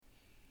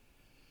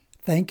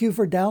Thank you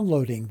for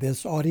downloading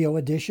this audio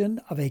edition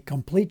of a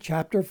complete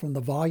chapter from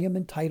the volume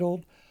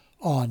entitled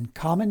On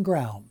Common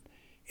Ground,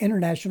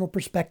 International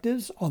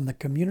Perspectives on the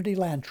Community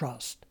Land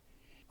Trust.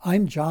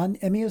 I'm John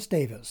Emmius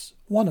Davis,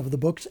 one of the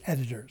book's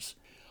editors,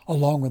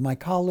 along with my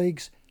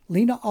colleagues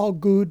Lina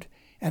Algood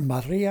and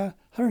Maria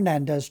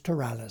Hernandez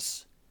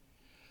Torrales.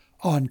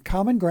 On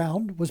Common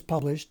Ground was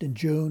published in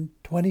June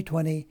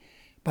 2020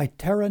 by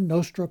Terra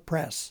Nostra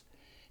Press,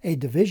 a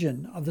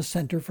division of the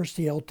Center for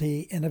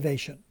CLT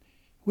Innovation.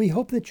 We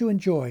hope that you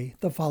enjoy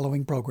the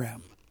following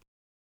program.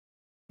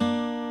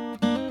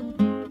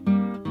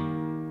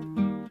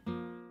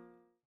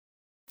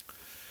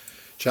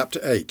 Chapter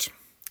 8.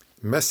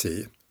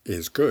 Messy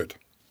is Good.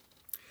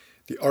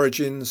 The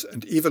Origins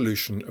and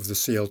Evolution of the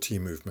CLT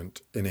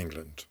Movement in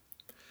England.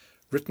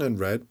 Written and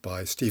read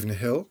by Stephen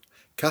Hill,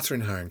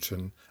 Catherine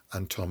Harrington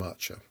and Tom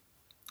Archer.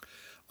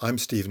 I'm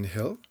Stephen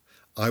Hill.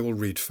 I will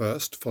read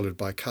first, followed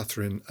by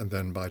Catherine and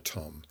then by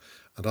Tom,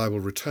 and I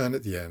will return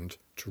at the end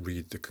to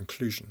read the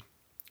conclusion.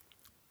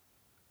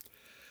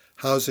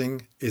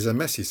 Housing is a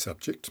messy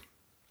subject.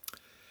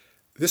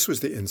 This was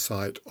the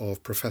insight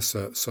of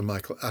Professor Sir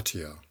Michael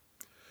Atiyah,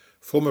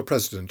 former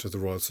President of the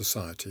Royal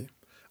Society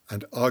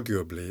and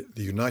arguably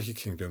the United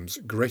Kingdom's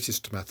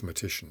greatest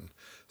mathematician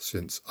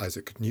since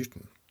Isaac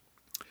Newton.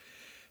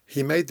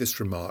 He made this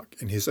remark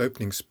in his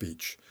opening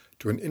speech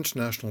to an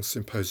international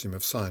symposium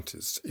of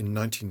scientists in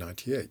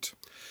 1998,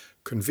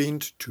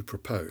 convened to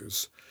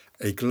propose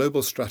a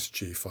global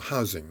strategy for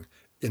housing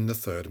in the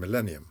third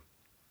millennium.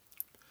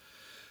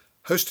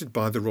 Hosted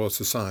by the Royal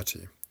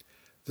Society,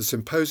 the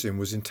symposium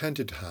was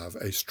intended to have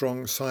a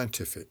strong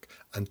scientific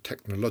and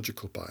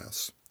technological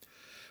bias,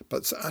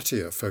 but Sir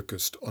Atiyah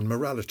focused on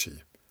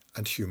morality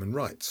and human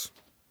rights.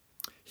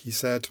 He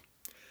said,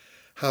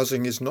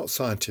 "Housing is not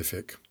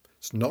scientific,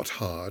 it's not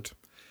hard,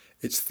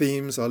 its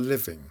themes are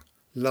living,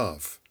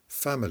 love,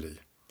 family,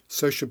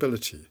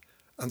 sociability,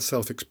 and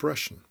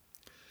self-expression,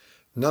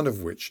 none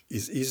of which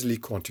is easily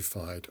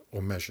quantified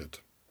or measured.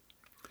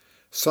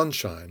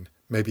 Sunshine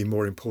may be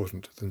more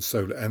important than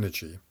solar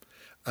energy,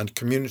 and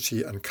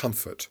community and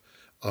comfort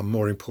are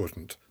more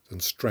important than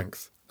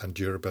strength and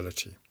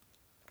durability."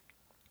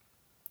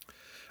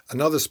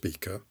 Another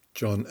speaker,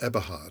 John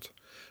Eberhard,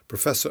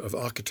 Professor of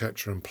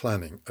Architecture and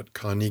Planning at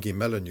Carnegie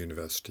Mellon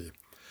University,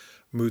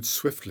 moved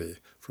swiftly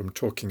from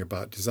talking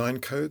about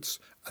design codes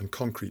and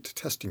concrete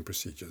testing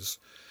procedures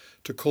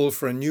to call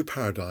for a new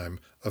paradigm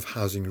of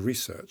housing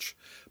research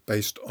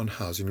based on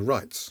housing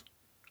rights.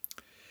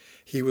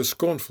 He was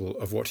scornful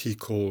of what he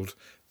called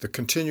the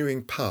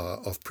continuing power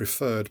of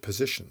preferred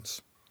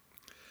positions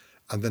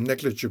and the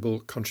negligible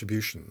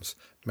contributions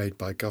made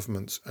by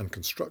governments and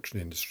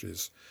construction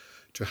industries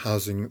to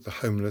housing the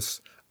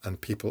homeless and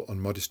people on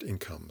modest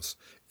incomes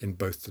in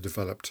both the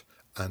developed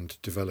and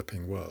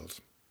developing world.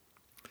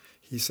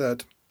 He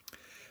said,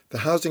 "The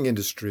housing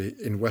industry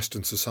in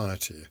Western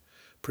society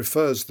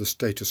prefers the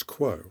status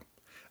quo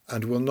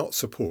and will not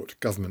support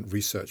government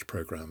research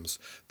programs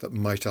that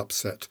might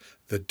upset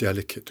the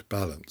delicate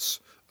balance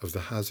of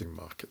the housing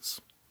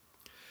markets.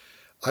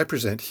 I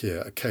present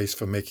here a case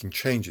for making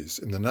changes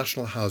in the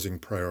national housing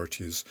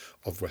priorities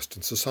of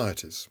Western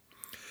societies,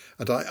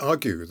 and I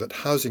argue that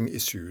housing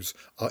issues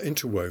are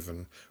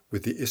interwoven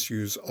with the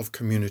issues of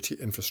community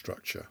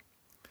infrastructure.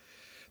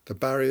 The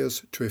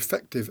barriers to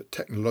effective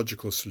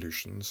technological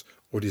solutions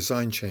or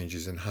design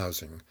changes in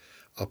housing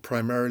are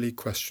primarily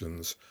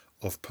questions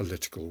of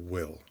political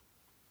will."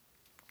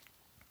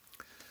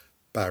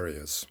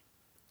 Barriers.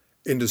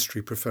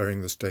 Industry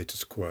preferring the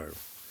status quo.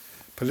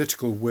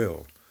 Political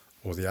will,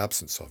 or the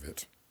absence of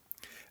it.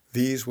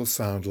 These will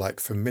sound like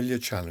familiar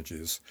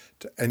challenges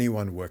to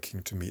anyone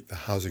working to meet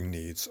the housing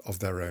needs of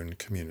their own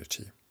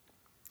community.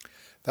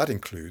 That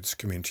includes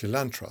community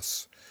land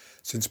trusts,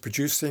 since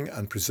producing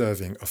and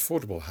preserving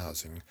affordable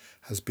housing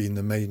has been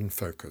the main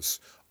focus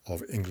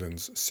of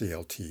England's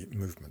CLT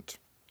movement.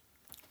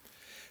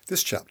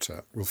 This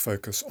chapter will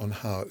focus on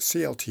how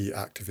CLT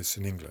activists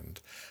in England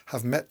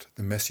have met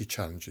the messy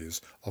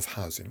challenges of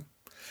housing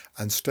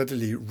and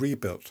steadily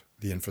rebuilt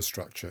the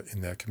infrastructure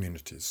in their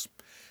communities,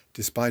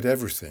 despite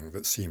everything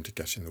that seemed to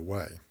get in the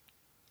way.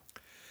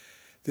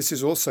 This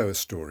is also a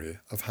story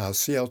of how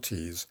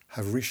CLTs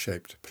have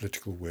reshaped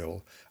political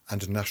will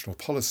and national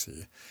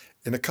policy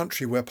in a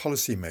country where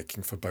policy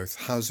making for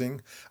both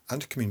housing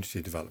and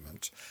community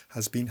development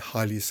has been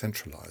highly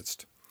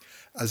centralised,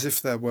 as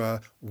if there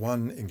were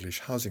one English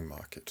housing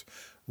market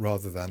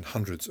rather than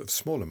hundreds of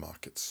smaller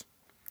markets.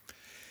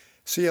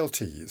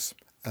 CLTs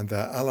and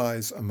their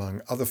allies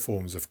among other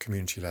forms of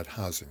community-led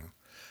housing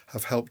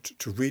have helped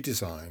to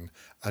redesign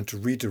and to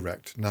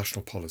redirect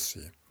national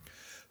policy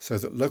so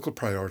that local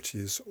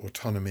priorities,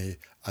 autonomy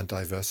and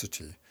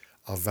diversity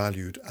are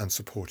valued and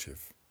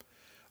supportive,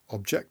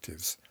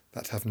 objectives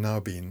that have now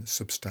been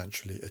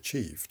substantially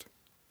achieved.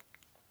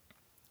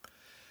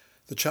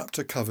 The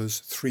chapter covers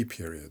 3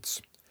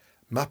 periods: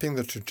 mapping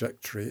the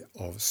trajectory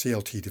of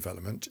CLT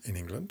development in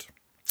England,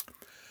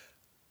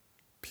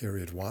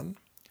 Period 1,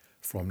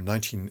 from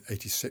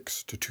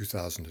 1986 to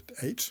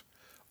 2008,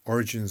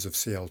 Origins of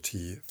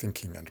CLT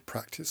Thinking and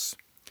Practice,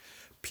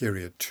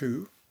 Period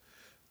 2,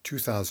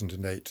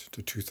 2008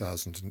 to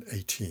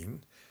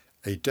 2018,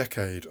 A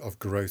Decade of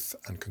Growth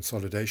and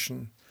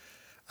Consolidation,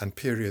 and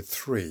Period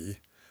 3,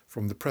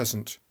 From the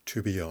Present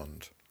to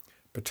Beyond,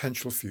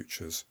 Potential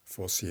Futures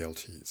for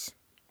CLTs.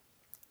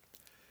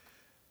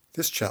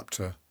 This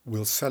chapter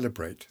will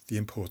celebrate the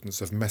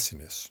importance of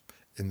messiness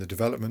in the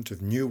development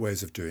of new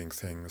ways of doing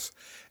things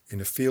in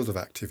a field of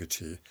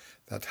activity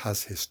that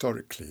has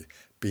historically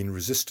been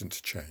resistant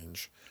to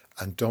change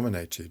and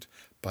dominated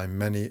by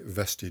many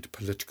vested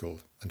political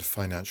and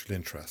financial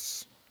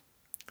interests.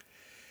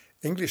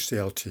 English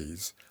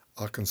CLTs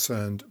are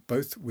concerned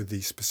both with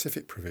the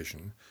specific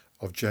provision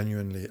of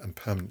genuinely and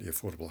permanently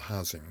affordable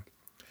housing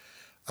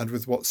and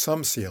with what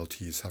some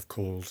CLTs have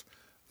called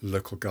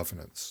local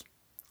governance,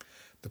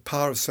 the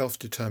power of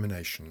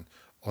self-determination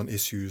on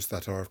issues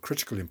that are of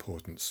critical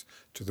importance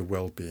to the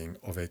well-being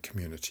of a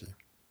community.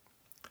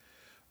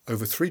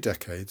 Over 3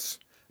 decades,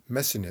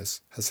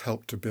 messiness has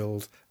helped to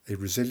build a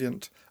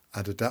resilient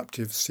and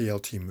adaptive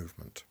CLT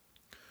movement,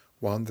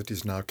 one that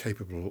is now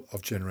capable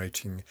of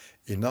generating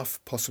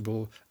enough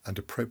possible and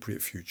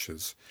appropriate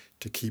futures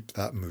to keep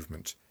that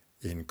movement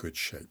in good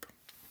shape.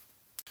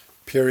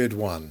 Period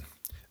 1.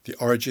 The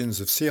Origins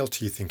of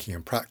CLT Thinking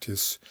and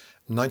Practice,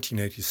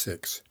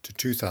 1986 to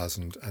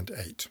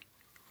 2008.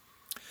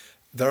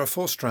 There are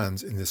 4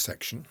 strands in this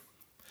section.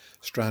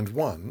 Strand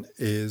 1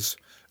 is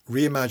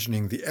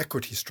reimagining the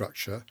equity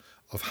structure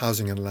of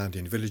housing and land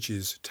in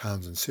villages,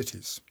 towns and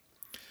cities.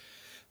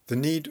 The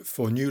need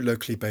for new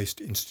locally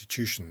based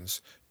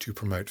institutions to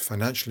promote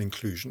financial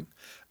inclusion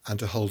and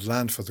to hold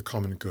land for the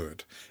common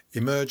good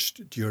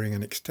emerged during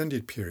an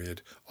extended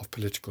period of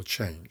political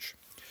change,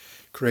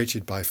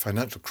 created by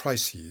financial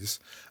crises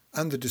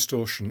and the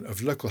distortion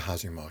of local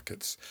housing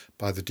markets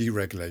by the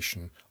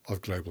deregulation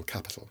of global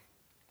capital.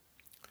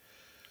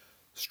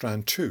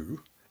 Strand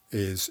 2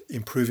 is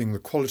improving the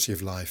quality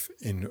of life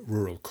in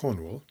rural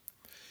Cornwall.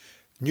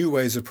 New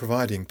ways of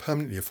providing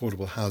permanently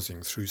affordable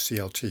housing through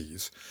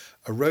CLTs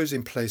arose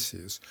in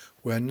places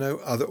where no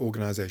other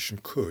organisation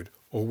could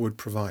or would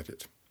provide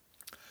it.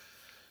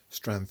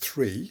 Strand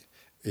 3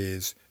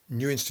 is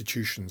new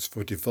institutions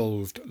for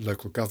devolved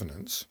local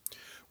governance,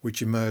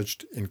 which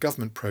emerged in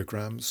government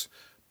programmes,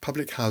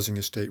 public housing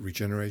estate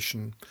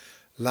regeneration,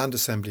 land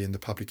assembly in the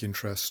public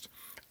interest,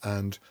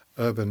 and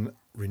urban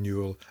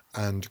renewal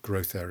and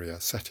growth area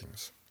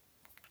settings.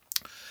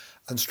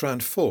 And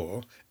Strand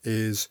 4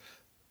 is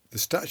the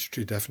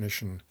statutory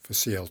definition for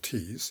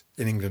CLTs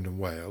in England and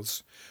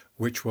Wales,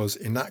 which was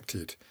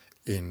enacted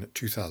in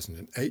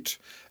 2008,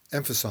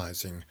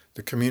 emphasising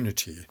the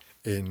community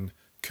in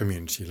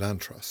community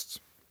land trusts.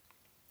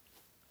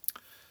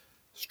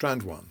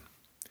 Strand 1.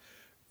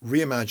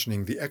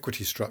 Reimagining the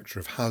equity structure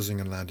of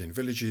housing and land in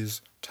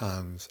villages,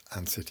 towns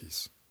and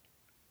cities.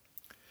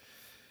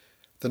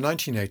 The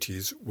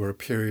 1980s were a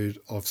period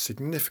of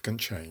significant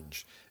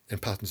change in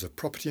patterns of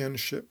property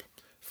ownership,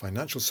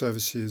 financial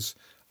services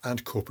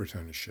and corporate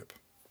ownership.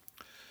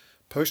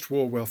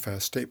 Post-war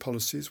welfare state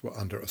policies were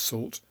under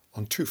assault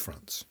on 2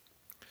 fronts: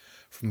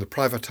 from the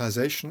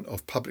privatisation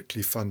of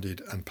publicly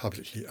funded and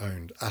publicly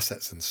owned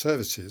assets and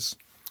services,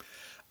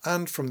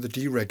 and from the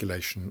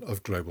deregulation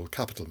of global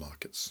capital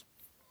markets.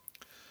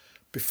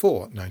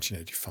 Before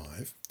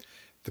 1985,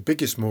 the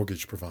biggest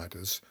mortgage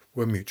providers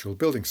were mutual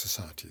building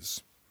societies.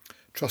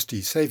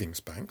 Trustee savings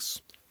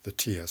banks, the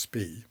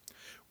TSB,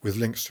 with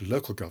links to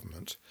local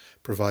government,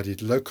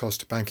 provided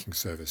low-cost banking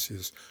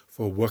services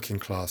for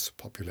working-class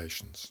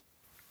populations.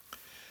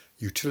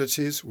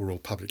 Utilities were all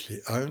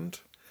publicly owned.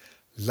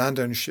 Land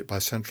ownership by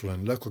central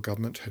and local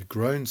government had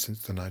grown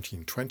since the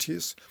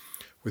 1920s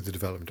with the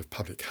development of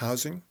public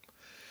housing,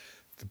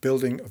 the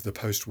building of the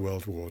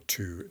post-World War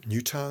II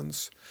new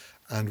towns,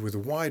 and with a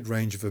wide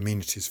range of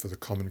amenities for the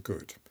common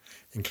good,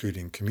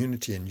 including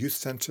community and youth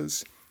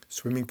centres,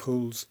 swimming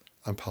pools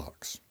and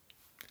parks.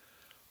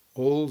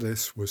 All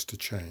this was to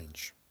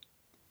change.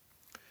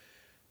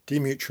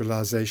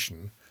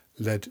 Demutualisation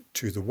led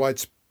to the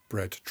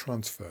widespread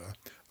transfer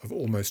of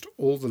almost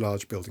all the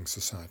large building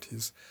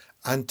societies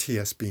and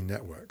TSB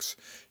networks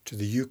to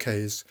the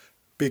UK's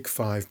Big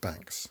 5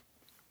 banks.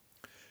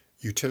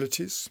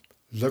 Utilities,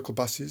 local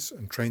buses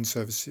and train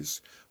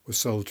services were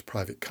sold to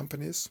private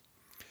companies.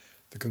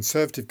 The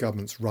Conservative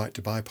government's right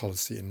to buy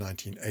policy in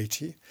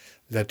 1980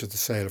 led to the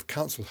sale of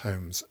council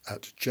homes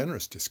at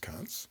generous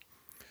discounts.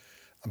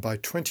 And by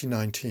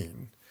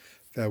 2019,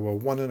 there were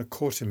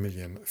 1.25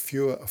 million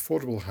fewer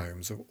affordable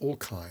homes of all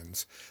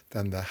kinds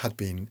than there had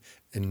been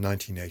in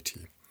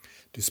 1980,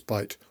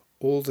 despite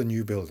all the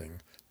new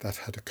building that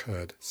had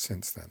occurred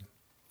since then.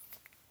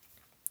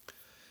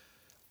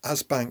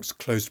 As banks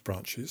closed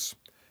branches,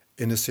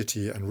 inner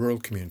city and rural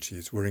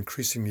communities were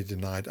increasingly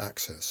denied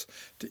access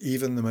to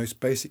even the most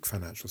basic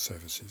financial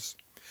services,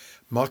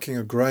 marking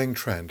a growing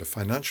trend of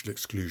financial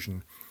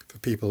exclusion for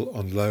people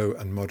on low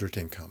and moderate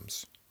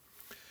incomes.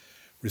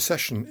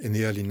 Recession in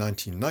the early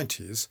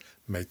 1990s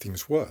made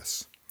things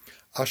worse,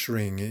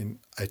 ushering in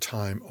a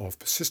time of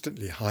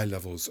persistently high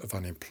levels of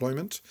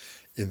unemployment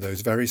in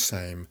those very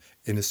same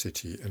inner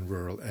city and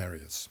rural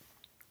areas.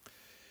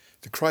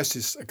 The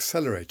crisis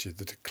accelerated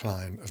the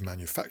decline of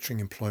manufacturing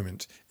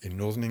employment in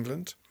northern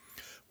England,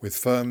 with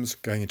firms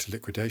going into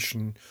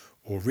liquidation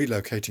or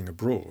relocating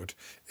abroad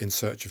in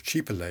search of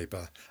cheaper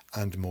labour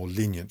and more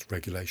lenient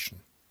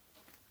regulation.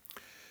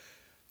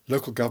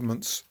 Local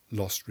governments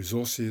lost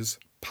resources,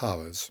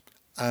 powers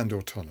and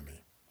autonomy.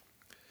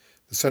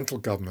 The central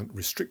government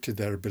restricted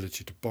their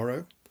ability to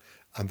borrow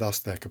and thus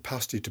their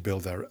capacity to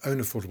build their own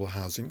affordable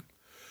housing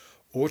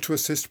or to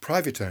assist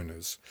private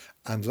owners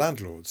and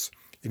landlords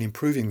in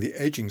improving the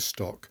ageing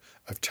stock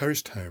of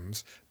terraced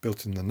homes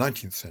built in the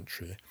 19th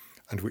century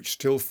and which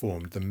still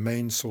formed the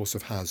main source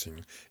of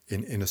housing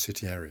in inner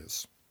city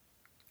areas.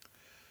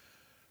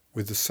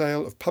 With the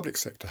sale of public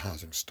sector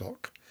housing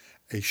stock,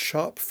 a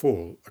sharp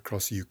fall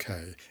across the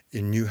UK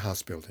in new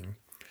house building,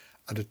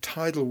 and a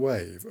tidal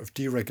wave of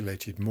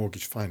deregulated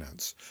mortgage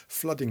finance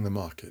flooding the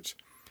market,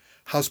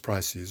 house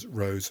prices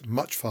rose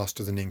much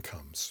faster than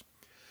incomes,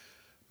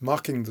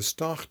 marking the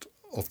start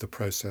of the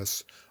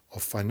process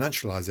of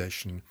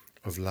financialisation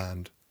of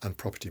land and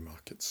property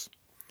markets.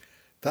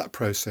 That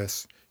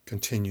process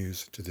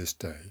continues to this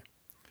day,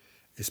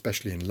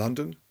 especially in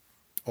London,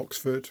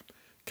 Oxford,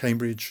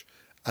 Cambridge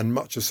and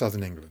much of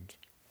southern England.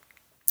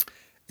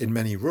 In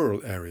many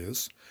rural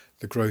areas,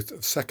 the growth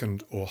of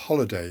second or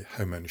holiday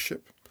home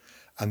ownership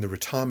and the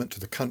retirement to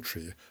the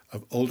country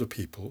of older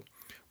people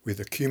with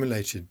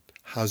accumulated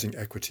housing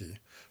equity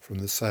from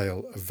the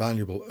sale of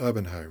valuable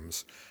urban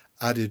homes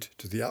added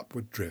to the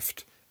upward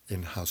drift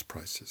in house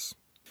prices.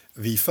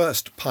 The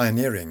first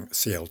pioneering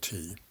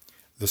CLT,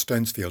 the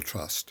Stonesfield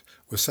Trust,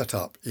 was set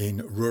up in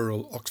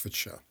rural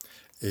Oxfordshire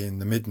in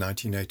the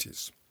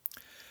mid-1980s.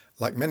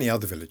 Like many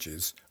other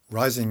villages,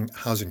 rising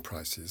housing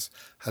prices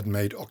had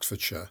made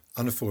Oxfordshire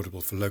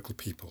unaffordable for local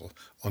people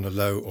on a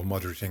low or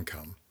moderate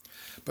income,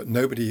 but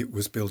nobody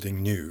was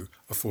building new,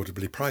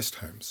 affordably priced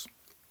homes.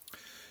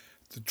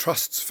 The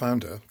Trust's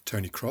founder,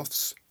 Tony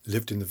Crofts,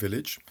 lived in the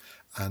village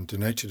and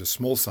donated a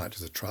small site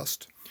to the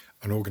Trust,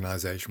 an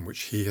organisation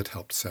which he had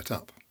helped set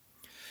up.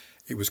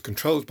 It was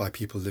controlled by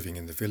people living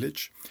in the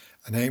village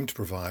and aimed to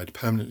provide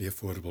permanently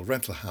affordable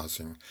rental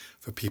housing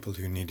for people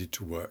who needed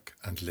to work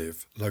and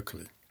live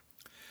locally.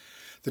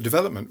 The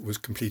development was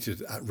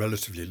completed at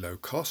relatively low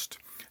cost,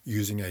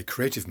 using a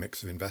creative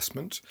mix of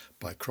investment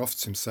by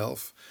Crofts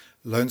himself,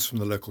 loans from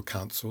the local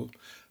council,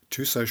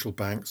 two social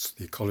banks,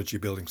 the Ecology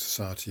Building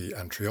Society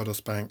and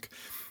Triodos Bank,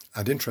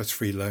 and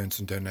interest-free loans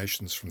and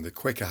donations from the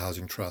Quaker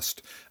Housing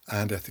Trust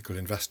and ethical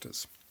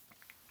investors.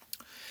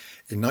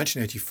 In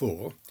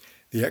 1984,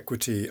 the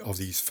equity of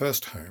these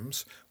first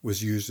homes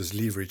was used as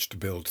leverage to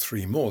build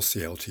 3 more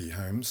CLT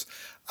homes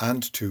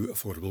and 2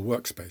 affordable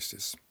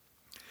workspaces.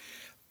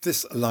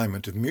 This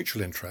alignment of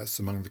mutual interests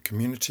among the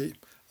community,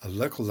 a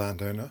local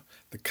landowner,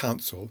 the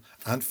council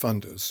and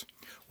funders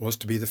was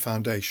to be the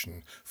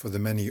foundation for the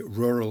many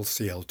rural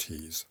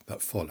CLTs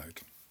that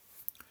followed.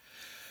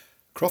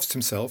 Crofts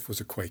himself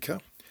was a Quaker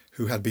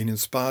who had been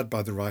inspired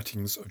by the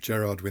writings of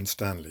Gerard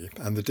Winstanley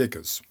and the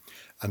Diggers,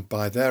 and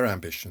by their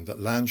ambition that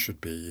land should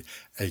be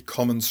a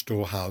common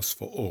storehouse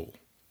for all.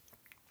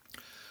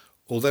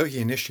 Although he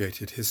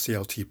initiated his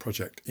CLT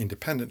project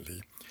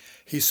independently,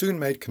 he soon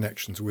made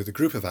connections with a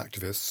group of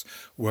activists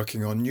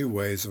working on new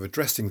ways of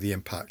addressing the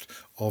impact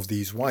of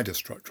these wider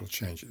structural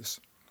changes.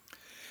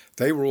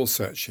 They were all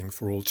searching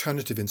for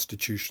alternative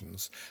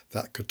institutions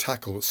that could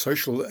tackle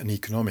social and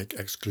economic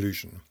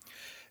exclusion,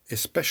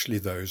 especially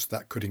those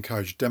that could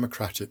encourage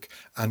democratic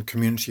and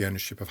community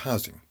ownership of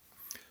housing,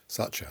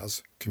 such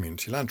as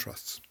community land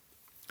trusts.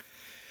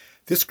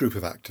 This group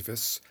of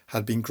activists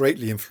had been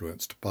greatly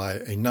influenced by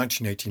a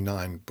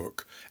 1989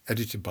 book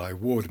edited by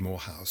Ward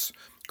Morehouse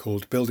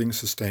called Building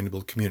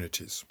Sustainable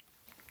Communities.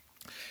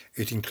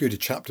 It included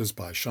chapters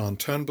by Sian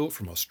Turnbull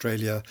from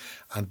Australia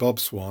and Bob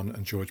Swan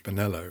and George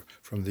Bonello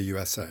from the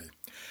USA,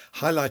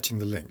 highlighting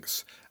the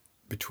links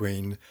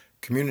between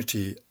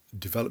community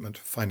development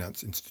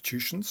finance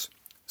institutions,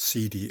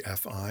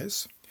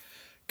 CDFIs,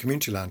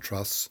 community land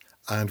trusts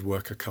and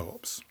worker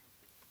co-ops.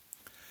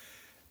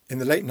 In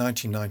the late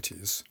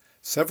 1990s,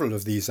 several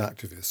of these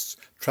activists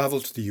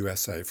travelled to the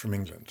USA from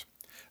England,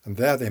 and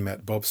there they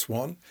met Bob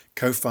Swan,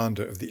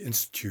 co-founder of the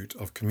Institute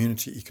of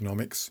Community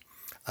Economics,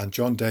 and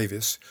John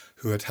Davis,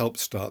 who had helped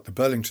start the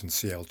Burlington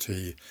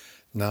CLT,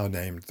 now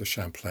named the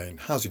Champlain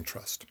Housing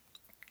Trust.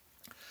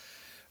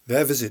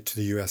 Their visit to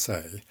the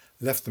USA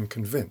left them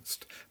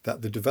convinced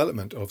that the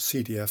development of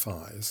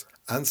CDFIs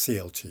and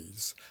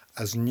CLTs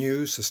as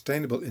new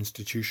sustainable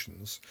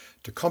institutions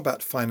to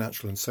combat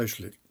financial and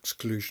social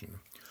exclusion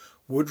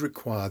would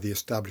require the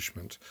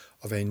establishment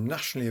of a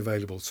nationally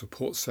available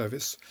support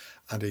service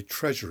and a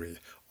treasury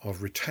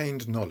of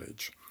retained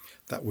knowledge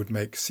that would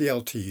make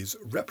CLTs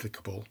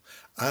replicable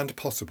and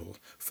possible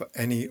for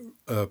any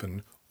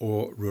urban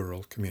or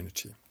rural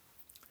community.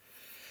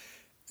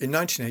 In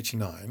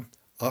 1989,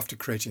 after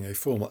creating a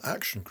formal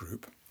action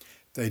group,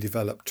 they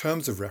developed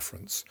terms of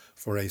reference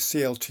for a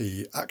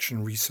CLT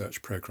action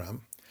research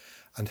programme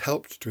and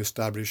helped to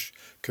establish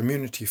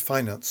Community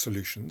Finance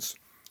Solutions,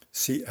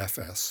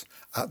 CFS,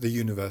 at the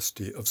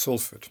University of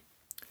Salford.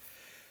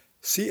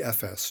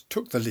 CFS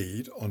took the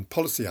lead on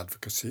policy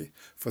advocacy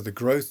for the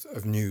growth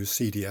of new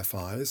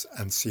CDFIs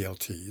and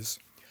CLTs,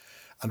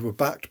 and were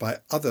backed by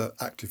other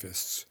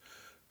activists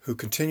who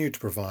continued to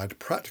provide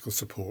practical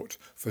support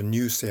for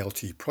new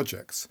CLT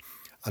projects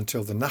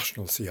until the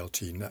National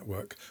CLT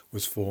Network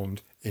was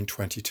formed in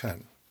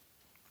 2010.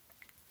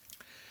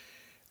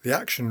 The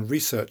Action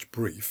Research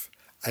Brief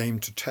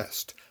aimed to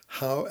test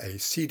how a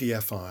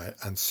CDFI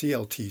and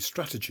CLT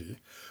strategy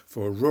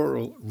for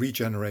rural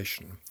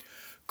regeneration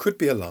could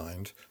be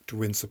aligned to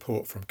win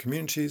support from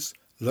communities,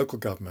 local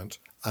government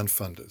and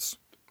funders.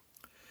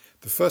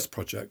 The first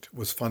project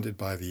was funded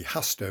by the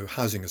Hasto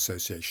Housing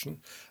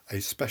Association,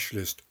 a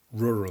specialist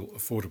rural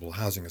affordable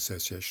housing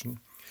association,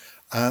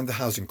 and the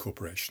Housing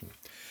Corporation,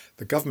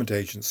 the government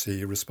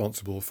agency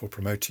responsible for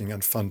promoting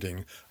and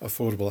funding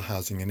affordable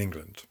housing in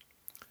England.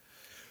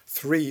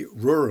 3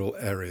 rural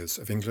areas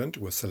of England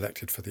were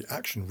selected for the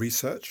Action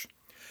Research.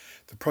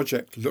 The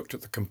project looked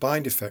at the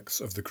combined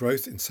effects of the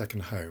growth in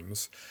second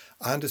homes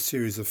and a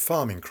series of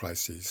farming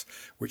crises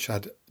which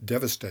had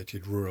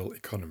devastated rural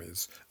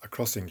economies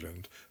across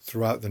England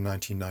throughout the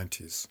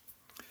 1990s.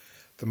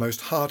 The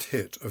most hard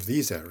hit of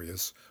these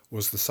areas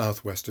was the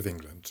southwest of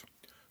England,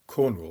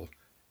 Cornwall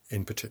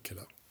in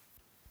particular.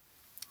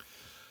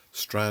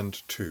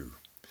 Strand 2.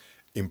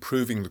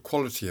 Improving the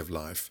quality of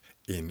life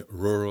in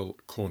rural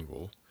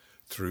Cornwall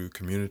through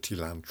community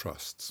land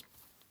trusts.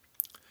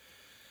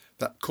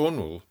 That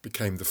Cornwall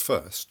became the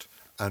first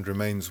and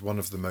remains one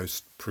of the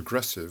most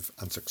progressive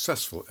and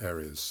successful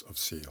areas of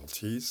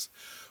CLTs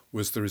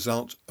was the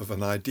result of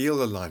an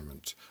ideal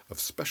alignment of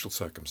special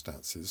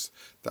circumstances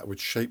that would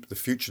shape the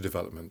future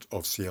development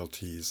of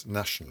CLTs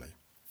nationally.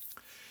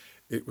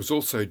 It was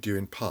also due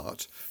in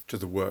part to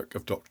the work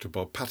of Dr.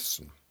 Bob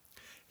Patterson.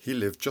 He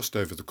lived just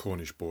over the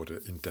Cornish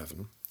border in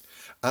Devon,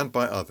 and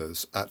by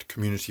others at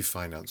Community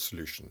Finance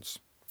Solutions.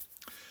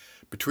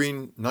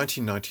 Between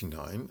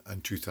 1999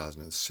 and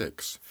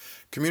 2006,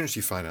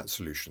 Community Finance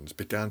Solutions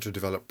began to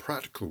develop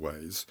practical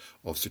ways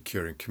of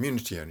securing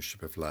community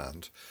ownership of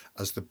land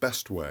as the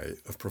best way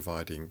of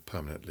providing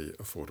permanently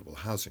affordable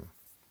housing.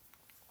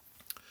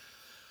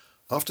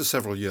 After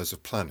several years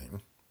of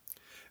planning,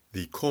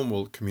 the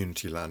Cornwall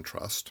Community Land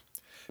Trust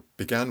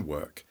began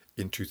work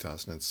in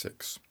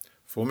 2006,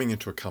 forming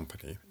into a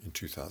company in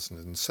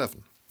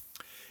 2007.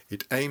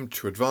 It aimed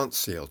to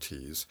advance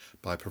CLTs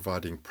by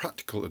providing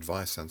practical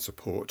advice and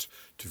support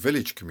to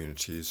village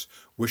communities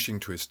wishing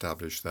to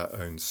establish their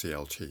own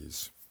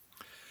CLTs.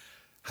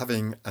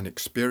 Having an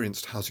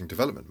experienced housing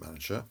development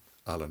manager,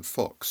 Alan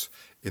Fox,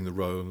 in the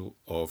role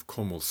of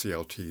Cornwall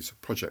CLT's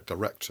project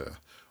director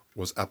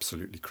was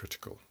absolutely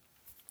critical.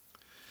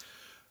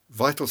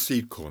 Vital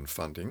seed corn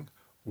funding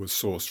was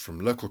sourced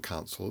from local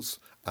councils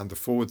and the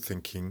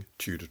forward-thinking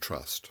Tudor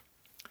Trust.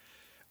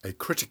 A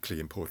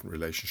critically important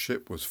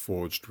relationship was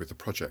forged with the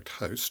project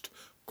host,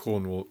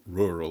 Cornwall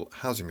Rural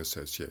Housing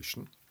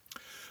Association,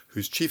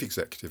 whose chief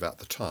executive at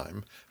the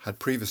time had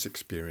previous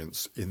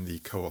experience in the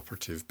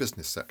cooperative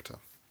business sector.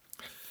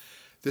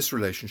 This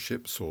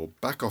relationship saw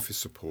back-office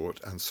support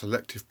and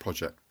selective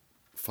project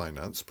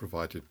finance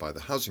provided by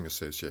the Housing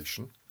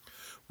Association,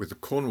 with the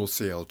Cornwall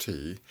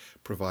CLT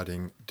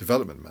providing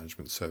development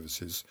management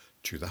services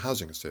to the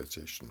Housing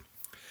Association.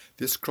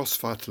 This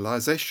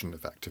cross-fertilisation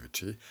of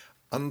activity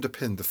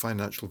underpinned the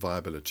financial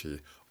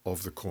viability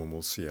of the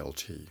Cornwall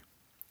CLT.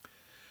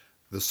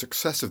 The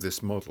success of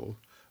this model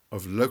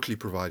of locally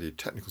provided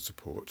technical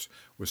support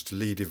was to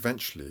lead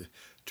eventually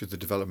to the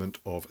development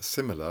of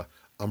similar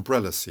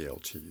umbrella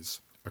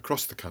CLTs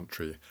across the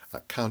country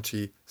at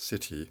county,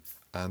 city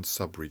and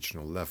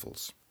sub-regional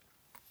levels.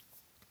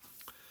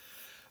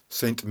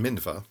 St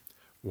Minver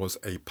was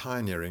a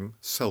pioneering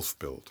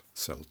self-build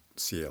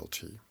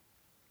CLT.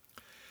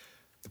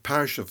 The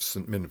parish of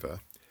St Minver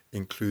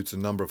includes a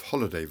number of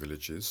holiday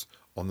villages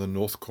on the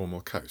North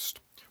Cornwall coast,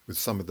 with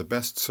some of the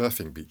best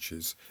surfing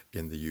beaches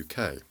in the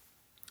UK.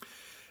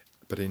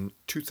 But in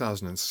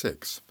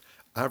 2006,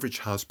 average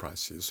house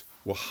prices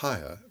were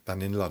higher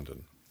than in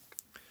London.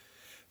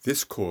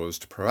 This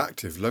caused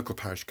proactive local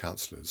parish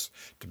councillors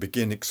to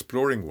begin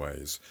exploring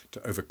ways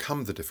to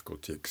overcome the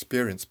difficulty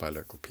experienced by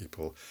local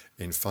people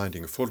in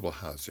finding affordable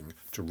housing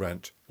to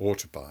rent or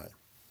to buy.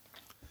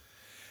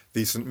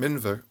 The St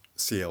Minver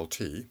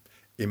CLT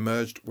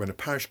emerged when a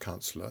parish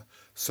councillor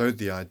sowed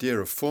the idea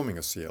of forming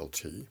a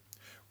CLT,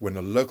 when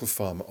a local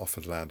farmer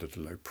offered land at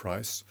a low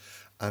price,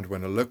 and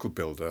when a local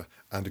builder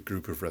and a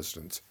group of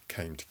residents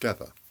came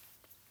together.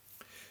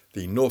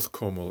 The North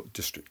Cornwall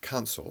District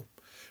Council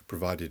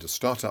provided a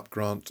start-up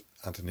grant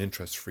and an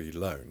interest-free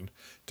loan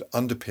to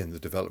underpin the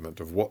development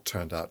of what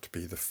turned out to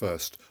be the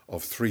first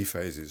of 3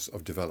 phases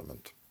of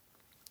development.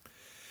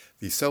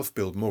 The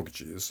self-build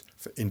mortgages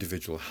for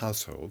individual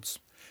households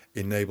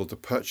enabled the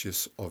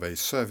purchase of a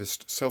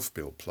serviced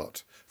self-build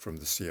plot from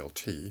the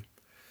CLT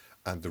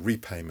and the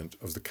repayment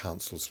of the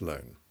council's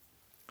loan.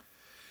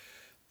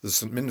 The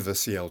St Minver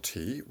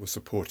CLT was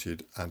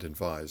supported and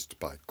advised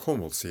by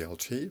Cornwall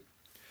CLT.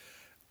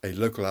 A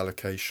local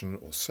allocation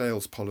or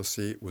sales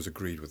policy was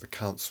agreed with the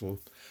council,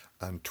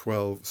 and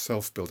 12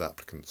 self-build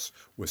applicants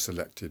were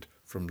selected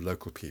from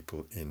local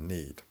people in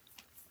need.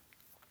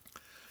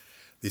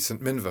 The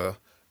St Minver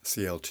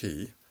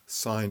CLT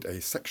signed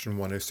a Section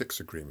 106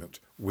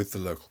 agreement with the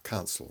local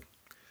council,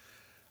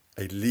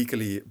 a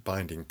legally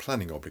binding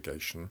planning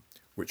obligation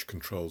which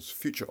controls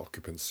future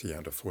occupancy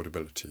and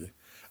affordability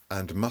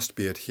and must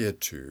be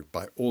adhered to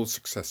by all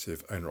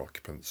successive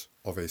owner-occupants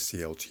of a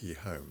CLT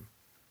home.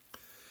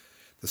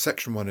 The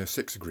Section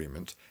 106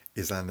 agreement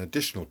is an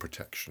additional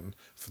protection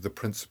for the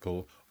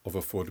principle of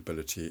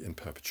affordability in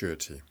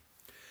perpetuity.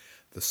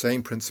 The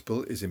same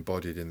principle is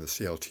embodied in the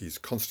CLT's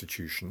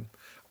constitution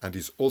and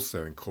is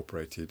also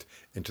incorporated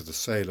into the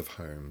sale of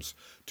homes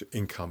to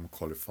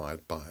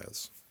income-qualified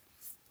buyers.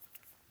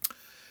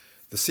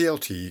 The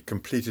CLT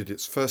completed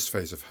its first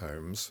phase of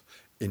homes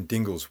in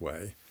Dingles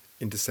Way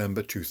in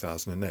December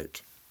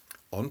 2008,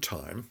 on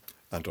time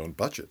and on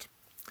budget.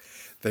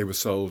 They were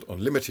sold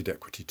on limited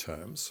equity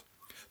terms.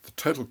 The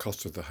total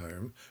cost of the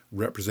home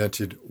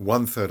represented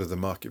 1/3 of the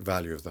market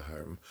value of the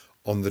home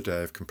on the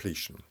day of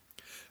completion.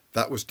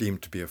 That was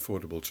deemed to be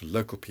affordable to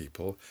local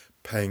people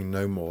paying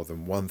no more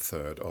than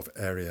 1/3 of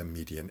area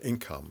median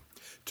income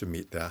to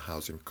meet their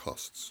housing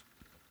costs.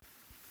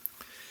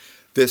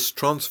 This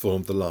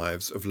transformed the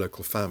lives of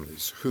local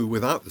families who,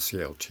 without the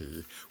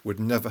CLT, would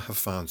never have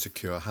found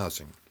secure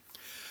housing.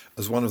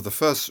 As one of the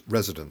first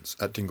residents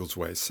at Dingles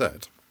Way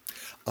said,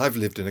 "I've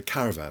lived in a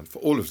caravan for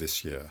all of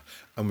this year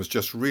and was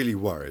just really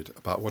worried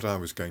about what I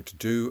was going to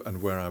do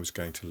and where I was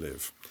going to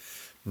live.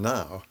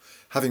 Now,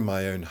 having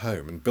my own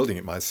home and building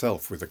it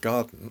myself with a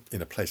garden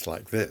in a place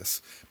like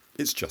this,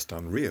 it's just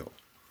unreal."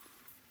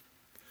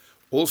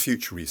 All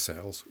future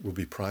resales will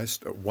be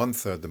priced at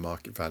 1/3 the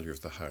market value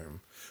of the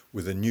home,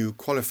 with a new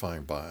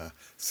qualifying buyer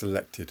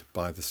selected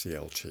by the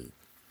CLT.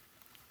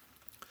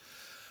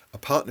 A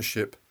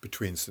partnership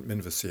between St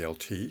Minver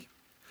CLT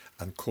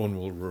and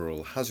Cornwall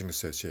Rural Housing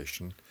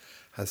Association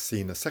has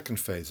seen a second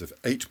phase of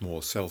 8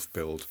 more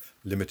self-build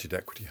limited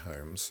equity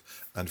homes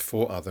and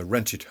 4 other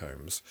rented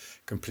homes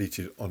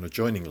completed on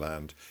adjoining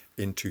land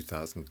in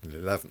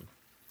 2011.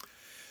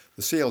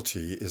 The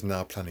CLT is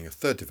now planning a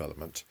third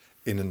development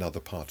in another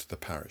part of the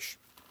parish.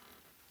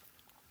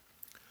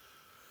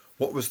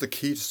 What was the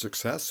key to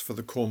success for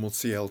the Cornwall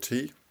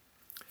CLT?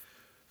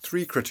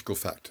 3 critical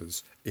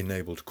factors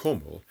enabled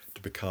Cornwall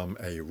to become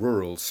a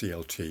rural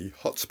CLT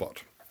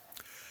hotspot: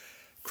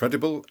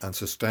 credible and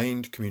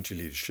sustained community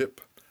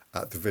leadership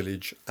at the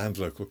village and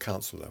local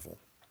council level,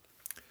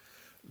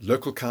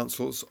 local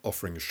councils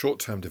offering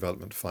short-term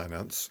development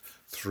finance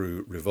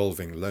through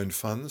revolving loan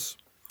funds,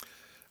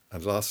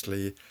 and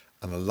lastly,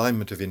 an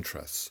alignment of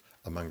interests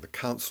among the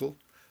council,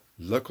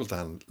 local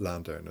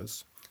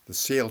landowners, the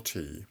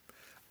CLT,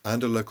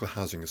 and a local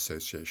housing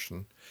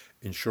association,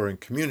 ensuring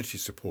community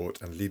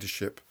support and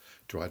leadership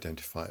to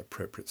identify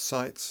appropriate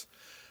sites,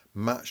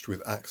 matched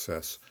with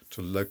access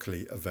to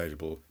locally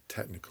available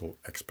technical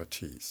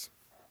expertise.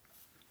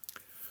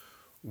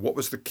 What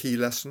was the key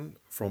lesson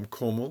from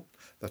Cornwall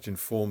that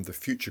informed the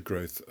future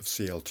growth of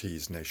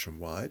CLTs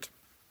nationwide?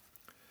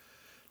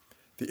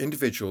 The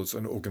individuals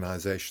and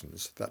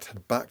organisations that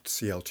had backed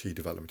CLT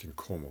development in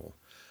Cornwall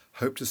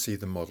hoped to see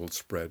the model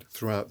spread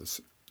throughout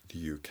the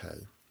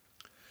UK.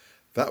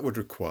 That would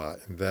require,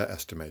 in their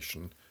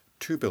estimation,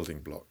 2 building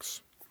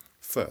blocks.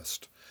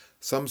 First,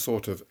 some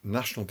sort of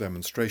national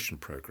demonstration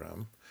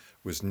programme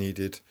was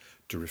needed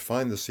to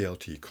refine the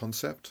CLT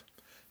concept,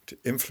 to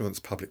influence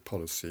public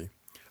policy,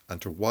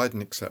 and to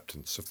widen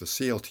acceptance of the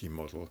CLT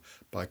model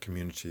by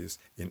communities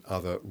in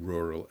other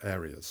rural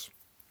areas.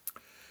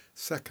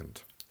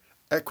 Second,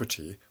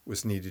 equity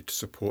was needed to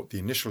support the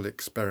initial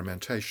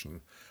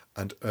experimentation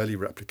and early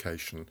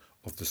replication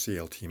of the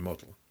CLT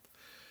model,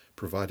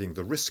 providing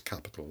the risk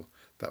capital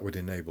that would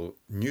enable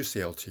new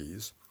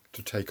CLTs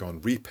to take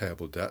on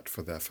repayable debt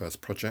for their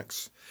first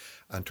projects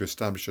and to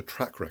establish a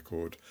track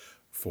record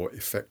for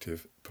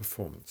effective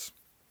performance.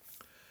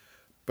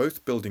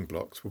 Both building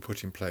blocks were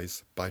put in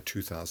place by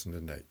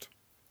 2008.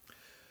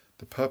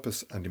 The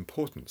purpose and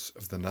importance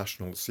of the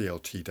National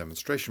CLT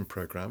Demonstration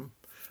Programme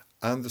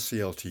and the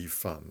CLT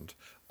Fund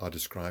are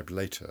described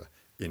later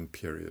in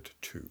Period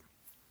 2.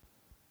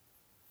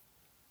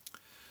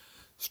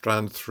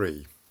 Strand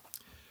 3.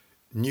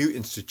 New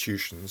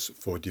institutions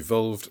for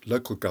devolved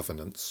local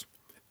governance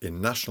in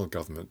national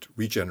government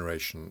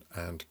regeneration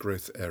and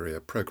growth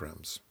area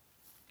programmes.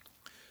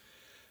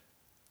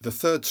 The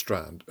third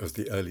strand of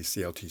the early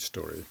CLT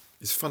story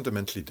is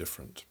fundamentally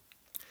different.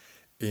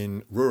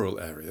 In rural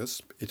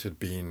areas, it had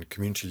been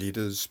community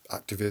leaders,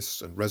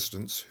 activists and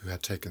residents who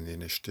had taken the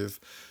initiative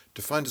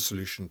to find a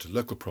solution to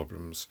local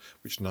problems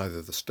which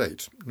neither the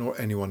state nor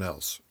anyone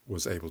else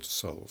was able to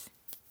solve.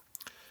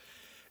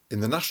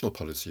 In the national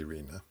policy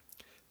arena,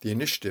 the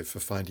initiative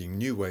for finding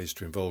new ways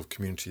to involve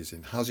communities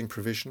in housing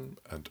provision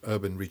and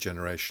urban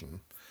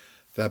regeneration,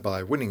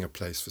 thereby winning a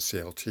place for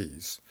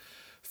CLTs,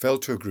 fell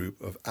to a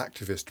group of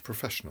activist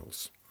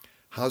professionals,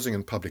 housing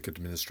and public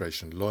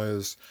administration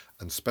lawyers,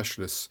 and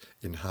specialists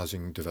in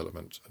housing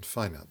development and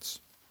finance.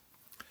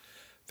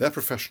 Their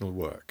professional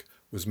work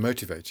was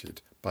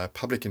motivated by a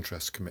public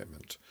interest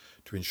commitment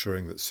to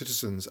ensuring that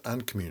citizens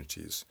and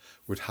communities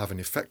would have an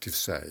effective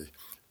say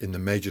in the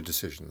major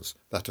decisions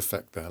that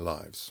affect their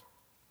lives.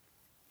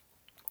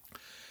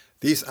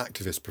 These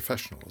activist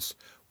professionals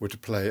were to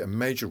play a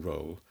major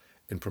role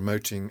in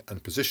promoting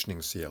and positioning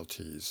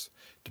CLTs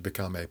to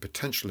become a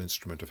potential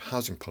instrument of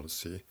housing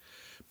policy,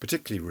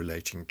 particularly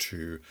relating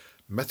to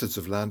methods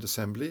of land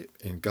assembly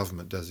in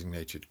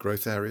government-designated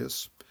growth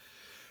areas,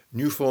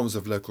 new forms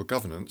of local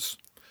governance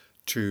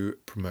to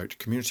promote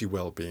community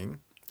well-being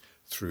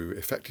through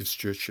effective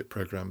stewardship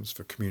programs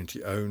for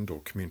community-owned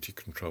or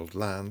community-controlled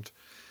land,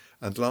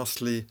 and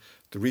lastly,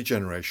 the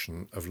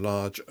regeneration of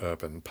large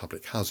urban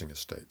public housing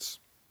estates.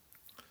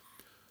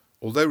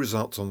 Although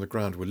results on the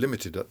ground were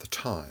limited at the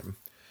time,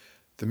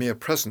 the mere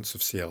presence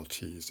of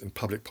CLTs in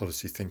public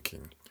policy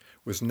thinking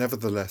was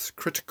nevertheless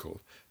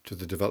critical to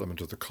the development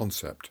of the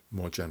concept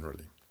more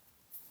generally.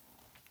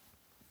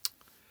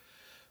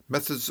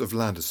 Methods of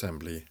land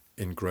assembly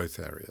in growth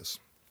areas.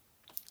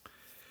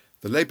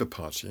 The Labour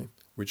Party,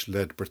 which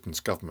led Britain's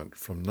government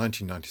from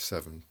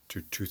 1997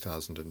 to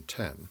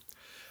 2010,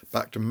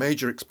 backed a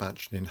major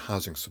expansion in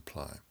housing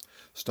supply,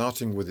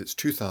 starting with its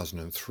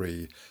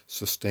 2003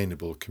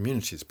 Sustainable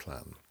Communities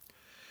Plan.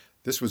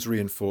 This was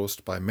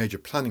reinforced by major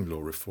planning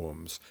law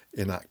reforms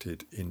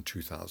enacted in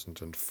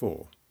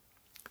 2004.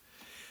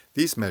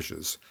 These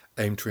measures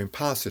aim to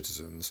empower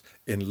citizens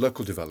in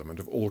local development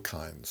of all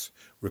kinds,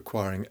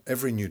 requiring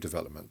every new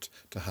development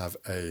to have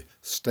a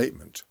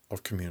statement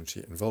of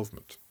community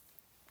involvement.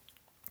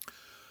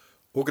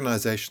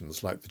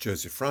 Organisations like the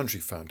Joseph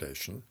Rowntree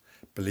Foundation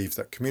believe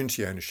that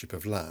community ownership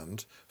of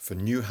land for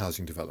new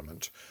housing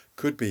development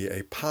could be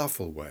a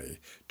powerful way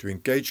to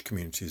engage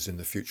communities in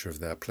the future of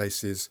their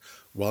places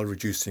while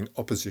reducing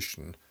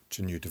opposition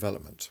to new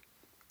development.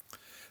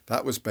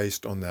 That was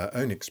based on their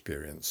own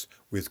experience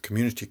with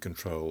community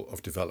control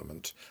of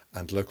development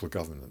and local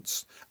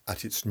governance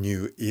at its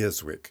new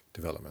Earswick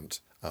development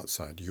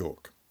outside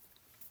York.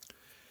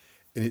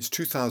 In its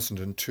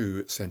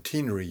 2002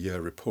 centenary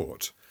year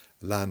report,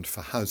 Land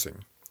for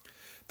Housing,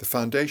 the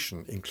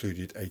Foundation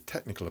included a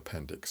technical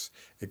appendix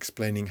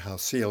explaining how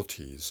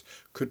CLTs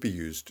could be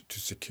used to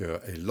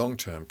secure a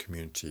long-term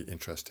community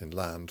interest in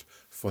land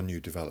for new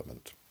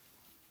development.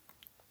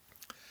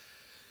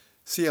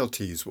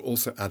 CLTs were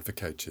also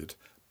advocated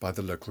by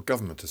the Local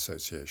Government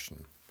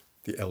Association,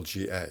 the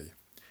LGA,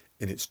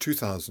 in its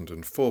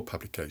 2004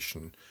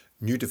 publication,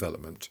 New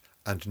Development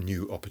and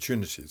New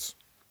Opportunities.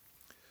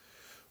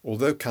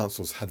 Although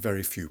councils had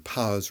very few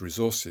powers,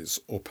 resources,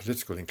 or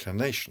political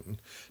inclination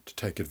to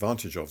take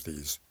advantage of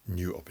these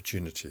new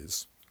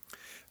opportunities,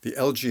 the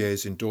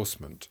LGA's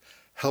endorsement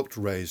helped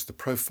raise the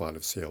profile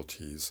of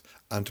CLTs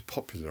and to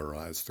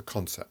popularise the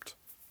concept.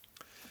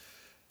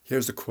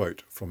 Here's a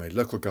quote from a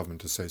Local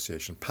Government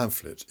Association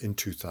pamphlet in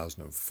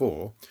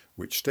 2004,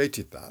 which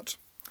stated that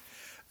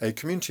a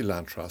community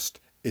land trust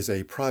is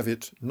a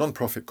private,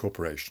 non-profit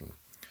corporation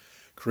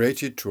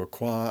created to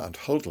acquire and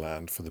hold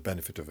land for the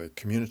benefit of a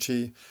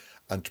community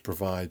and to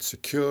provide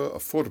secure,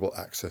 affordable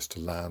access to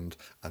land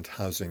and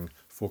housing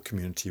for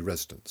community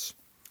residents.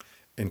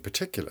 In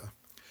particular,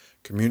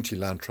 community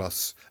land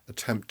trusts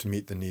attempt to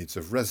meet the needs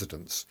of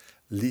residents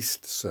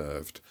least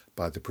served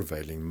by the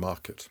prevailing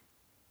market.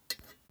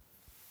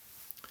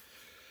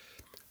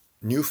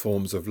 New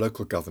forms of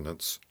local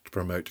governance to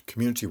promote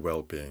community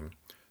well-being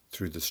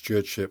through the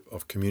stewardship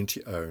of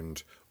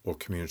community-owned or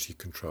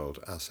community-controlled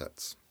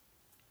assets.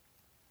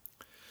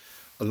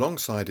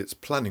 Alongside its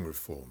planning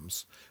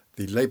reforms,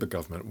 the Labour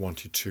government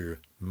wanted to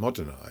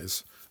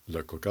modernise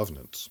local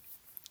governance.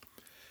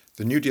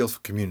 The New Deal for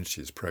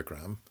Communities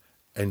programme,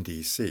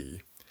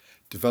 NDC,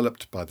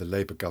 developed by the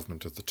Labour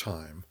government of the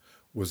time,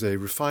 was a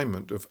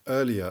refinement of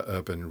earlier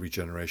urban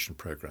regeneration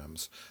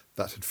programmes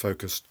that had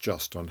focused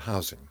just on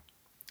housing.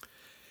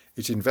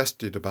 It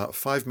invested about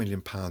 £5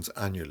 million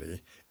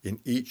annually in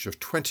each of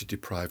 20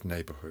 deprived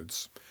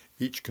neighbourhoods,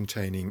 each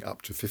containing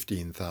up to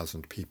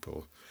 15,000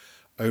 people,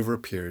 over a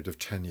period of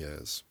 10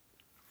 years.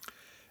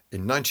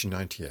 In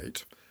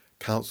 1998,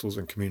 councils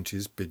and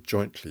communities bid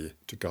jointly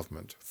to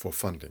government for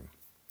funding.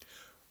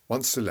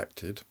 Once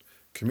selected,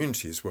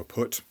 communities were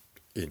put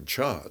in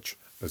charge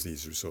of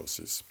these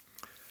resources.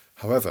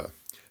 However,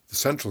 the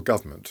central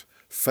government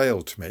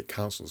failed to make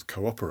councils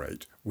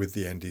cooperate with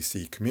the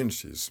NDC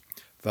communities,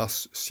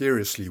 thus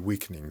seriously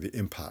weakening the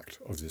impact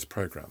of this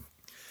programme.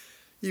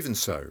 Even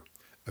so,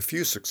 a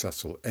few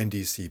successful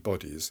NDC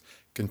bodies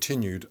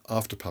continued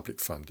after public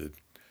funding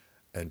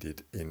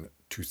ended in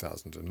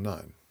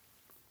 2009.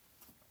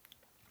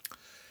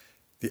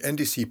 The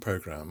NDC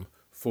programme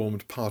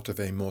formed part of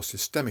a more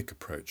systemic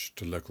approach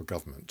to local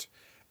government,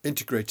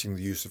 integrating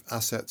the use of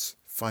assets,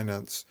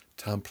 finance,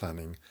 town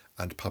planning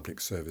and public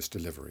service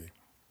delivery.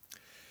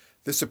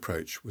 This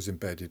approach was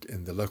embedded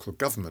in the Local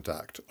Government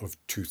Act of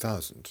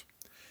 2000,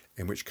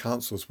 in which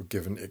councils were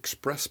given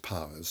express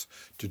powers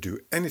to do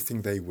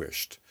anything they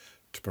wished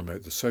to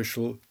promote the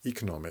social,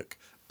 economic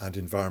and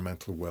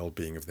environmental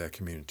well-being of their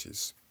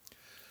communities,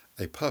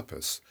 a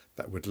purpose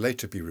that would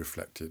later be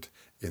reflected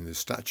in the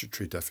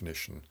statutory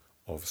definition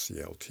of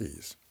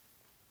CLTs.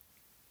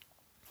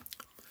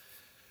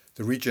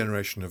 The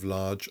regeneration of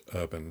large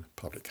urban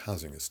public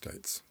housing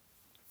estates.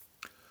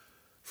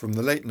 From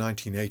the late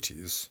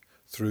 1980s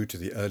through to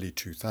the early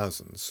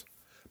 2000s,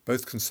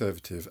 both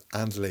Conservative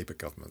and Labour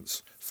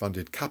governments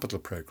funded capital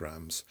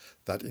programmes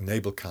that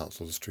enable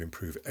councils to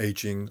improve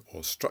ageing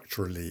or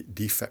structurally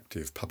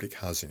defective public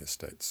housing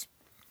estates.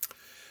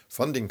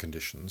 Funding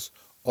conditions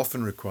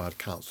often required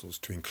councils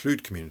to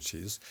include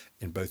communities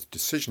in both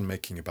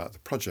decision-making about the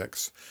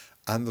projects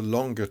and the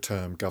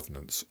longer-term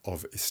governance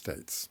of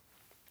estates.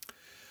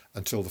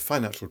 Until the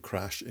financial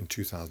crash in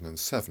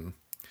 2007,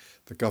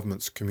 the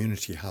government's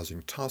Community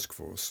Housing Task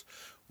Force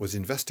was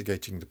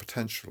investigating the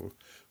potential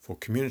for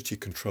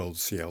community-controlled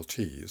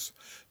CLTs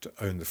to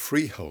own the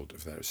freehold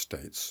of their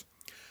estates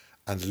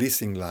and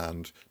leasing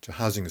land to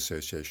housing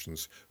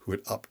associations who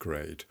would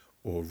upgrade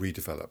or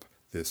redevelop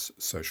this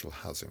social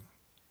housing.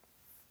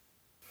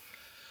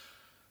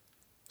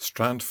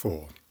 Strand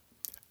 4.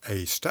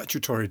 A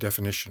statutory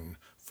definition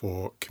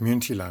for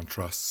community land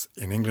trusts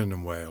in England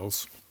and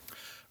Wales,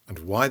 and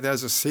why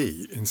there's a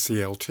C in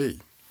CLT.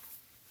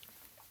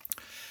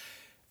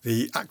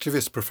 The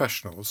activist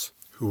professionals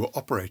who were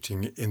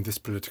operating in this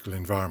political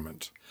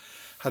environment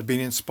had been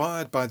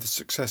inspired by the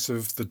success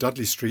of the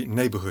Dudley Street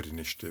Neighbourhood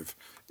Initiative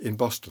in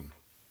Boston.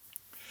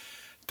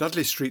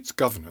 Dudley Street's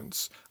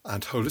governance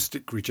and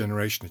holistic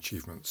regeneration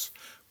achievements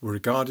were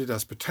regarded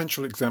as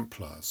potential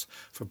exemplars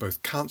for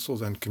both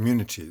councils and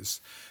communities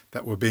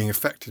that were being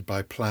affected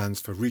by plans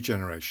for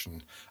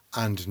regeneration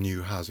and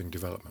new housing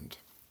development.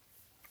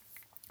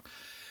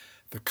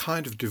 The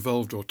kind of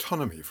devolved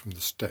autonomy from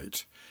the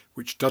state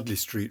which Dudley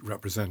Street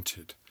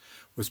represented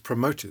was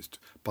promoted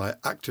by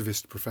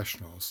activist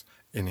professionals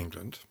in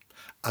England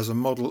as a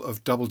model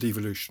of double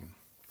devolution.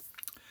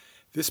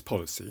 This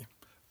policy,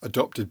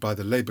 adopted by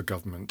the Labour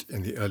government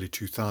in the early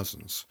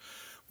 2000s,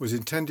 was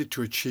intended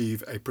to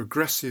achieve a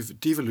progressive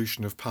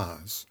devolution of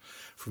powers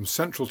from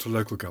central to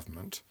local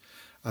government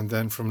and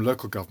then from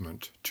local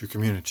government to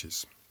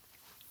communities.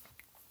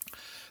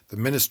 The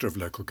Minister of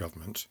Local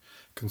Government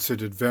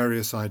considered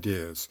various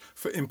ideas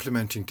for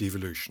implementing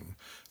devolution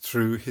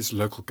through his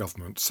local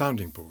government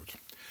sounding board,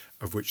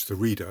 of which the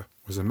Reader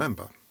was a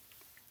member.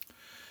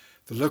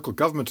 The Local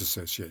Government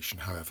Association,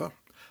 however,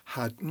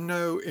 had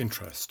no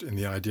interest in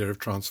the idea of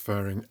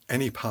transferring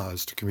any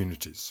powers to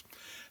communities,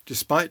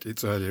 despite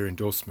its earlier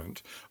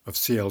endorsement of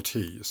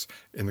CLTs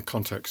in the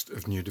context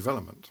of new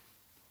development.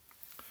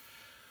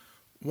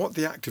 What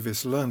the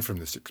activists learned from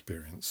this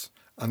experience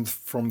and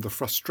from the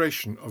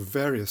frustration of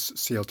various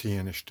CLT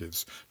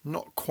initiatives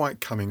not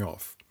quite coming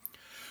off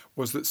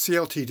was that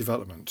CLT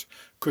development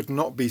could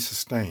not be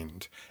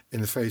sustained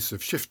in the face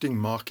of shifting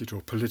market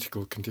or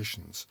political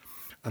conditions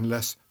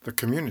unless the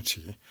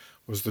community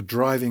was the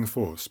driving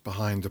force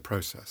behind the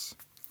process.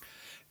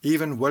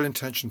 Even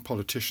well-intentioned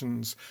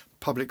politicians,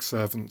 public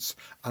servants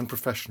and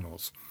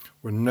professionals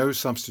were no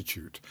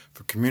substitute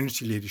for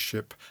community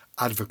leadership,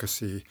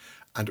 advocacy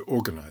and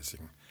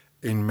organising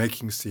in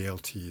making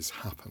CLTs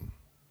happen.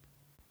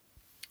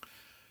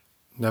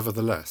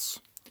 Nevertheless,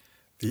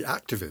 the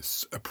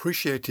activists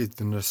appreciated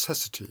the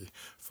necessity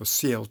for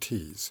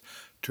CLTs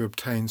to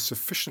obtain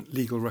sufficient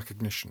legal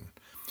recognition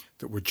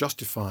that would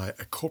justify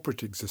a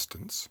corporate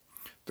existence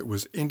that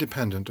was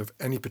independent of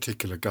any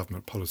particular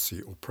government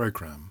policy or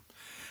programme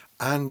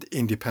and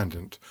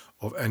independent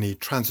of any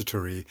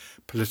transitory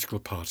political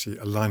party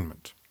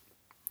alignment.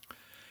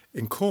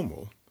 In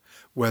Cornwall,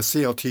 where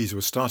CLTs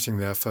were starting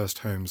their first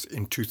homes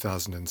in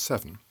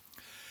 2007,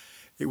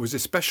 it was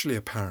especially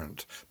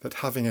apparent that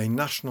having a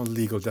national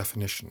legal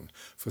definition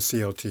for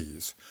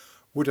CLTs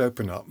would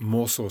open up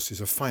more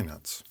sources of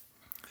finance.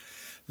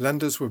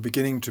 Lenders were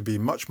beginning to be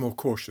much more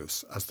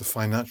cautious as the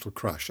financial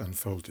crash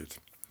unfolded.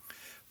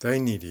 They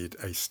needed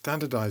a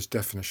standardised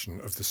definition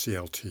of the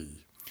CLT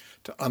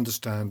to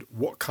understand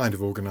what kind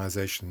of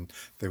organisation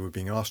they were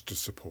being asked to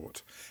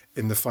support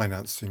in the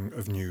financing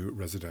of new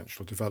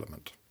residential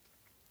development.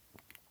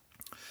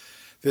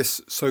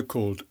 This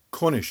so-called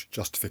Cornish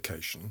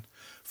justification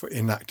for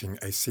enacting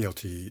a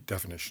CLT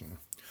definition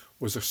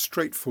was a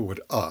straightforward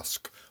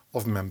ask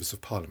of members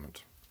of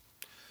Parliament.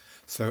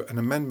 So an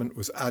amendment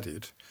was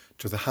added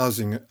to the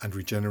Housing and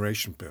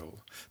Regeneration Bill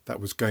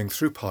that was going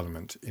through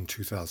Parliament in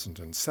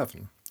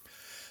 2007,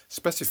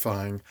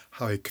 specifying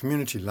how a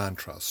community land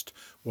trust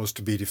was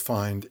to be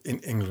defined in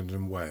England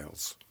and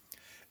Wales.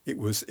 It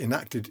was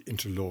enacted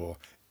into law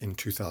in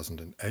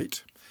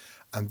 2008,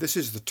 and this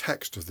is the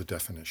text of the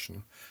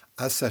definition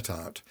as set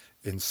out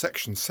in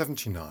Section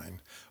 79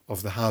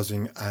 of the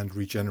Housing and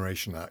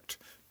Regeneration Act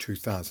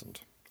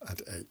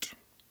 2008.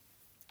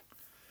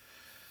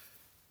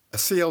 A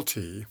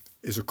CLT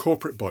is a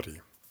corporate body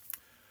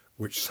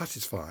which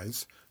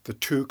satisfies the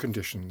two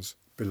conditions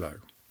below.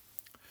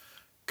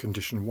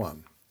 Condition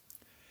 1.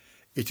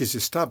 It is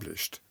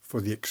established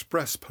for the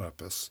express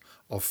purpose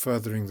of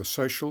furthering the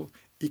social,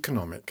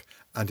 economic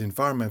and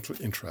environmental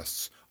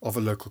interests of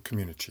a local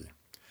community,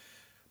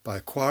 by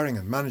acquiring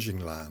and managing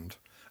land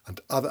and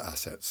other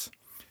assets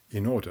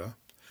in order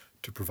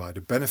to provide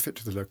a benefit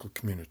to the local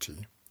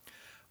community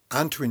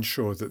and to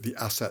ensure that the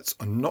assets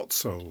are not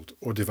sold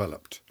or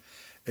developed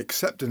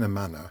except in a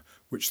manner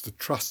which the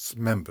Trust's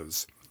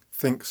members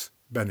thinks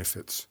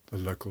benefits the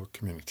local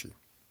community.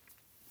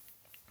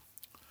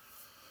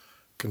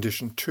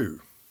 Condition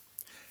 2.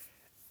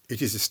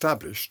 It is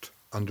established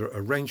under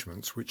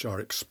arrangements which are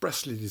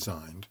expressly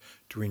designed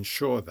to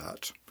ensure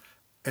that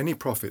any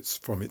profits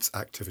from its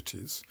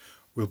activities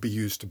will be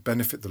used to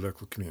benefit the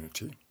local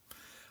community,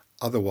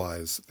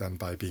 otherwise than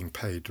by being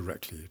paid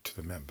directly to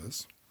the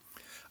members,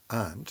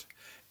 and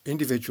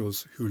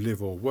individuals who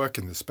live or work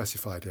in the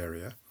specified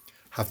area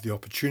have the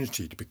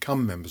opportunity to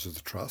become members of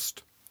the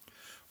Trust,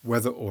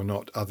 whether or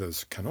not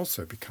others can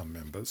also become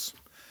members,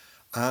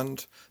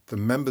 and the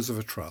members of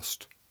a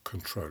trust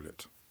control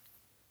it.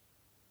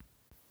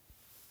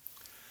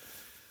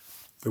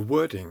 The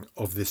wording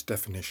of this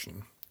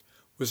definition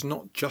was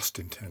not just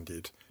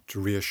intended to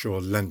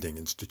reassure lending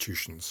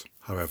institutions,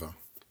 however.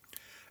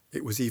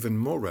 It was even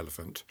more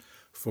relevant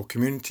for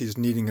communities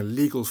needing a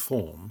legal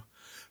form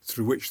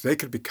through which they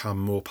could become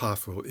more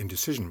powerful in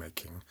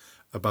decision-making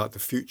about the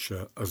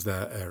future of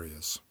their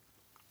areas.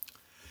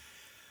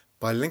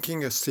 By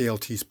linking a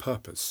CLT's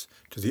purpose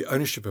to the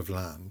ownership of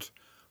land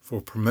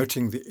for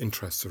promoting the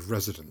interests of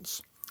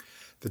residents,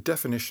 the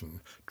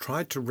definition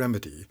tried to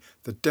remedy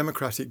the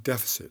democratic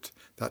deficit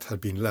that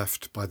had been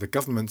left by the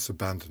government's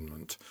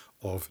abandonment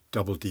of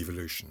double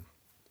devolution.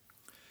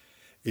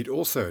 It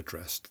also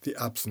addressed the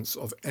absence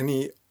of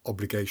any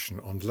obligation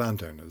on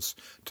landowners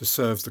to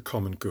serve the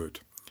common good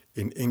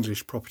in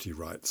English property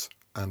rights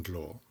and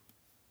law.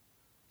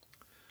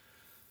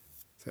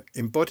 So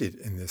embodied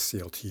in this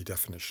CLT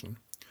definition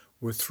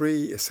were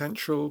three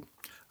essential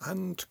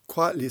and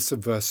quietly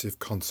subversive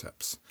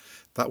concepts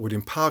that would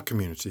empower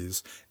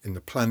communities in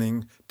the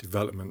planning,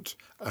 development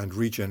and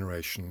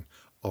regeneration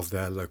of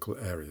their local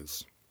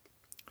areas.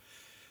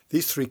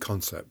 These three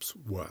concepts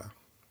were: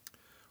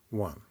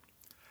 1.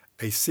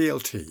 A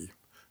CLT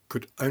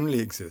could only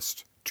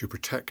exist to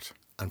protect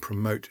and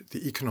promote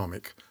the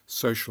economic,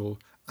 social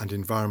and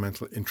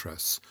environmental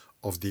interests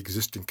of the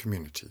existing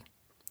community,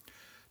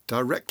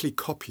 directly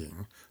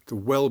copying the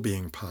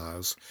well-being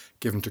powers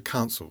given to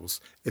councils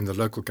in the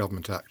Local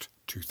Government Act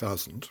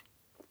 2000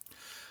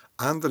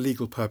 and the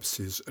legal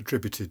purposes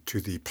attributed to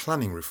the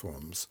planning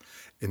reforms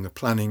in the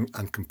Planning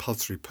and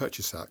Compulsory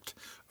Purchase Act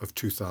of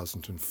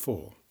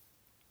 2004.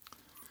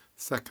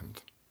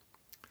 Second,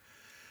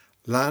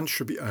 land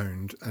should be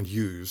owned and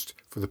used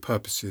for the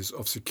purposes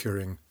of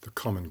securing the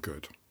common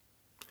good.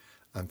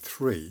 And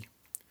 3,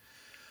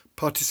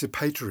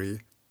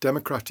 participatory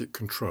democratic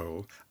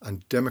control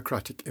and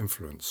democratic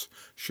influence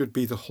should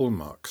be the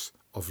hallmarks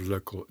of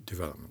local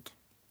development.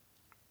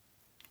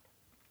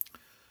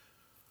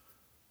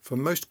 For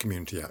most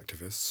community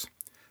activists,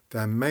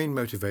 their main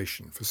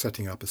motivation for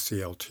setting up a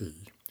CLT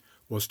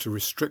was to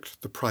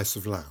restrict the price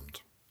of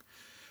land,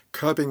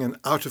 curbing an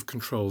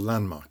out-of-control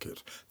land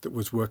market that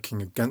was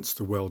working against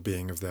the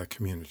well-being of their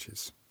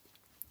communities.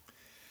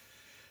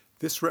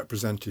 This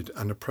represented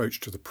an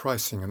approach to the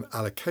pricing and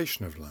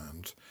allocation of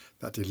land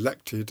that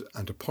elected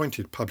and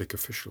appointed public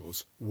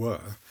officials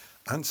were,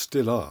 and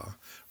still are,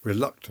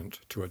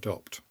 reluctant to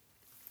adopt.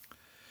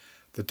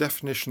 The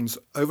definition's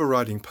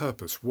overriding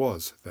purpose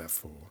was,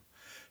 therefore,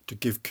 to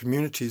give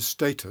communities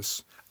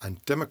status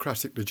and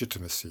democratic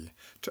legitimacy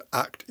to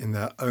act in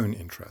their own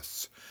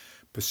interests,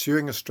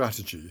 pursuing a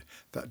strategy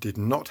that did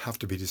not have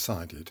to be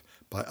decided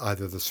by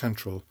either the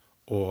central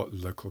or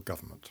local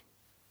government.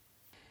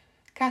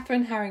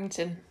 Catherine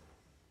Harrington.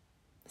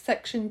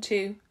 Section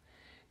 2,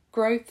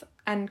 Growth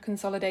and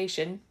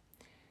Consolidation,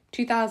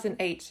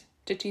 2008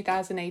 to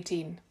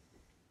 2018.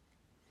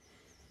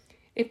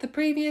 If the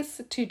previous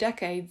 2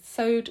 decades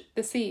sowed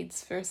the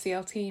seeds for a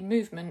CLT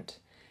movement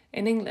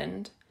in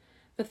England,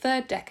 the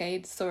third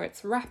decade saw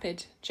its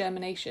rapid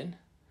germination,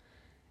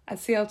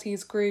 as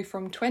CLTs grew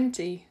from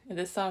 20 at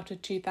the start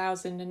of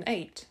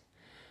 2008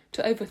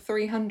 to over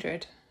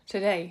 300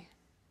 today.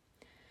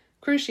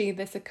 Crucially,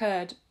 this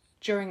occurred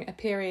during a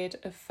period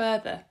of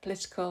further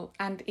political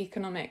and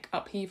economic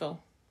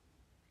upheaval.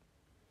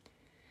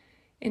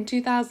 In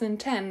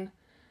 2010,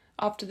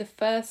 after the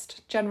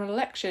first general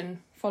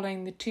election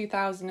following the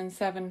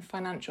 2007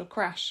 financial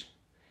crash,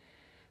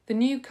 the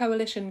new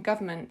coalition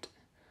government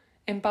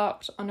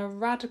embarked on a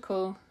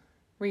radical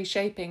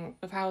reshaping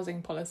of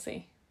housing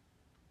policy.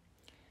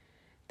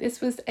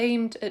 This was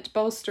aimed at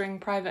bolstering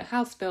private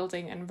house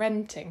building and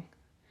renting,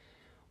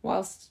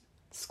 whilst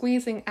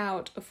squeezing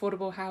out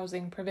affordable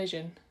housing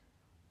provision.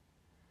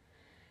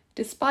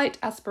 Despite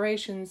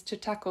aspirations to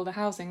tackle the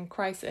housing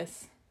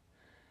crisis,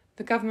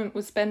 the government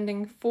was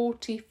spending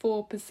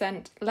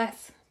 44%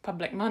 less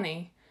public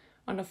money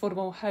on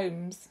affordable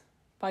homes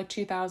by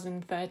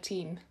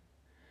 2013,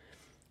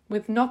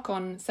 with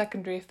knock-on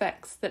secondary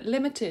effects that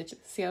limited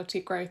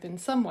CLT growth in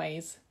some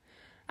ways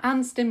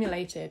and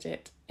stimulated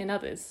it in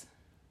others.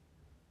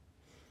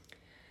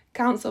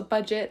 Council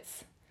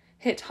budgets,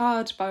 hit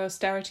hard by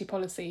austerity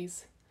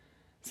policies,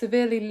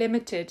 severely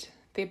limited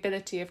the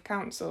ability of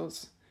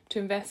councils to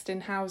invest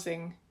in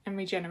housing and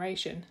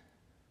regeneration.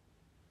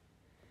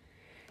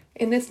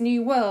 In this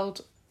new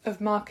world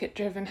of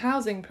market-driven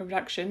housing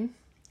production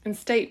and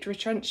state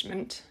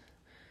retrenchment,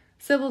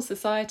 civil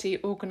society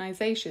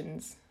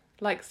organisations,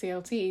 like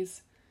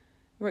CLTs,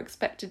 were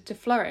expected to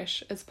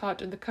flourish as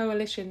part of the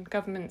coalition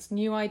government's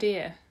new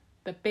idea,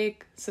 the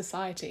Big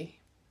Society.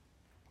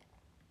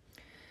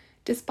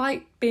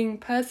 Despite being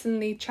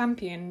personally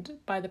championed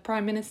by the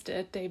Prime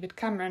Minister, David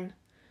Cameron,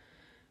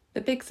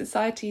 the Big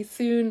Society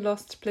soon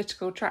lost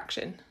political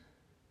traction.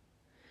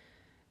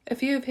 A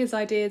few of his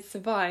ideas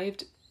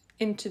survived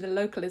into the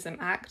Localism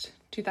Act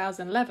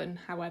 2011,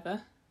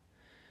 however,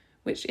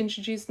 which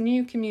introduced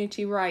new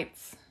community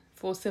rights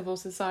for civil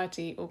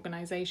society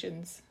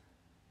organisations.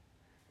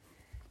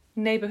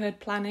 Neighbourhood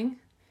planning,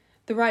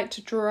 the right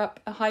to draw up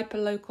a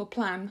hyperlocal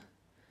plan,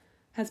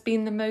 has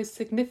been the most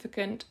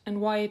significant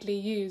and widely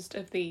used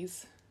of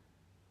these.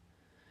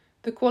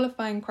 The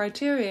qualifying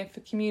criteria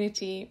for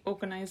community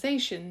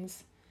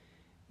organisations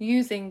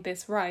using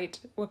this right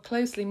were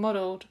closely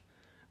modelled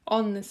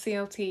on the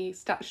CLT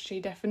statutory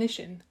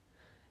definition,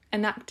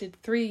 enacted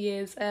 3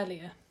 years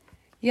earlier.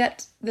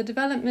 Yet the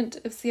development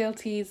of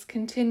CLTs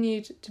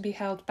continued to be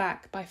held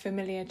back by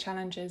familiar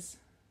challenges: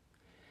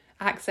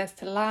 access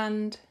to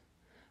land,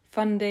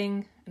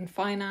 funding and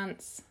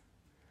finance,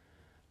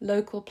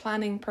 local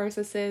planning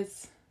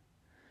processes,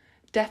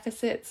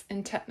 deficits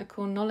in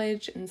technical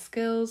knowledge and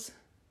skills,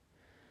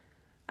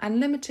 and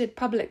limited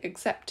public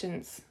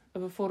acceptance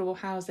of affordable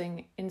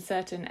housing in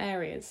certain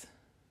areas.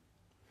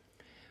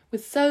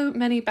 With so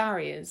many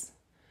barriers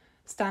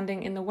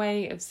standing in the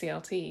way of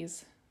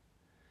CLTs,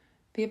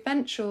 the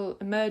eventual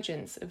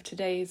emergence of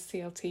today's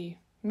CLT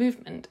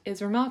movement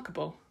is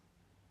remarkable.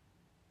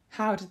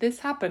 How did this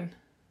happen?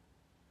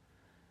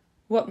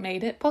 What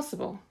made it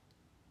possible?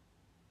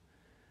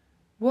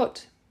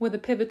 What were the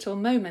pivotal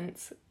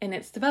moments in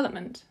its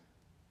development?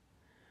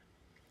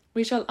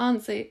 We shall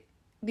answer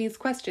these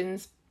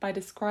questions by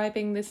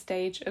describing the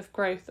stage of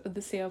growth of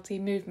the CLT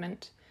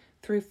movement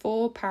through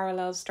 4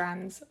 parallel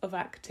strands of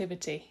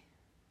activity.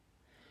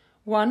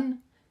 1.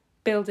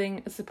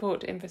 Building a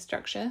support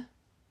infrastructure.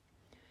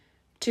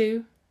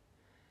 2.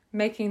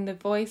 Making the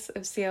voice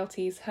of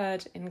CLTs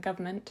heard in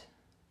government.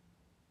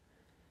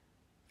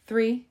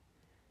 3.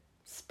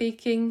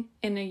 Speaking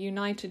in a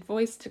united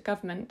voice to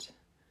government,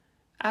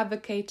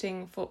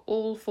 advocating for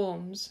all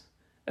forms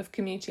of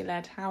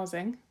community-led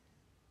housing.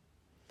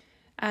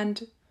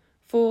 And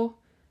 4.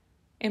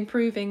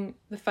 Improving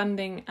the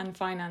funding and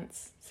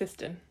finance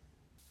system.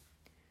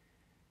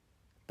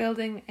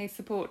 Building a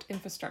support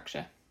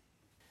infrastructure.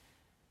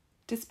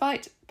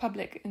 Despite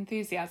public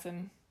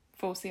enthusiasm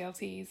for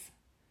CLTs,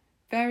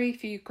 very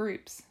few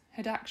groups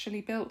had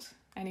actually built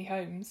any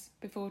homes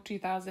before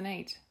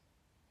 2008.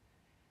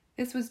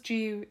 This was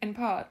due, in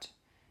part,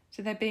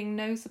 to there being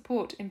no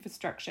support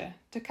infrastructure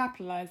to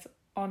capitalise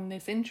on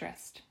this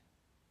interest.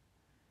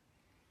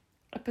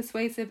 A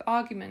persuasive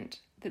argument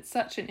that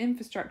such an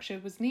infrastructure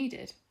was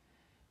needed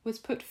was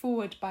put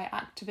forward by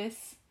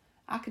activists,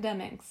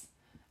 academics,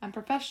 and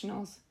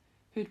professionals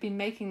who'd been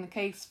making the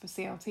case for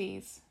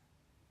CLTs.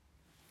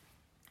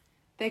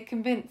 They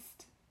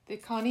convinced the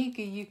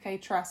Carnegie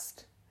UK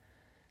Trust,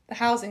 the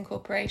Housing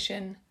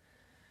Corporation,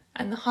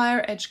 and the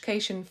Higher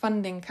Education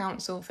Funding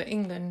Council for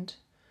England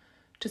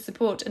to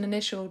support an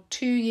initial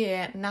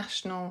 2-year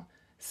national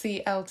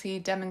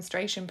CLT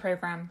demonstration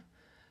programme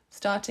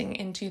starting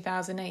in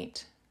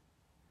 2008.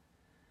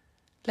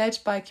 Led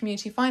by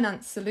Community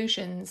Finance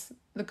Solutions,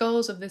 the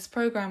goals of this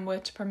programme were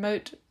to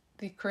promote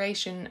the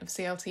creation of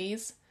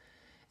CLTs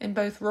in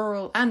both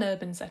rural and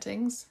urban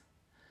settings,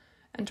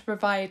 and to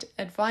provide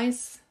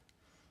advice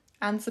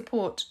and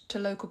support to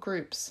local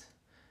groups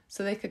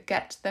so they could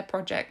get their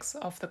projects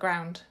off the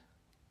ground.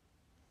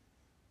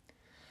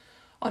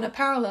 On a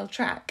parallel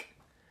track,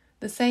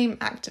 the same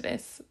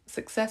activists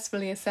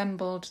successfully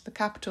assembled the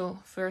capital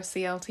for a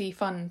CLT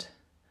fund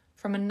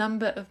from a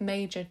number of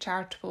major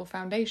charitable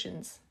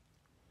foundations.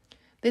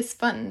 This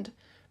fund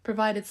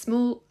provided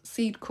small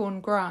seed corn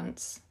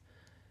grants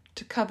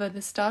to cover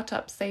the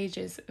start-up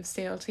stages of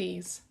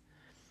CLTs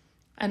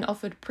and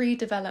offered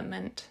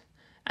pre-development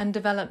and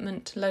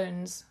development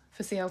loans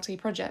for CLT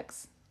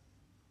projects.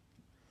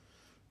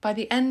 By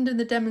the end of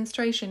the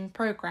demonstration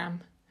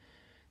programme,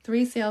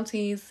 3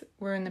 CLTs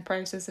were in the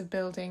process of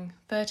building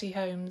 30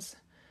 homes,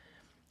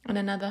 and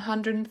another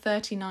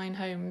 139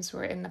 homes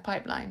were in the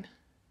pipeline.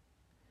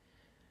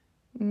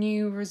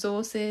 New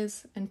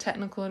resources and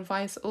technical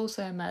advice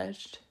also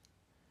emerged,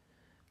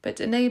 but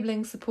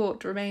enabling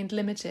support remained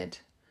limited,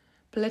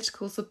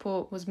 political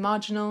support was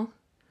marginal,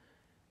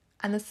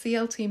 and the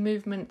CLT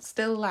movement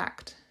still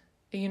lacked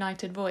a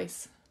united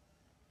voice.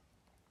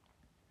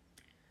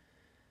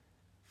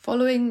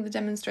 Following the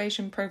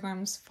demonstration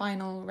programme's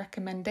final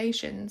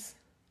recommendations,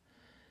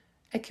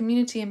 a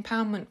community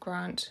empowerment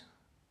grant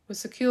was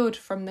secured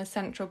from the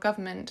central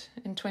government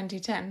in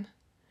 2010,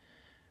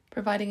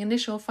 providing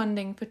initial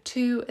funding for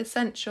 2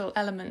 essential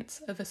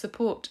elements of a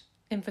support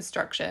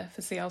infrastructure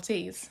for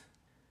CLTs: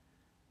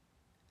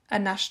 a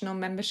national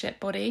membership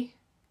body,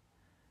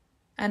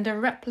 and a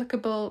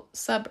replicable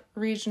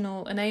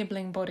sub-regional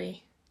enabling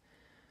body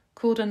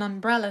called an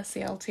umbrella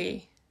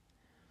CLT,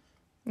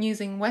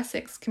 using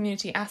Wessex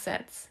community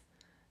assets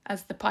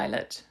as the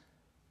pilot.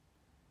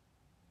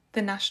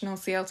 The National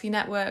CLT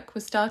Network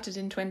was started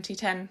in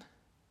 2010,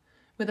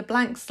 with a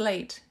blank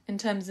slate in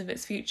terms of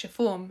its future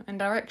form and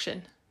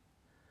direction.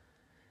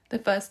 The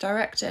first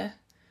director,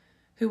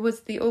 who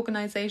was the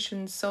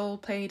organisation's sole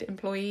paid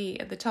employee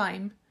at the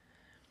time,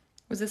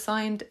 was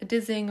assigned a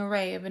dizzying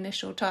array of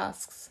initial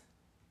tasks: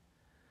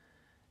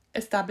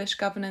 establish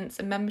governance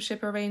and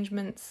membership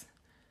arrangements,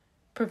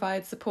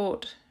 provide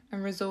support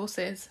and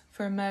resources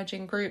for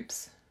emerging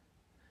groups,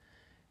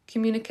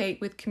 communicate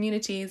with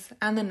communities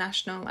and the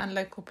national and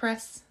local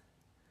press,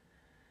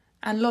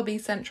 and lobby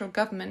central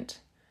government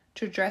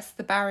to address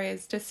the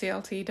barriers to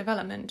CLT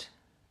development.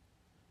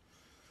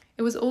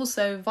 It was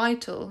also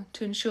vital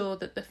to ensure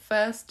that the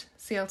first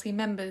CLT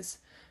members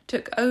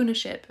took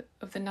ownership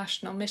of the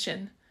national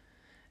mission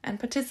and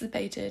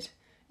participated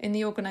in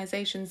the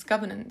organisation's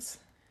governance.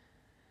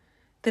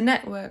 The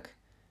network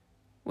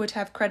would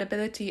have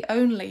credibility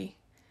only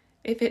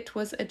if it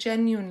was a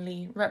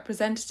genuinely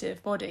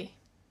representative body.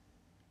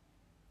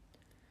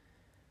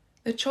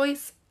 The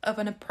choice of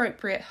an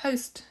appropriate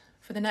host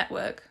for the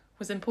network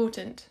was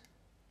important.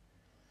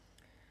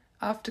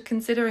 After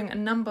considering a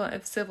number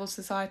of civil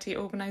society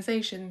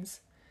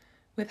organisations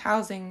with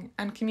housing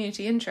and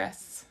community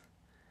interests,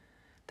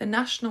 the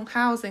National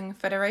Housing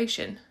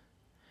Federation,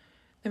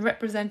 the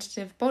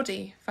representative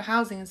body for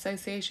housing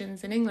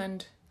associations in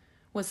England,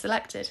 was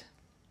selected.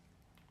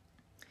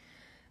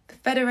 The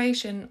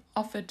Federation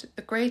offered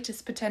the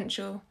greatest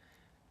potential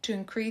to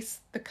increase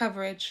the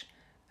coverage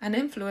and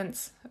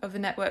influence of the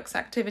network's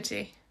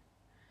activity,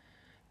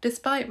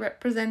 despite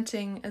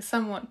representing a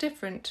somewhat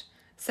different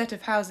set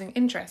of housing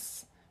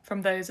interests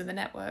from those of the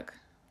network.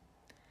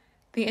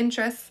 The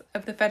interests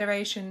of the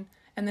Federation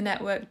and the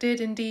network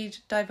did indeed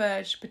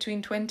diverge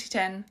between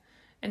 2010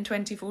 and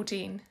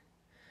 2014,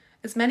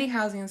 as many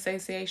housing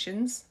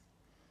associations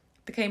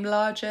became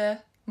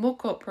larger, more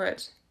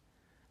corporate,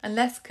 and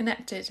less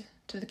connected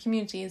to the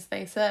communities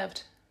they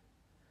served.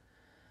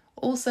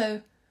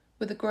 Also,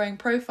 with the growing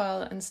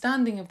profile and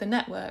standing of the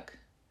network,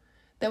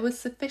 there was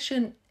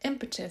sufficient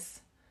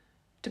impetus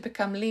to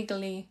become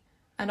legally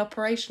and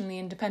operationally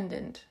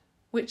independent,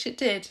 which it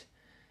did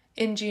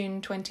in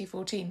June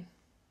 2014.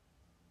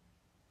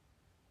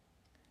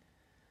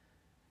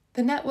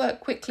 The network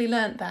quickly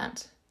learnt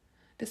that,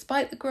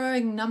 despite the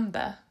growing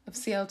number of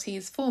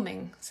CLTs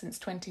forming since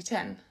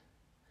 2010,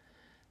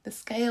 the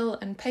scale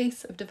and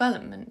pace of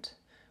development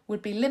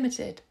would be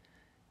limited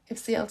if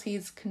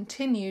CLTs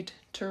continued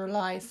to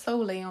rely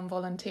solely on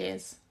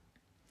volunteers.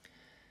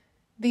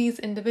 These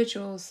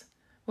individuals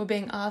were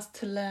being asked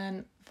to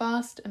learn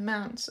vast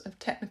amounts of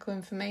technical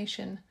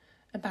information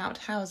about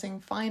housing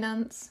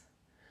finance,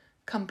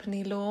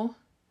 company law,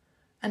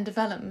 and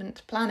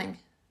development planning.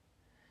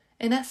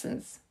 In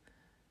essence,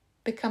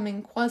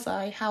 becoming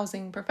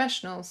quasi-housing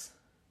professionals,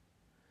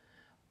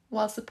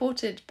 while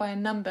supported by a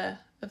number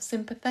of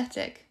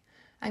sympathetic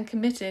and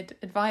committed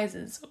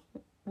advisors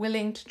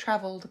willing to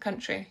travel the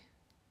country.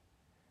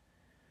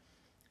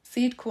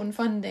 Seed corn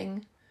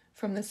funding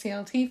from the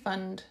CLT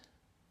Fund,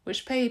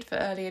 which paid for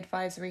early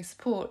advisory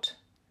support,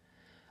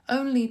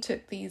 only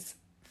took these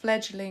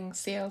fledgling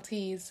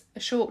CLTs a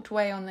short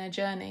way on their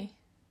journey.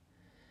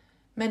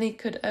 Many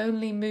could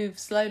only move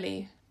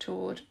slowly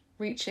toward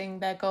reaching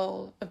their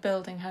goal of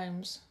building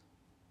homes.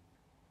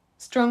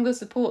 Stronger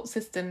support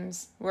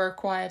systems were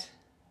required.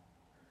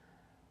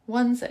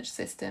 One such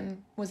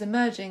system was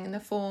emerging in the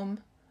form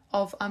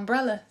of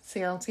umbrella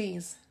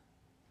CLTs,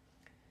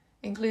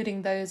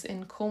 including those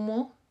in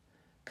Cornwall,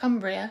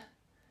 Cumbria,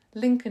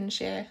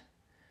 Lincolnshire,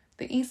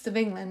 the east of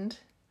England,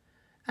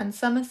 and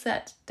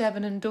Somerset,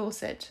 Devon and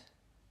Dorset,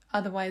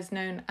 otherwise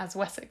known as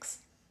Wessex.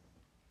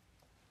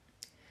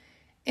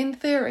 In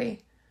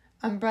theory,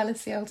 umbrella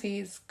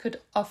CLTs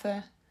could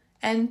offer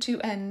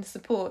end-to-end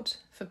support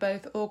for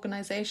both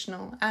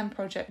organisational and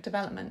project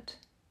development.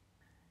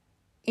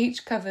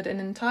 Each covered an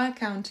entire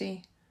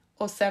county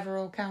or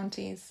several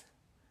counties,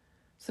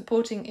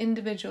 supporting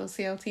individual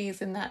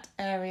CLTs in that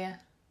area,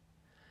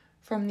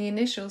 from the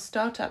initial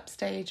start-up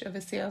stage of a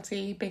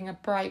CLT being a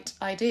bright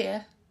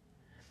idea,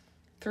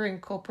 through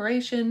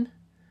incorporation,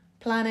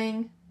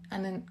 planning,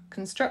 and then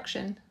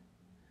construction,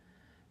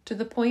 to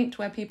the point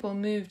where people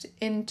moved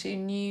into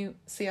new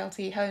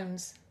CLT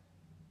homes.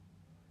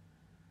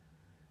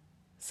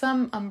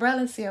 Some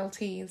umbrella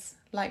CLTs,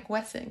 like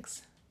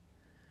Wessex,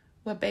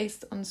 were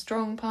based on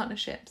strong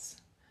partnerships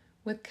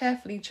with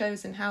carefully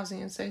chosen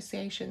housing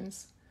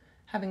associations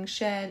having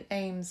shared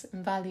aims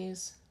and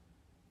values.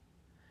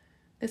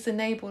 This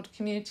enabled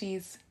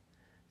communities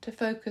to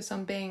focus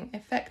on being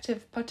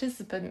effective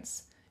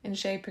participants in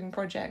shaping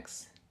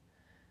projects,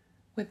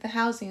 with the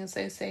housing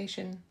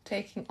association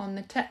taking on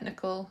the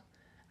technical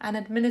and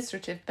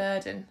administrative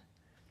burden,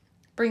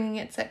 bringing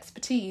its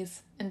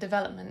expertise in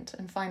development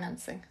and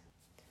financing.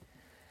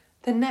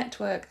 The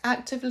network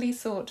actively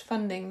sought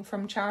funding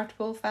from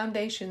charitable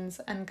foundations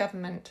and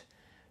government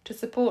to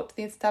support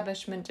the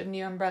establishment of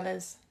new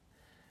umbrellas,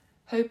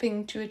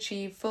 hoping to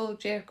achieve full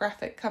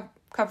geographic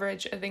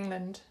coverage of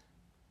England.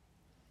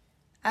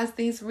 As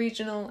these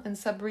regional and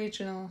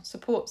sub-regional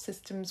support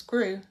systems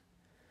grew,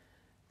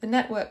 the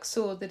network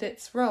saw that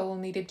its role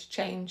needed to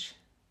change.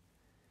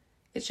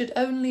 It should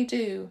only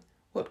do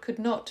what could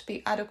not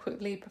be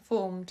adequately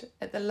performed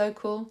at the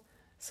local,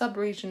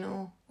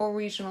 sub-regional or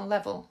regional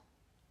level.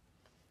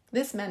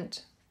 This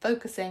meant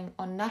focusing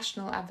on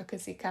national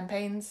advocacy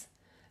campaigns,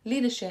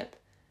 leadership,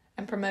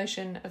 and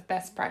promotion of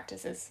best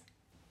practices.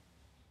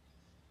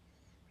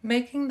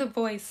 Making the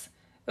voice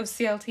of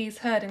CLTs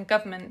heard in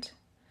government,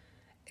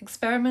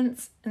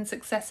 experiments and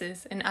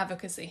successes in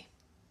advocacy.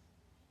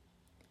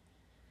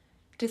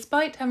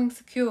 Despite having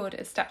secured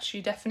a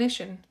statutory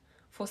definition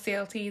for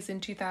CLTs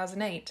in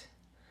 2008,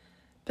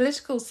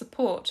 political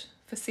support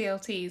for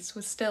CLTs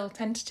was still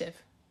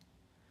tentative.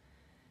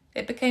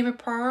 It became a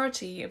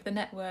priority of the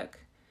network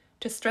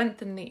to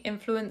strengthen the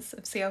influence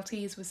of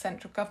CLTs with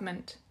central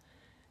government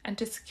and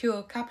to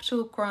secure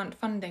capital grant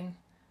funding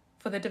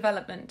for the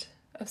development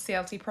of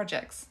CLT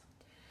projects.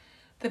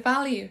 The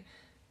value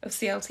of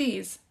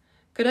CLTs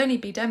could only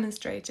be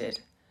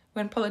demonstrated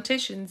when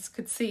politicians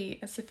could see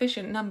a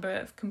sufficient number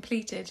of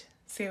completed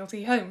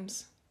CLT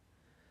homes.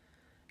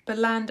 But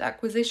land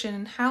acquisition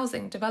and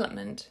housing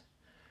development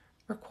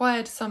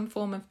required some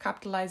form of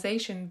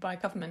capitalisation by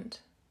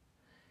government.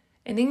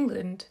 In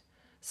England,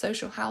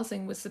 social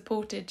housing was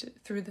supported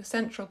through the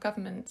central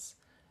government's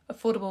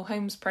Affordable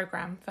Homes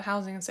Programme for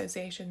housing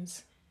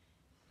associations.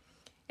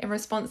 In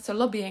response to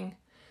lobbying,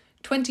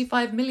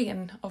 25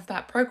 million of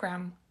that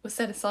programme was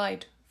set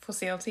aside for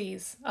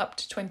CLTs up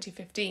to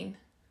 2015.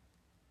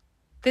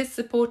 This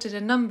supported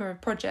a number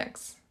of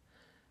projects,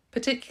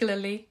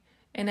 particularly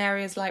in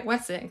areas like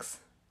Wessex,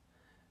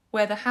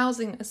 where the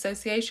Housing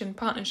Association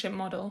Partnership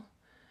model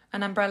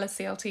and umbrella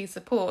CLT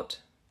support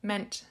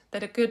meant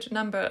that a good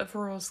number of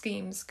rural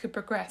schemes could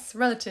progress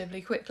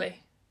relatively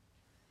quickly.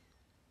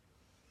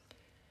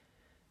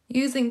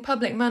 Using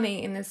public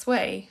money in this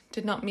way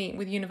did not meet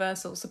with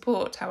universal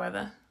support,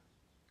 however.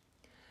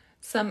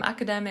 Some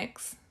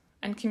academics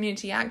and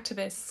community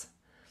activists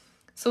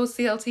saw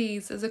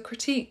CLTs as a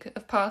critique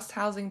of past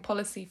housing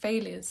policy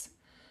failures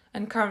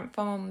and current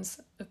forms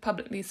of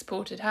publicly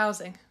supported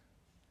housing.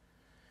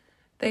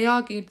 They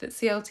argued that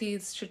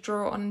CLTs should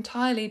draw on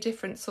entirely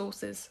different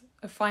sources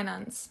of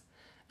finance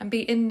and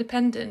be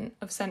independent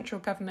of central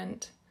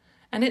government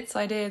and its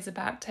ideas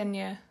about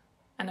tenure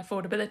and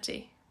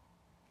affordability.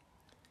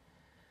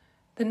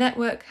 The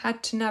network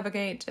had to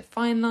navigate a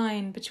fine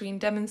line between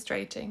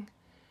demonstrating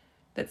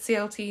that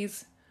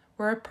CLTs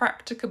were a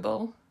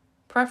practicable,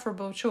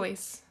 preferable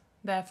choice,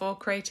 therefore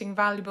creating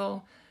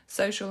valuable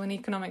social and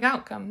economic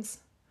outcomes,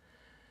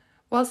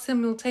 while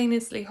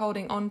simultaneously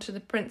holding on to the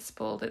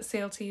principle that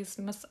CLTs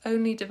must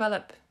only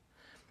develop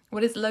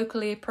what is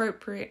locally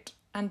appropriate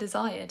and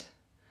desired,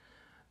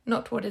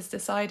 not what is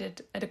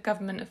decided at a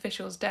government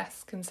official's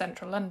desk in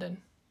central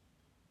London.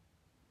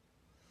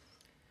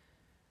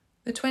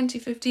 The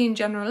 2015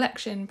 general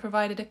election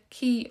provided a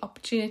key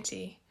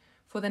opportunity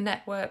for the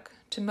network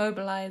to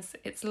mobilise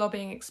its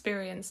lobbying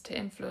experience to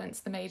influence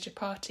the major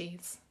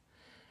parties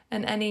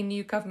and any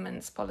new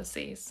government's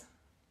policies.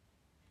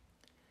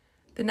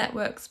 The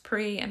network's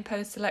pre- and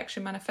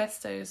post-election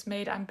manifestos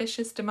made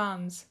ambitious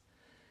demands,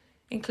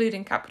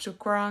 including capital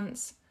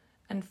grants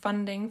and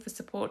funding for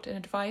support and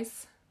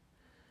advice,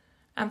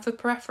 and for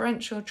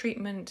preferential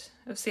treatment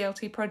of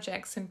CLT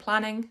projects in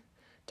planning,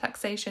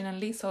 taxation and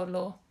leasehold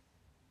law.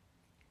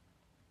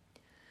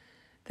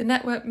 The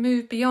network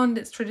moved beyond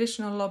its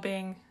traditional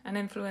lobbying and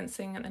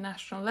influencing at the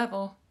national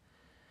level,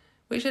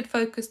 which had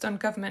focused on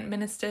government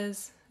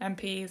ministers,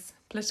 MPs,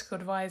 political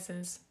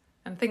advisors,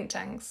 and think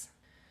tanks.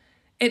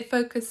 It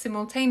focused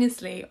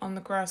simultaneously on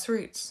the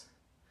grassroots,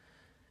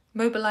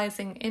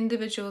 mobilising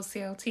individual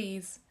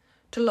CLTs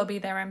to lobby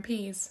their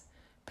MPs,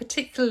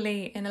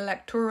 particularly in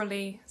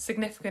electorally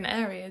significant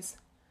areas,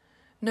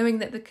 knowing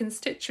that the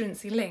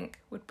constituency link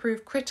would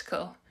prove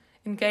critical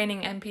in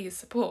gaining MPs'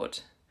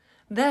 support,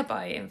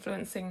 thereby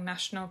influencing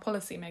national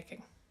policy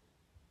making.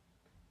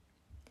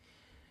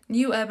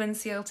 New urban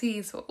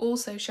CLTs were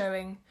also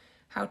showing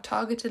how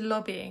targeted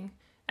lobbying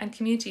and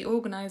community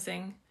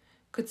organising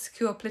could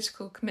secure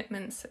political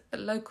commitments at the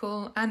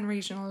local and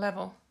regional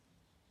level.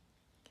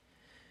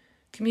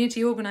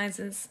 Community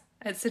organisers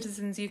at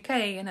Citizens UK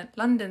and at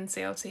London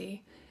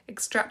CLT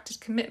extracted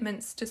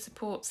commitments to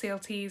support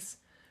CLTs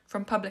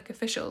from public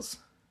officials.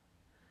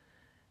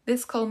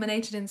 This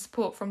culminated in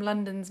support from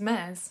London's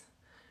mayors,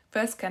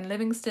 first Ken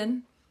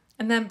Livingstone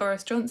and then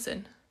Boris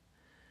Johnson,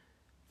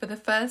 for the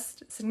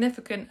first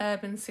significant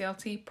urban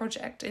CLT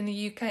project in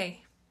the UK,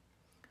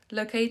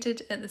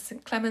 located at the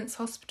St Clement's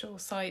Hospital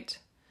site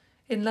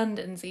in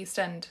London's East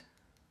End.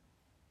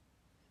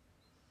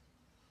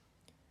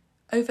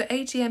 Over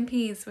 80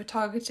 MPs were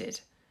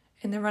targeted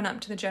in the run-up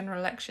to the general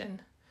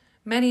election,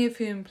 many of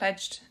whom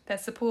pledged their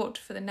support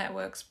for the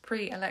network's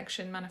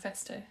pre-election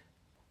manifesto.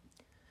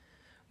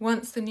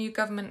 once the new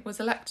government was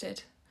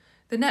elected,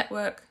 the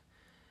network,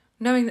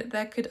 knowing that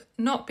there could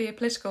not be a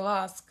political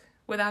ask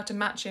without a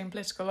matching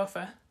political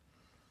offer,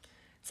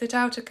 set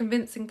out a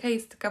convincing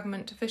case to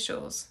government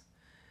officials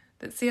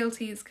that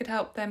CLTs could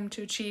help them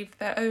to achieve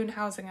their own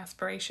housing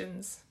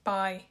aspirations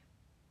by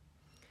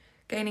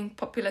gaining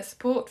popular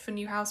support for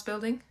new house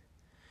building,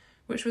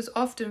 which was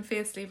often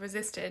fiercely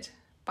resisted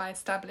by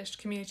established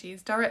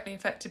communities directly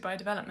affected by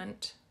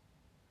development,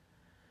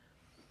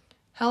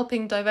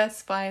 helping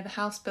diversify the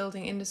house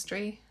building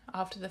industry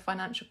after the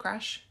financial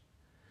crash,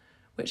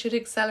 which had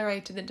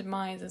accelerated the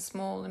demise of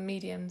small and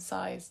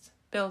medium-sized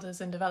builders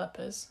and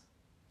developers,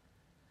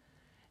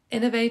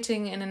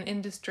 innovating in an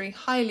industry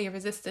highly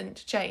resistant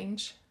to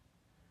change,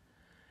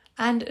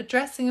 and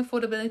addressing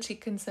affordability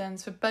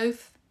concerns for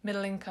both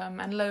middle-income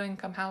and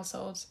low-income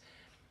households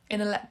in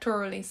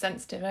electorally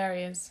sensitive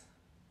areas.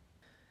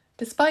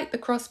 Despite the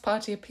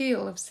cross-party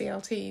appeal of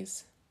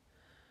CLTs,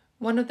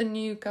 one of the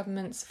new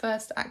government's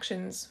first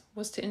actions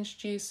was to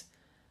introduce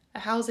a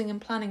housing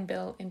and planning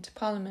bill into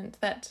Parliament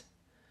that,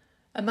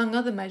 among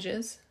other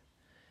measures,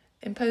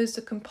 imposed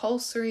a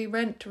compulsory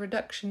rent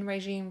reduction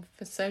regime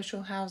for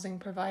social housing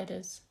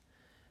providers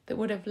that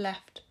would have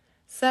left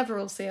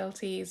several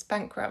CLTs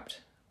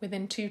bankrupt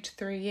within 2 to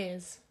 3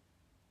 years.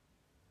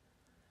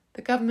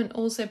 The government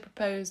also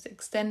proposed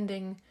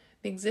extending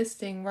the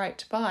existing right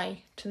to buy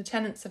to the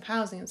tenants of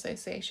housing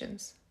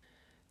associations.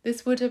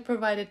 This would have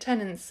provided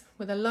tenants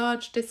with a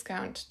large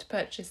discount to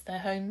purchase their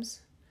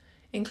homes,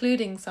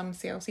 including some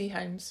CLT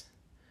homes,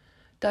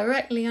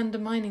 directly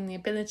undermining the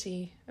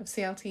ability of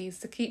CLTs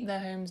to keep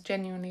their homes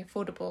genuinely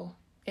affordable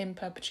in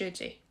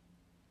perpetuity.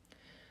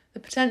 The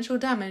potential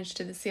damage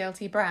to the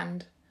CLT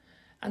brand,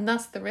 and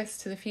thus the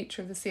risk to the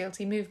future of the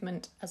CLT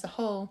movement as a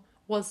whole,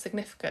 was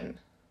significant.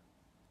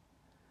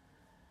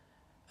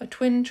 A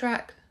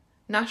twin-track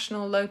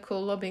national-local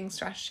lobbying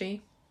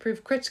strategy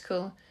proved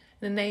critical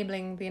in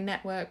enabling the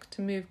network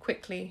to move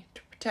quickly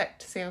to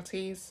protect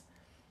CLTs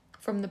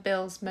from the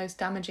bill's most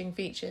damaging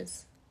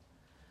features.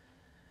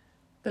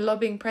 The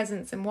lobbying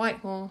presence in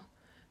Whitehall,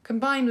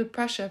 combined with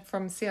pressure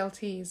from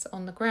CLTs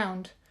on the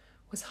ground,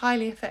 was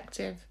highly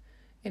effective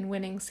in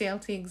winning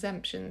CLT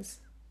exemptions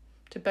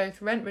to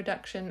both rent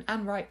reduction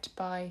and right to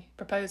buy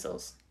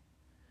proposals.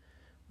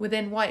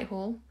 Within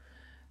Whitehall,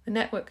 the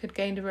network had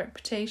gained a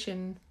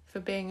reputation for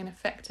being an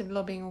effective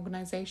lobbying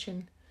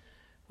organisation,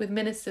 with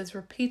ministers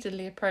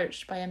repeatedly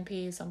approached by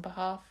MPs on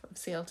behalf of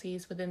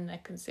CLTs within their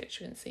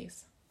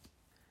constituencies.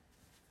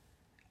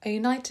 A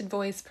united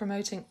voice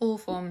promoting all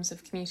forms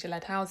of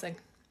community-led housing.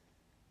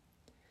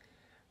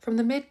 From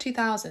the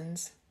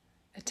mid-2000s,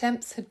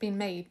 attempts had been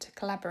made to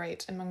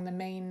collaborate among the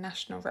main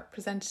national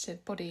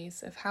representative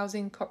bodies of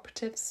housing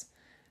cooperatives,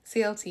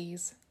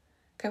 CLTs,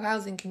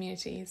 co-housing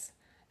communities,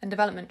 and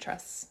development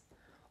trusts,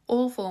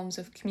 all forms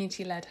of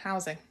community-led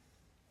housing.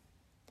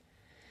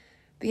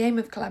 The aim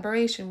of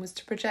collaboration was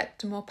to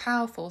project a more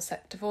powerful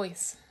sector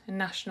voice in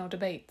national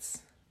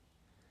debates.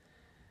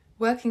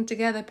 Working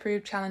together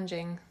proved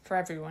challenging for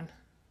everyone.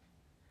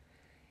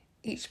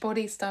 Each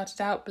body started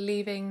out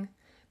believing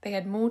they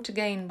had more to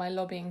gain by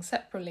lobbying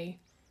separately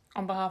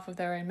on behalf of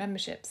their own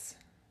memberships.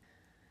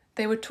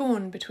 They were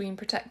torn between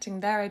protecting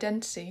their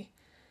identity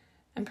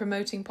and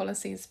promoting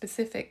policies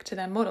specific to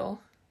their model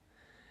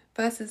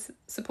versus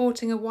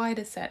supporting a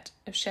wider set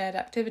of shared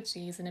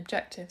activities and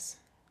objectives.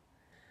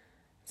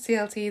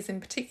 CLTs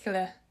in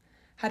particular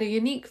had a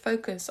unique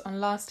focus on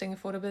lasting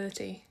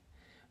affordability,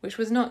 which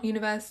was not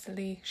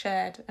universally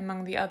shared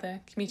among the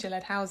other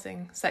community-led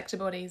housing sector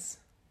bodies.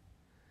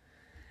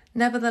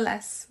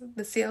 Nevertheless,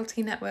 the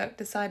CLT network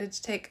decided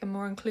to take a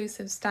more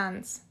inclusive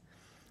stance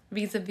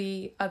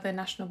vis-à-vis other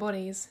national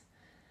bodies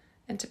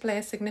and to play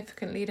a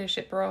significant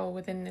leadership role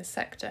within this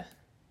sector,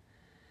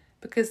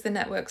 because the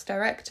network's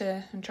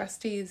director and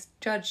trustees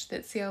judged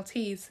that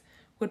CLTs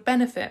would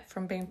benefit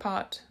from being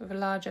part of a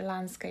larger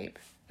landscape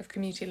of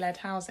community-led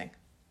housing.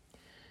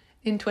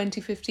 In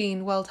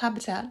 2015, World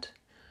Habitat,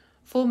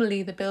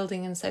 formerly the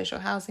Building and Social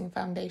Housing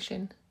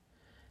Foundation,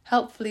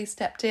 helpfully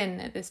stepped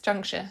in at this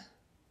juncture.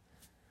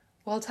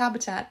 World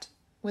Habitat,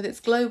 with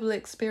its global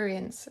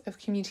experience of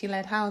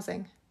community-led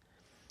housing,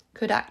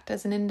 could act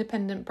as an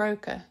independent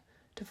broker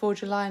to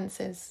forge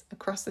alliances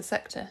across the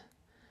sector.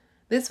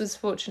 This was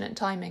fortunate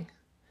timing.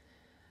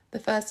 The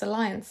first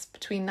alliance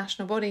between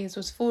national bodies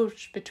was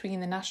forged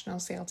between the National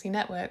CLT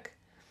Network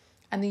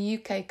and the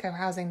UK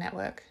Co-Housing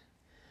Network.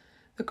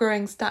 The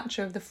growing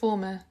stature of the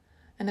former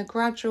and a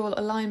gradual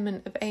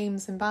alignment of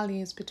aims and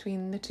values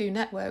between the two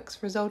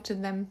networks resulted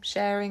in them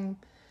sharing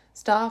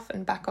staff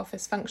and back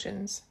office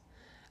functions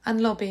and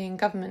lobbying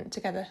government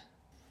together.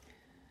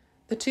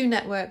 The two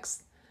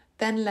networks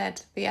then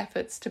led the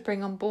efforts to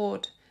bring on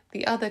board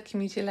the other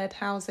community-led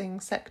housing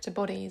sector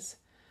bodies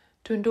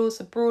to endorse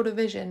a broader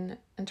vision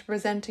and to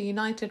present a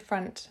united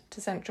front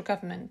to central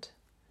government.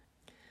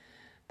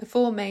 The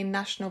four main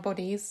national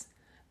bodies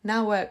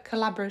now work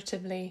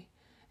collaboratively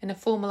in a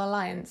formal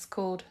alliance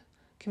called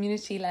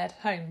Community-Led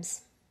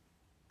Homes.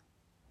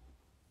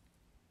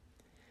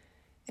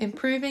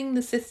 Improving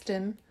the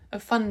system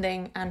of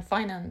funding and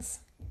finance.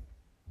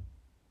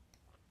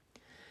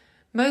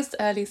 Most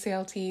early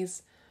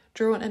CLTs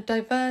drew on a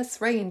diverse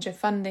range of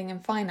funding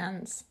and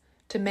finance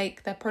to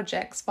make their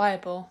projects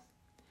viable,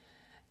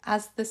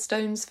 as the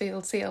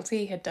Stonesfield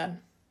CLT had done.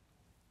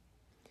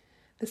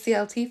 The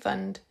CLT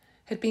Fund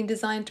had been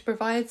designed to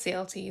provide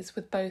CLTs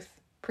with both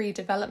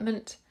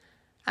pre-development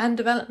and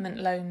development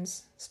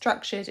loans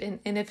structured in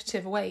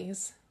innovative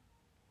ways.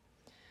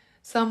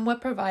 Some were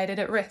provided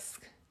at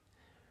risk,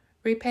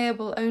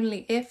 repayable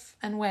only if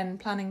and when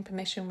planning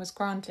permission was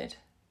granted.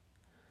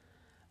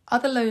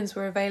 Other loans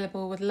were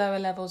available with lower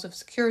levels of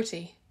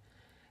security,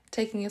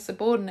 taking a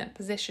subordinate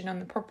position on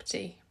the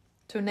property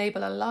to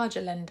enable a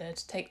larger lender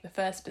to take the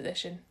first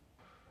position.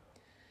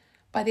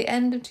 By the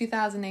end of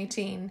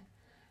 2018,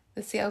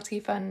 the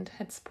CLT Fund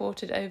had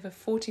supported over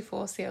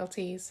 44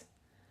 CLTs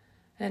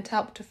and had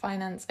helped to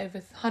finance over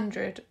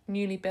 100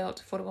 newly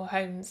built affordable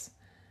homes,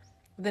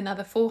 with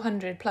another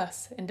 400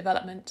 plus in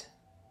development.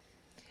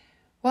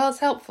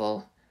 Whilst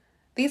helpful,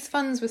 these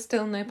funds were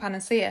still no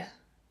panacea,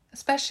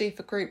 especially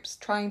for groups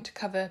trying to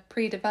cover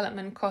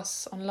pre-development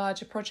costs on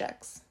larger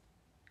projects.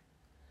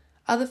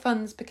 Other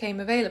funds became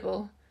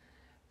available,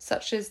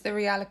 such as the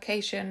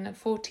reallocation of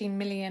 14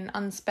 million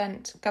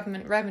unspent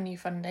government revenue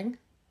funding.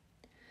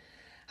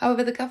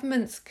 However, the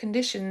government's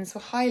conditions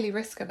were highly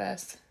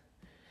risk-averse,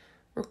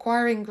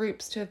 requiring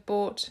groups to have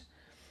bought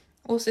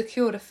or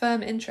secured a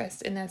firm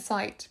interest in their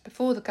site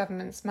before the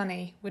government's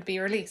money would be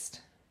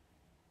released.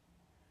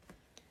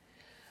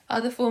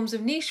 Other forms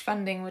of niche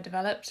funding were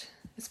developed,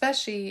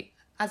 especially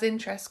as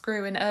interest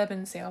grew in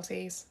urban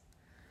CLTs.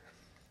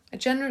 A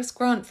generous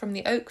grant from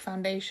the Oak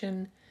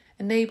Foundation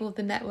enabled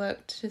the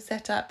network to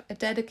set up a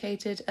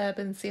dedicated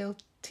urban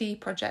CLT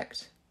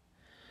project,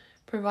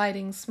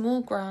 providing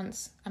small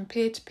grants and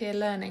peer-to-peer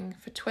learning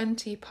for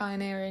 20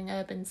 pioneering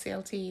urban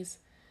CLTs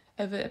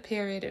over a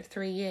period of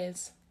 3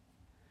 years.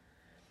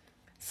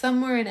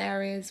 Some were in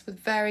areas with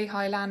very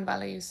high land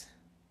values.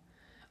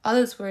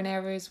 Others were in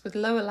areas with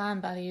lower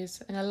land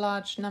values and a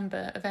large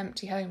number of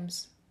empty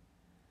homes.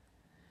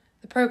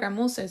 The programme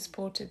also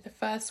supported the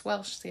first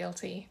Welsh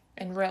CLT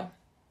in Rhyl.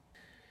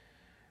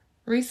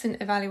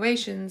 Recent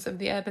evaluations of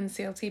the Urban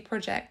CLT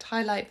project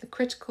highlight the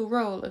critical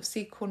role of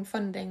Seacorn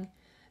funding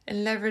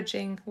in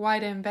leveraging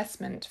wider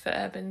investment for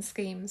urban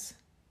schemes,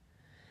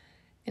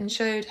 and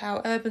showed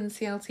how urban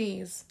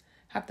CLTs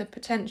have the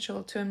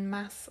potential to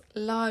amass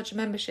large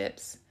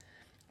memberships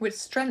which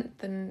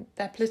strengthen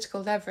their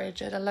political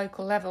leverage at a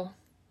local level.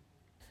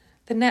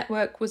 The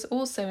network was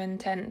also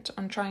intent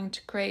on trying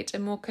to create a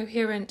more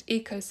coherent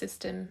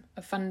ecosystem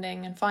of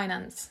funding and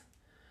finance,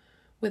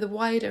 with a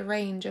wider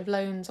range of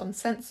loans on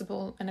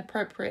sensible and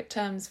appropriate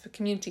terms for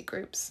community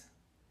groups.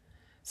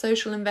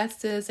 Social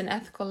investors and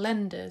ethical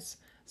lenders,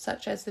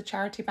 such as the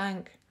Charity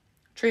Bank,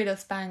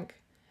 Triodos Bank,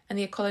 and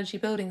the Ecology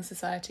Building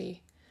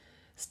Society,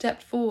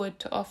 stepped forward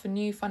to offer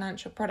new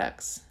financial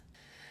products.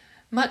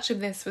 Much of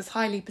this was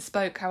highly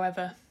bespoke,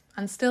 however,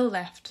 and still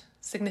left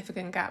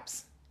significant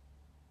gaps.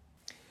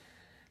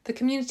 The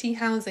Community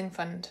Housing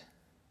Fund.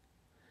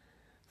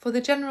 For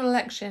the general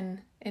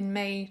election in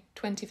May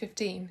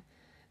 2015,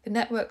 the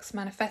network's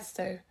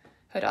manifesto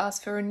had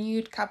asked for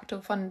renewed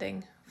capital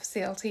funding for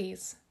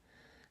CLTs,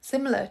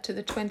 similar to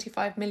the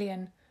 25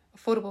 million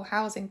affordable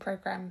housing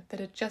programme that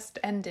had just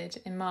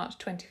ended in March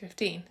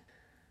 2015.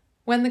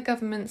 When the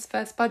government's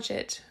first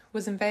budget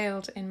was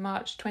unveiled in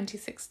March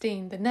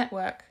 2016, the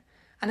network,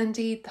 and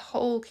indeed the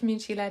whole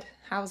community-led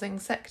housing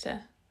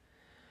sector,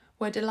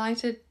 were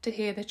delighted to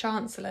hear the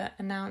Chancellor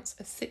announce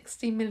a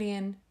 60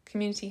 million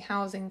community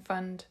housing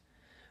fund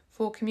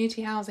for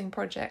community housing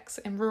projects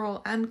in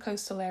rural and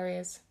coastal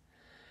areas,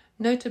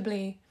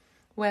 notably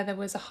where there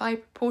was a high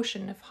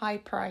proportion of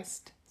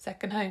high-priced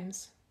second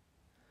homes.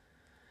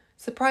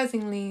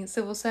 Surprisingly,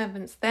 civil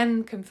servants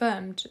then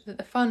confirmed that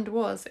the fund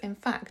was, in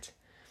fact,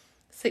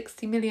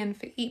 60 million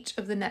for each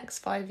of the next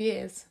 5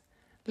 years,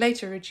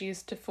 later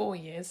reduced to 4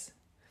 years,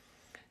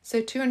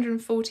 so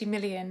 240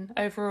 million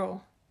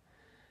overall,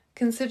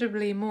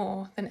 considerably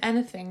more than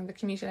anything the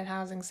community-led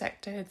housing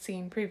sector had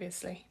seen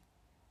previously.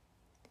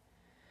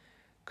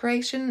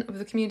 Creation of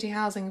the Community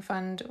Housing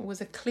Fund was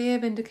a clear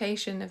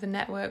vindication of the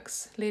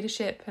network's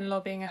leadership and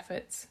lobbying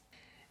efforts.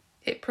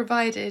 It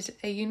provided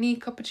a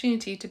unique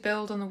opportunity to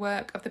build on the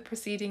work of the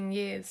preceding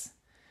years,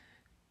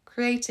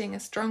 creating a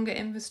stronger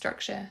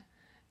infrastructure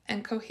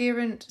and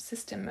coherent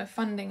system of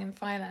funding and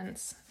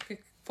finance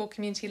for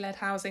community-led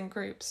housing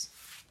groups.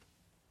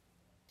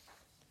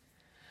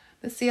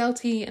 The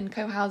CLT and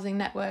co-housing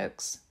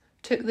networks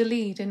took the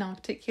lead in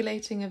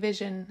articulating a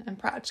vision and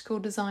practical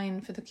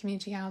design for the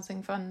Community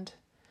Housing Fund,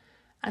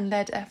 and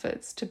led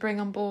efforts to bring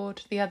on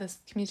board the other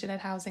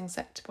community-led housing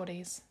sector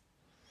bodies.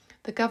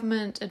 The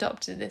government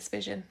adopted this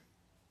vision.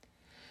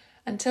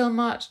 Until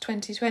March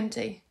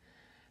 2020,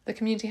 the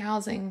Community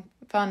Housing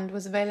Fund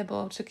was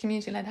available to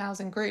community-led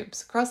housing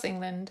groups across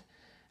England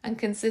and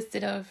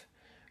consisted of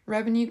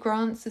revenue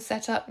grants to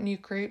set up new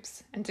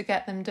groups and to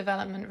get them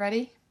development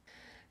ready,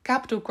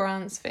 capital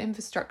grants for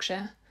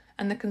infrastructure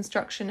and the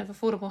construction of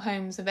affordable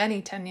homes of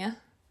any tenure,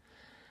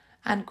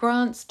 and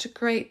grants to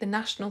create the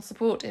national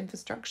support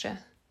infrastructure,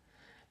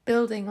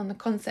 building on the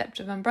concept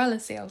of umbrella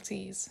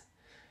CLTs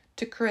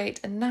to create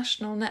a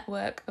national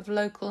network of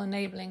local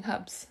enabling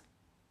hubs.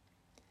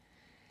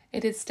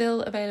 It is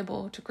still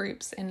available to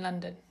groups in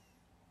London.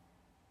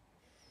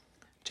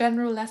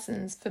 General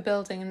Lessons for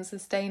Building and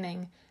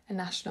Sustaining a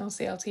National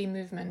CLT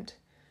Movement,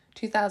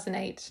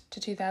 2008 to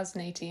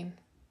 2018.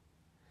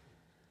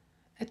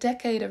 A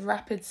decade of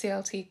rapid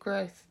CLT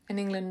growth in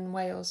England and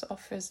Wales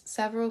offers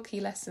several key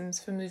lessons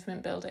for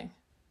movement building.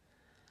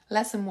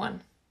 Lesson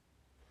 1.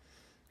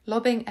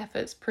 Lobbying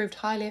efforts proved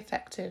highly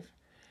effective,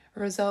 a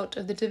result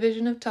of the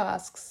division of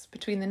tasks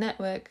between the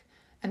network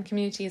and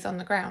communities on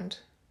the ground.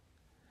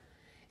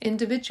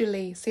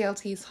 Individually,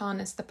 CLTs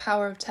harness the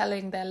power of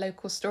telling their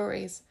local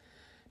stories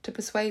to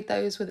persuade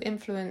those with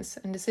influence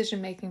and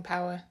decision-making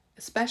power,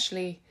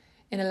 especially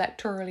in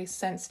electorally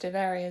sensitive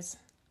areas.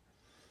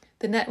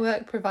 The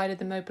network provided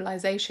the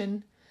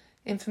mobilisation,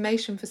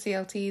 information for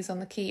CLTs on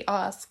the key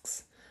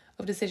asks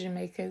of decision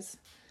makers,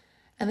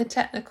 and the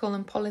technical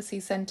and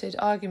policy-centred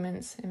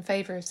arguments in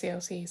favour of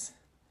CLTs.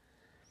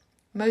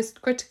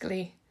 Most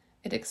critically,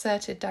 it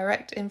exerted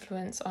direct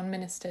influence on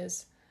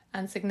ministers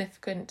and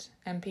significant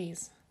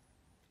MPs.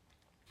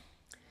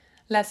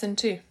 Lesson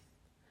 2.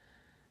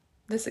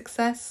 The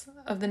success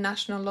of the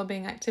national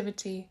lobbying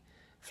activity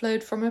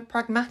flowed from a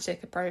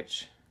pragmatic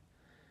approach,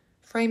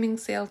 framing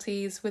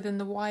CLTs within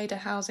the wider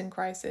housing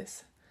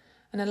crisis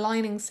and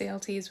aligning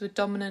CLTs with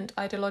dominant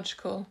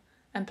ideological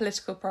and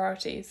political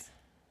priorities.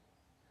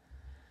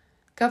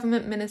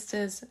 Government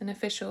ministers and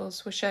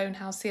officials were shown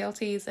how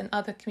CLTs and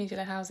other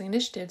community-led housing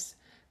initiatives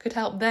could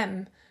help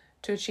them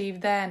to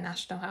achieve their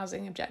national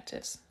housing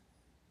objectives.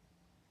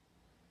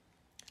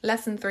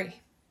 Lesson 3.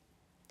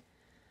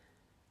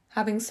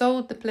 Having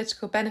sold the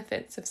political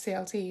benefits of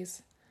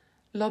CLTs,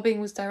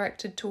 lobbying was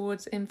directed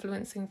towards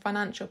influencing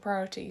financial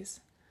priorities,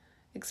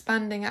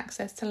 expanding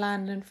access to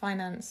land and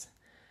finance,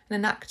 and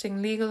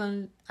enacting legal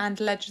and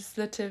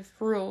legislative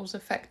rules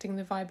affecting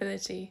the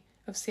viability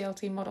of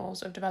CLT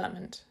models of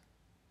development.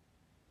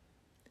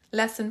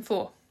 Lesson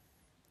 4.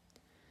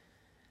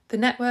 The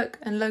network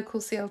and local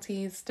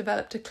CLTs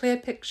developed a clear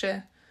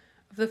picture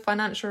of the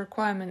financial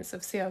requirements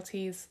of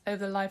CLTs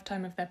over the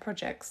lifetime of their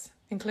projects,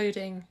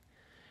 including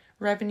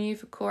revenue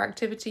for core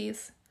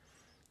activities,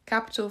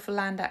 capital for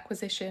land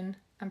acquisition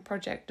and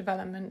project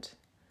development,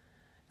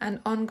 and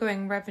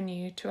ongoing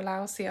revenue to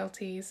allow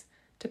CLTs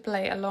to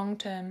play a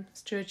long-term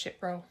stewardship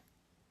role.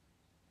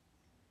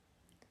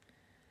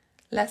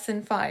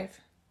 Lesson 5.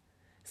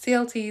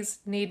 CLTs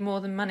need more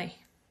than money.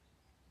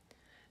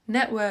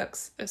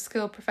 Networks of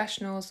skilled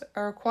professionals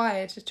are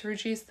required to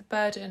reduce the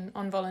burden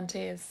on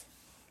volunteers.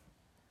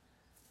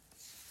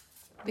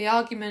 The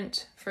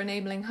argument for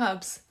enabling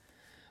hubs,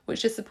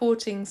 which are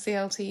supporting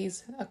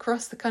CLTs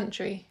across the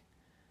country,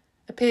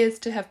 appears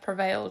to have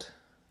prevailed.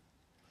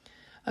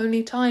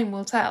 Only time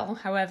will tell,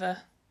 however,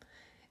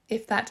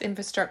 if that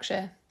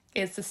infrastructure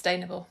is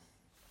sustainable.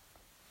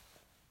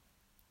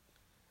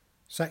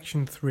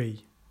 Section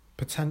 3.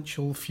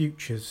 Potential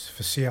Futures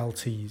for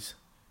CLTs,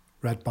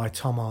 read by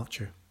Tom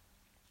Archer.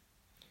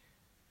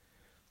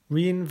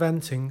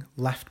 Reinventing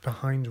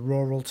left-behind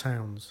rural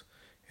towns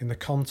in the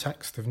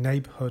context of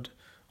neighbourhood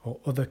or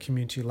other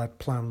community-led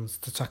plans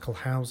to tackle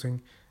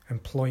housing,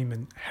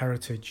 employment,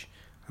 heritage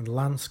and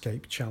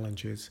landscape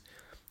challenges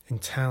in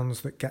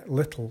towns that get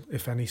little,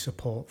 if any,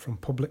 support from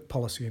public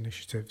policy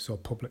initiatives or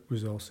public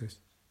resources.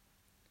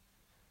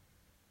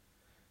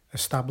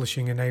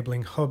 Establishing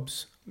enabling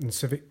hubs and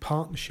civic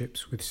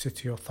partnerships with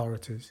city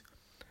authorities,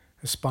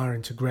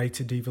 aspiring to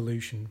greater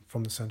devolution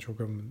from the central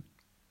government.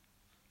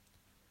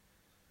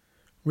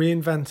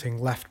 Reinventing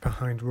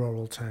left-behind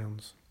rural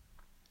towns.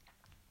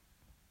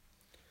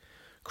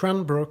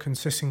 Cranbrook and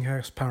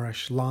Sissinghurst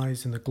parish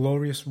lies in the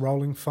glorious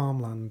rolling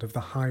farmland of the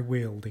High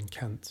Weald in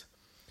Kent,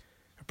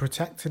 a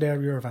protected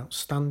area of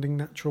outstanding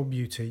natural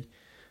beauty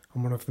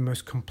and one of the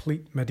most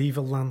complete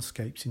medieval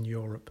landscapes in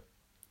Europe.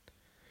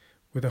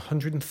 With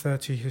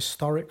 130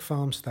 historic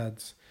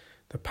farmsteads,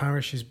 the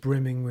parish is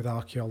brimming with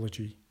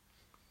archaeology.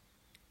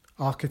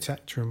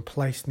 Architecture and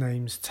place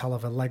names tell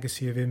of a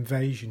legacy of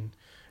invasion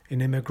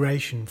and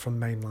immigration from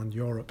mainland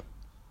Europe.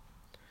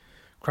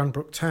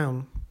 Cranbrook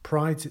Town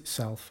prides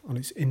itself on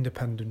its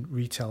independent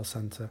retail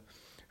centre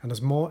and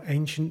has more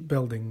ancient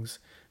buildings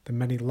than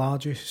many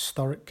larger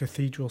historic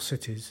cathedral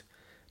cities,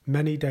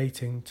 many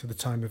dating to the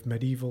time of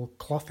medieval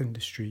cloth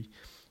industry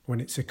when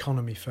its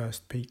economy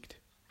first peaked.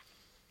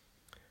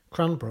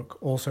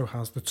 Cranbrook also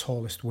has the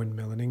tallest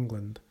windmill in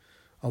England,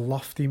 a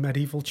lofty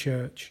medieval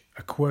church,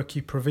 a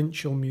quirky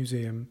provincial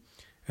museum,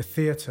 a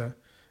theatre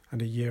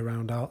and a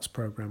year-round arts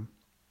programme.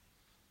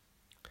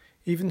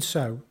 Even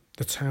so,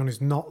 the town is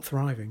not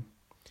thriving.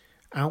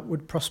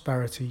 Outward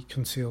prosperity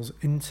conceals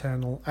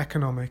internal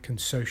economic and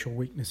social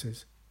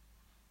weaknesses.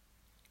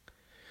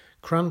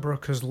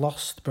 Cranbrook has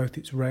lost both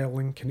its rail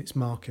link and its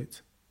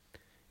market.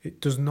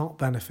 It does not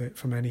benefit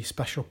from any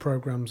special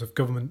programmes of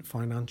government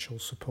financial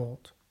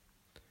support.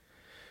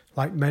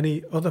 Like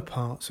many other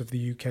parts of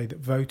the UK that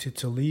voted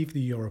to leave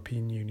the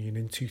European Union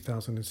in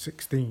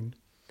 2016,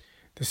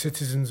 the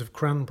citizens of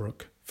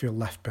Cranbrook feel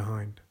left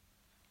behind.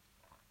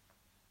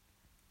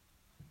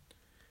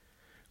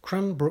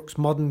 Cranbrook's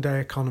modern-day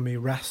economy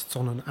rests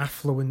on an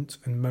affluent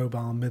and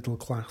mobile middle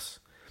class,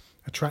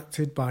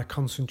 attracted by a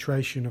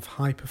concentration of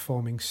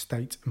high-performing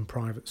state and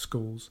private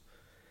schools.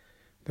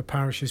 The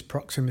parish's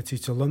proximity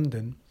to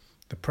London,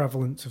 the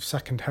prevalence of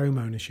second home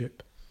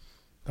ownership,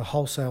 the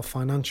wholesale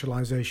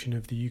financialisation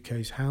of the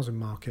UK's housing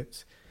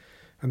markets,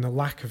 and the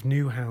lack of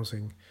new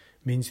housing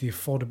means the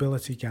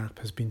affordability gap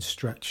has been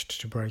stretched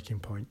to breaking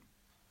point.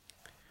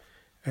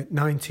 At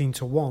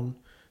 19:1,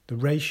 the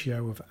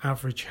ratio of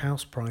average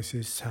house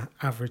prices to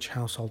average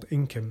household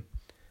income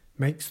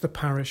makes the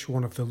parish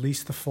one of the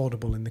least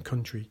affordable in the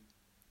country.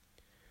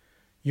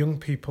 Young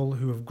people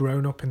who have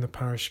grown up in the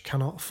parish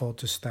cannot afford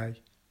to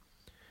stay.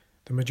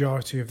 The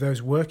majority of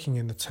those working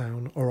in the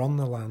town or on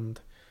the land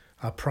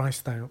are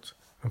priced out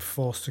and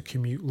forced to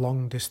commute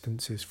long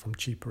distances from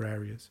cheaper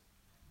areas.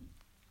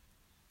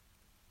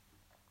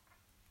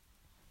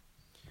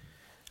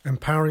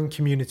 Empowering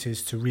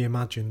communities to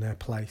reimagine their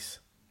place.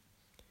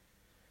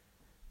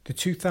 The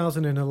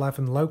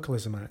 2011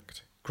 Localism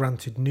Act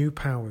granted new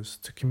powers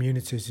to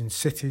communities in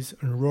cities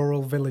and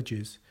rural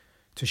villages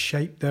to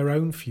shape their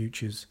own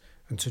futures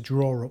and to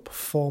draw up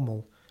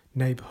formal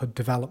neighbourhood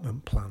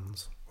development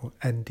plans, or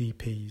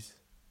NDPs.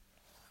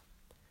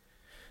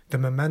 The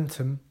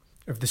momentum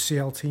of the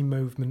CLT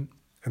movement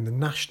and the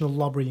national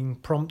lobbying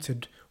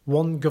prompted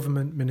one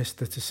government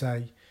minister to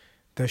say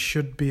there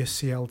should be a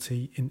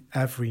CLT in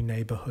every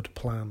neighbourhood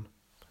plan.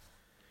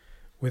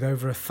 With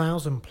over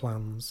 1,000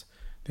 plans,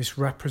 this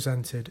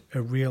represented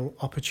a real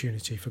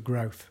opportunity for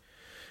growth.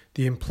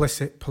 The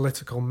implicit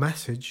political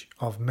message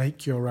of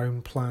make your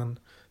own plan,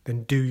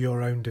 then do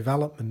your own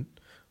development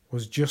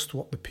was just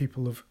what the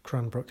people of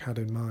Cranbrook had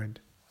in mind.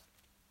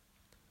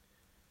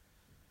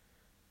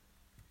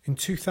 In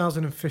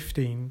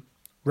 2015,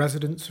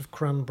 residents of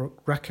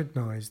Cranbrook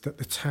recognised that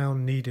the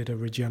town needed a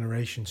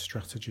regeneration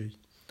strategy,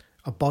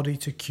 a body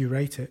to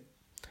curate it,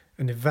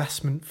 and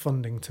investment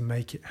funding to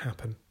make it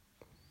happen.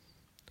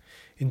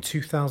 In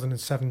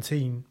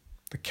 2017,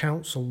 the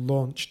council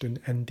launched an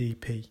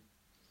NDP.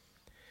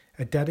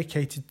 A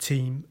dedicated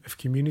team of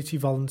community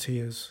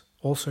volunteers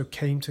also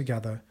came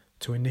together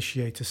to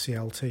initiate a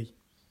CLT,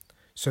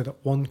 so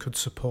that one could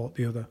support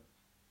the other.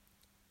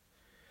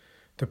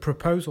 The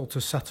proposal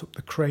to set up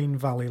the Crane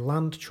Valley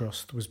Land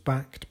Trust was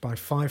backed by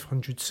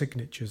 500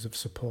 signatures of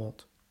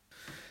support.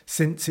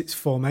 Since its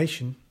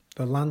formation,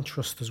 the Land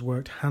Trust has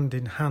worked hand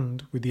in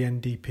hand with the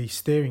NDP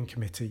Steering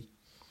Committee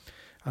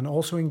and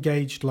also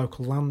engaged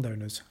local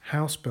landowners,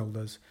 house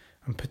builders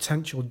and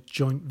potential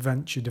joint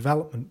venture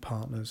development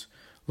partners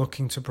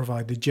looking to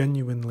provide the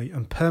genuinely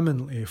and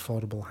permanently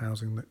affordable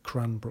housing that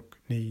Cranbrook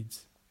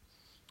needs.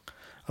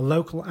 A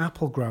local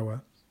apple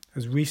grower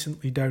has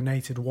recently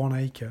donated 1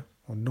 acre,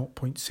 or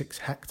 0.6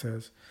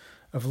 hectares,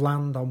 of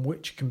land on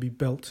which can be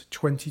built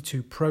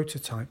 22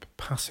 prototype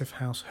passive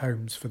house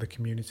homes for the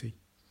community,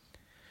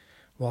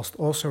 whilst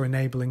also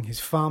enabling his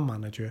farm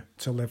manager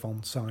to live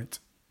on site.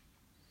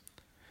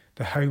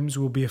 The homes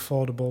will be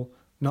affordable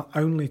not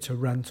only to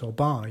rent or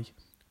buy,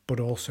 but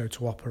also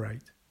to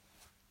operate.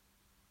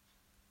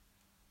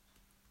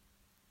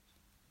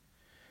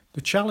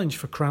 The challenge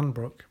for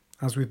Cranbrook,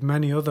 as with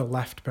many other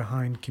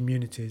left-behind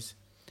communities,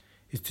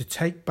 is to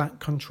take back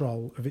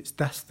control of its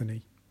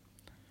destiny.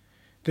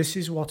 This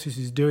is what it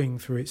is doing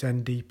through its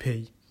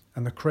NDP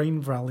and the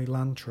Crane Valley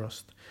Land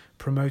Trust,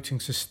 promoting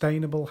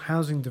sustainable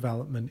housing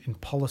development in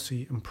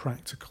policy and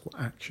practical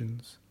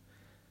actions.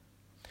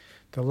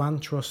 The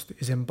Land Trust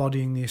is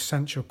embodying the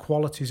essential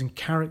qualities and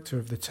character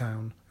of the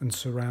town and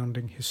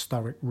surrounding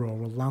historic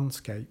rural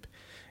landscape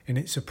in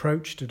its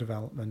approach to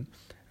development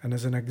and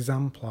as an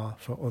exemplar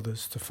for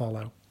others to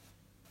follow.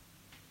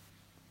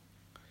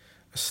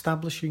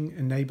 Establishing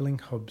enabling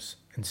hubs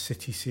and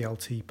city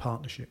CLT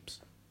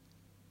partnerships.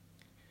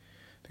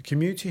 The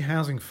Community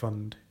Housing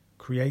Fund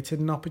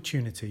created an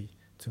opportunity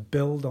to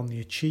build on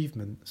the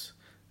achievements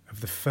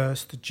of the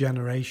first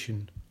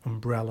generation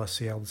umbrella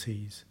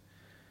CLTs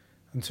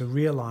and to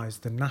realise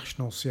the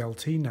National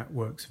CLT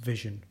Network's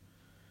vision,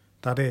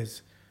 that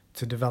is,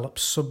 to develop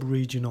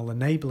sub-regional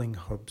enabling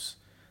hubs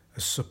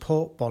as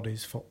support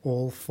bodies for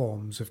all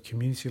forms of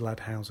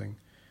community-led housing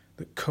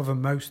that cover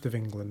most of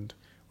England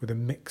with a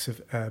mix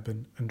of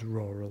urban and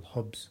rural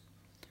hubs.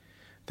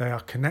 They are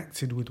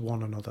connected with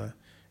one another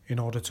in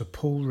order to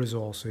pool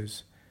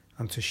resources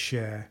and to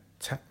share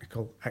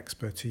technical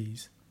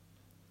expertise.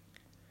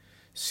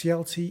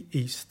 CLT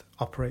East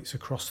operates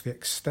across the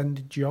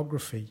extended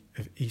geography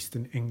of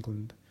Eastern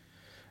England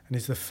and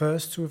is the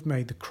first to have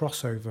made the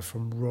crossover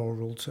from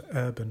rural to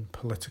urban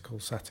political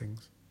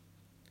settings.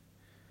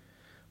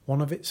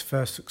 One of its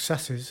first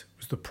successes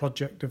was the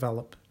project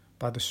developed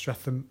by the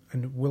Streatham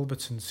and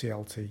Wilburton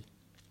CLT,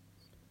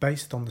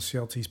 based on the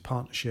CLT's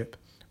partnership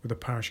with the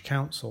Parish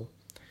Council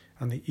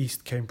and the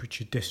East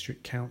Cambridgeshire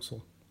District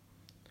Council.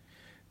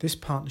 This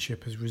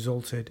partnership has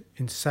resulted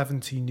in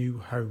 70 new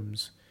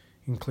homes,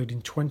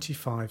 including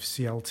 25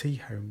 CLT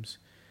homes,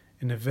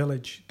 in a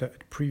village that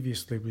had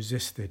previously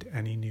resisted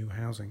any new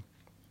housing.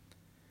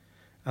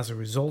 As a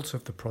result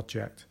of the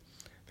project,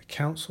 the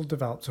Council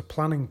developed a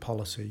planning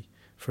policy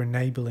for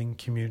enabling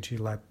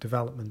community-led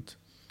development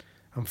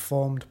and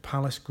formed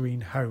Palace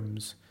Green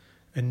Homes,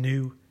 a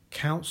new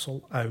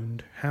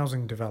council-owned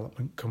housing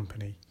development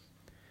company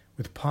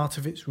with part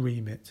of its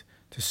remit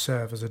to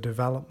serve as a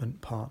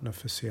development partner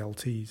for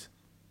CLTs.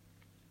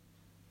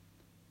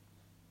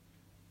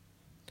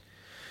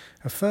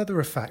 A further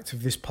effect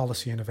of this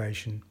policy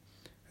innovation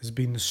has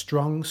been the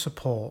strong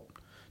support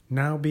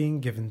now being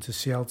given to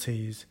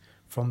CLTs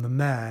from the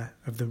Mayor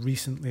of the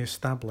recently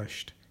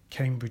established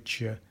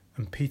Cambridgeshire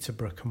and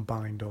Peterborough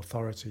Combined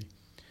Authority,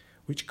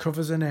 which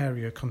covers an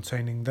area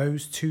containing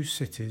those two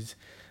cities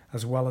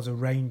as well as a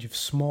range of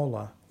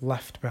smaller,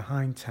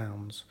 left-behind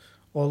towns,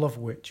 all of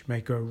which may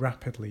grow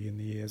rapidly in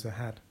the years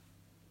ahead.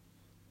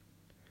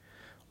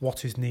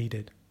 What is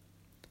needed?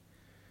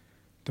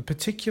 The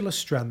particular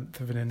strength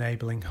of an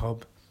enabling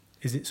hub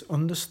is its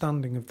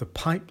understanding of the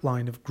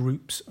pipeline of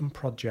groups and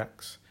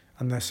projects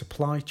and their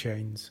supply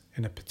chains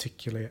in a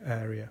particular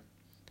area.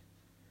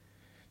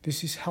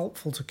 This is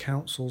helpful to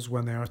councils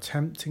when they are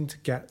attempting to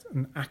get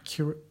an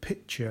accurate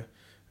picture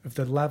of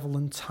the level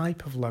and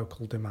type of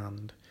local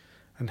demand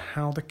and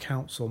how the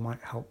council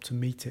might help to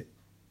meet it.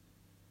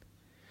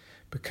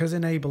 Because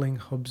enabling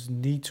hubs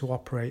need to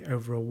operate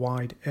over a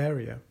wide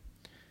area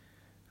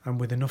and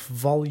with enough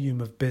volume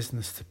of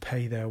business to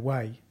pay their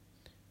way,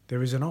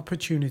 there is an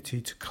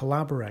opportunity to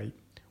collaborate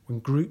when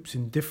groups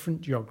in different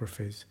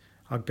geographies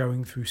are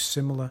going through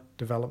similar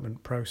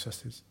development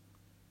processes.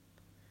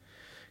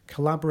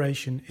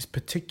 Collaboration is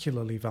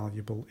particularly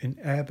valuable in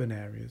urban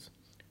areas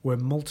where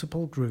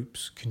multiple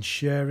groups can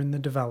share in the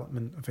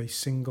development of a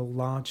single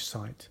large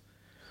site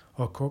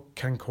or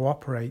can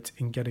cooperate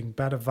in getting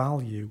better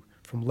value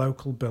from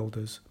local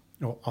builders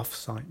or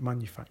off-site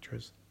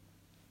manufacturers.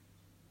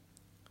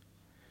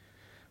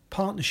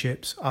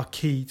 Partnerships are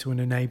key to an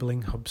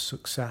enabling hub's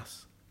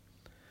success.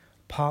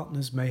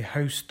 Partners may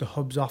host the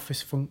hub's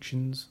office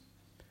functions,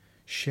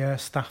 share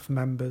staff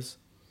members,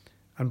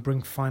 and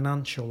bring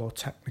financial or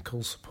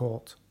technical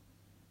support.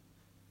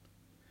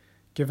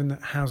 Given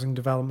that housing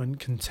development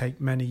can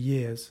take many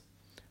years,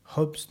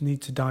 hubs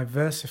need to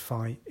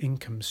diversify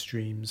income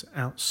streams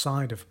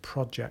outside of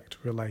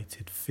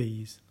project-related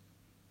fees.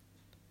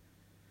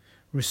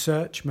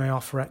 Research may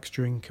offer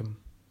extra income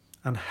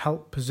and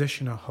help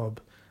position a hub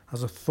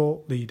as a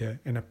thought leader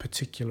in a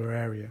particular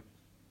area.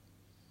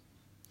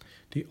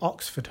 The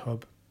Oxford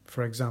Hub,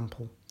 for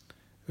example,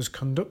 has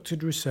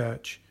conducted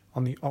research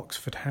on the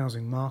Oxford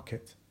housing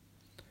market,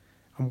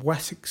 and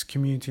Wessex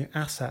Community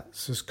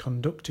Assets has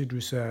conducted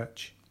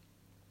research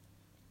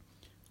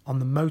on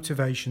the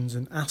motivations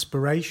and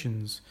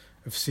aspirations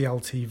of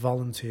CLT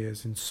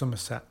volunteers in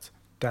Somerset,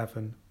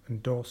 Devon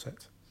and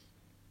Dorset.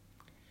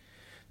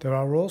 There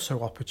are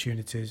also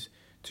opportunities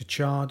to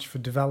charge for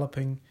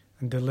developing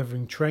and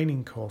delivering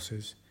training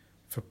courses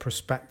for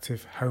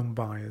prospective home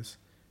buyers,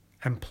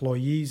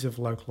 employees of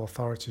local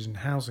authorities and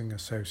housing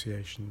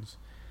associations,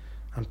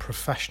 and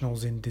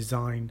professionals in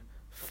design,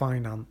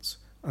 finance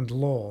and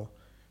law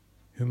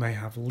who may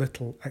have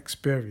little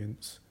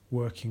experience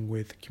working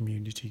with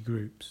community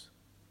groups.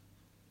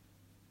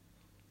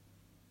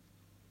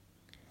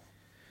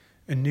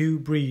 A new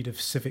breed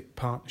of civic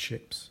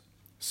partnerships,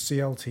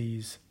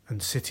 CLTs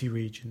and city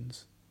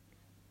regions.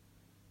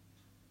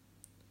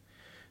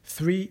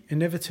 3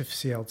 innovative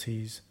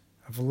CLTs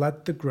have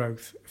led the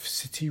growth of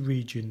city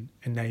region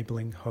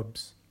enabling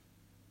hubs.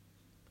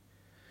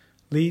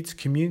 Leeds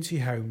Community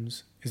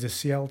Homes is a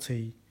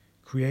CLT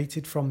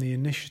created from the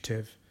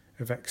initiative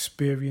of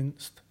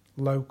experienced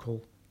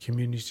local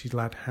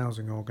community-led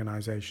housing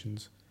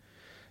organisations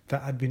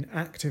that had been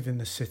active in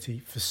the city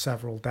for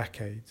several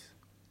decades.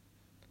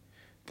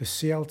 The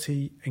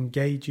CLT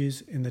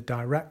engages in the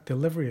direct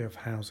delivery of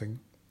housing,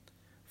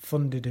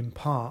 funded in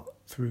part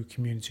through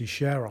community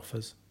share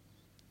offers,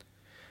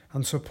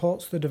 and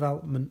supports the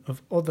development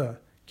of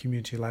other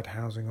community-led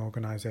housing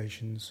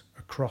organisations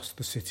across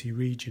the city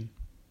region.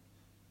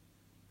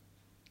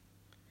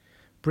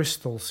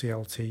 Bristol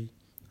CLT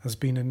has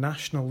been a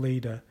national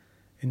leader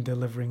in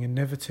delivering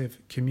innovative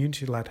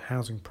community-led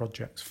housing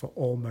projects for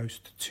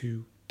almost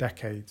 2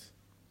 decades.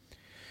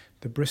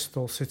 The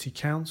Bristol City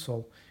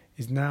Council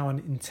is now an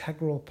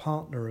integral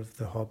partner of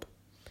the hub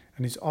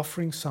and is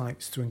offering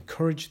sites to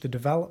encourage the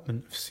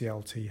development of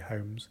CLT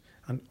homes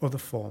and other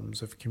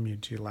forms of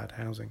community-led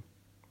housing.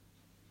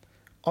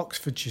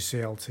 Oxfordshire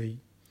CLT,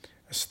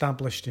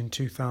 established in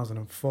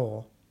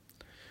 2004,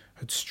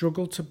 had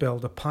struggled to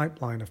build a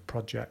pipeline of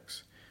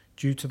projects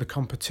due to the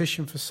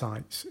competition for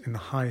sites in the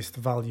highest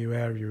value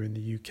area in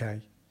the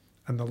UK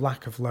and the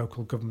lack of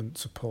local government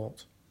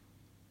support.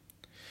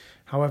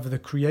 However, the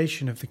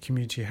creation of the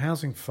Community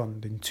Housing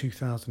Fund in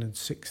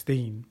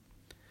 2016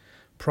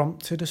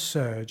 prompted a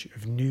surge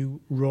of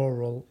new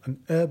rural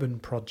and urban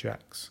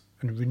projects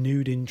and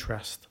renewed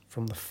interest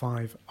from the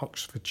 5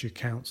 Oxfordshire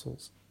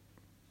councils.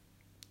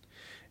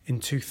 In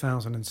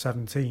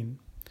 2017,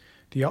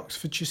 the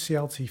Oxfordshire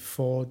CLT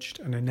forged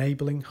an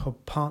enabling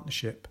hub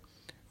partnership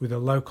with a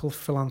local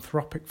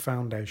philanthropic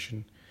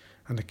foundation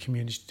and a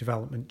community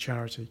development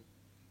charity.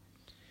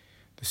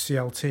 The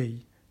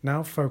CLT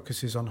now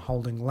focuses on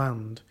holding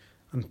land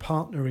and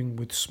partnering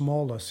with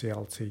smaller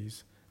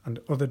CLTs and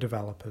other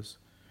developers,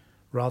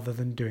 rather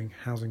than doing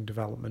housing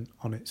development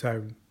on its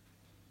own.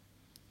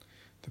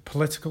 The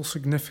political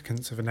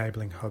significance of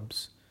enabling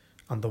hubs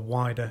and the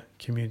wider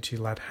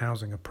community-led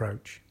housing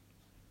approach.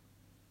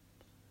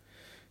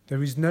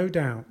 There is no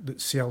doubt that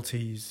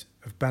CLTs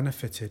have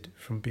benefited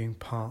from being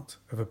part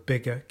of a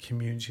bigger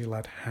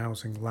community-led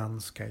housing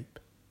landscape.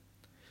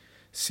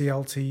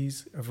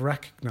 CLTs have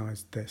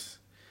recognised this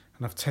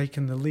and have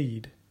taken the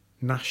lead,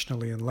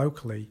 nationally and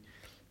locally,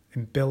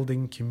 in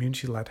building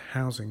community-led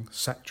housing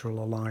sectoral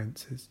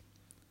alliances,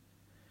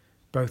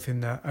 both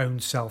in their own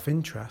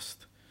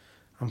self-interest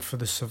and for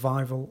the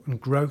survival and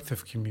growth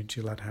of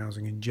community-led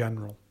housing in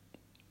general.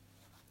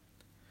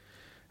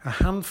 A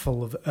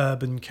handful of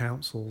urban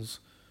councils,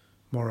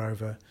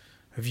 moreover,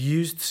 have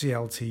used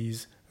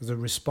CLTs as a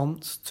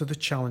response to the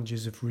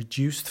challenges of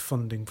reduced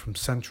funding from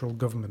central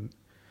government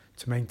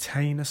to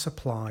maintain a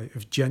supply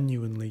of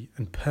genuinely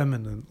and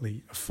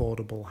permanently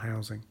affordable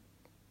housing.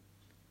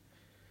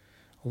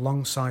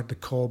 Alongside the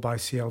call by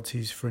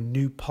CLTs for a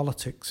new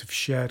politics of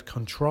shared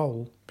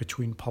control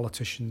between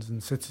politicians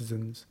and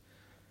citizens,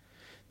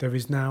 there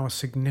is now a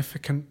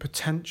significant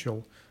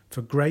potential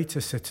for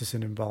greater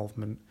citizen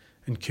involvement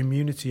and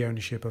community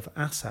ownership of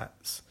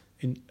assets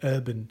in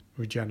urban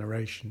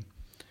regeneration,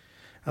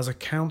 as a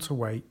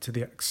counterweight to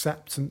the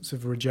acceptance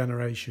of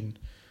regeneration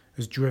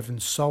as driven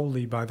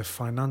solely by the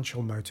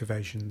financial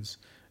motivations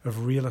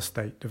of real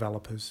estate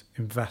developers,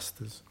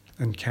 investors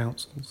and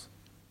councils.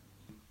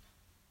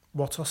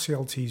 What are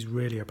CLTs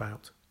really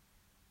about?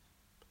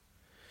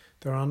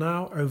 There are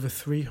now over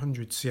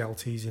 300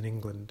 CLTs in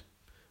England,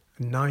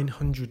 and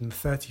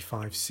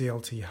 935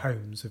 CLT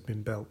homes have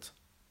been built.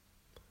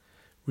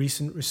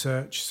 Recent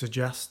research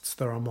suggests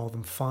there are more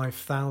than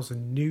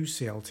 5,000 new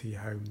CLT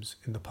homes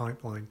in the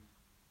pipeline.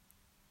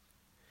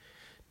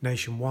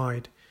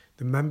 Nationwide,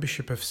 the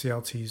membership of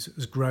CLTs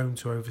has grown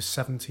to over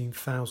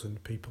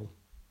 17,000 people.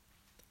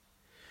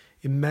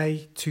 In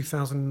May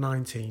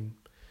 2019,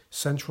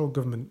 central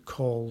government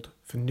called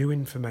for new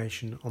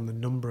information on the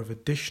number of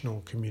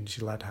additional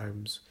community-led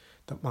homes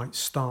that might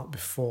start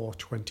before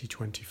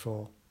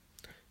 2024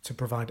 to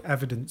provide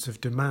evidence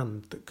of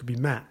demand that could be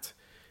met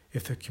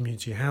if the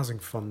Community Housing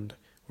Fund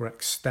were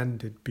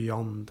extended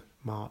beyond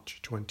March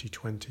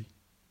 2020.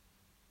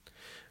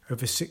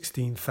 Over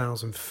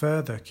 16,000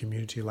 further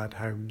community-led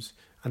homes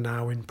are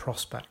now in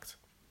prospect.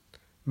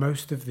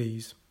 Most of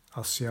these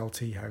are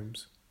CLT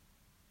homes.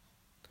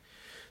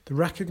 The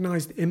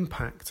recognised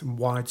impact and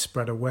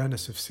widespread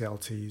awareness of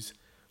CLTs,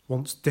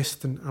 once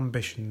distant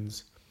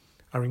ambitions,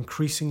 are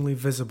increasingly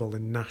visible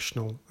in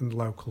national and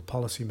local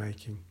policy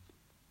making.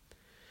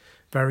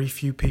 Very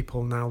few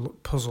people now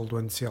look puzzled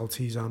when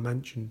CLTs are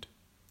mentioned.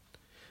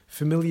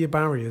 Familiar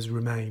barriers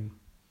remain,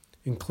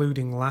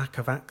 including lack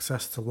of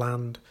access to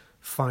land,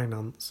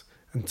 finance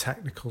and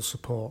technical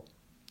support.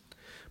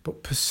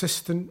 But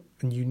persistent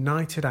and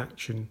united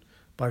action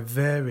by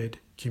varied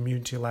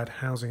community-led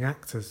housing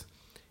actors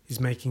is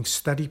making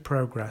steady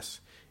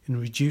progress in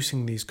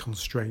reducing these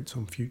constraints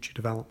on future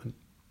development.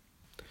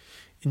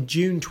 In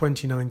June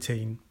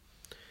 2019,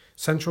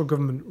 central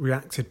government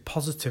reacted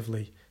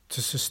positively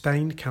to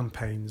sustained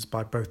campaigns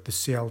by both the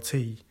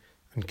CLT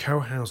and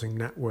co-housing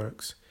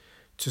networks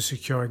to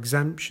secure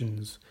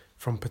exemptions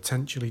from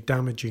potentially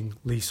damaging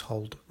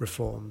leasehold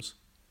reforms.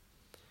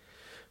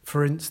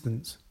 For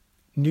instance,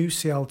 new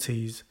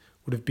CLTs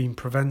would have been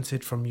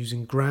prevented from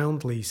using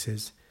ground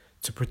leases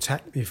to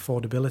protect the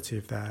affordability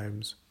of their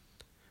homes,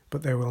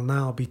 but they will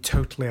now be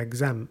totally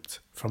exempt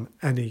from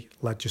any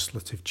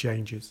legislative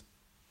changes.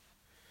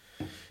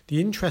 The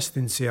interest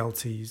in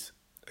CLTs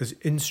as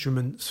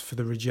instruments for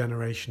the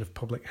regeneration of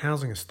public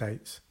housing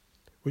estates,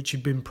 which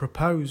had been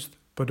proposed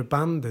but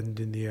abandoned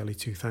in the early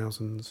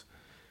 2000s,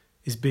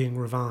 is being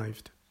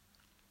revived.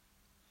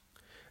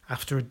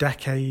 After a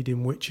decade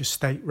in which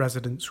estate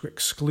residents were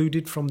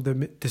excluded from the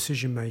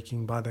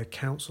decision-making by their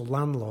council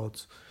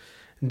landlords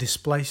and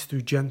displaced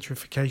through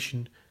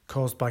gentrification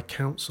caused by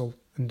council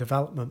and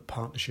development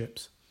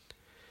partnerships,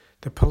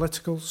 the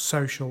political,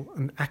 social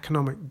and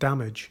economic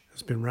damage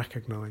has been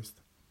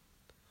recognised.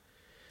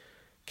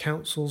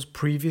 Councils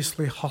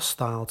previously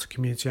hostile to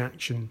community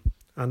action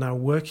are now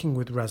working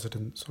with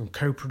residents on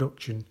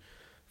co-production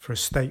for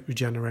estate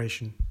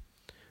regeneration,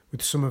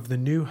 with some of the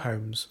new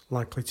homes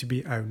likely to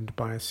be owned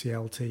by a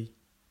CLT.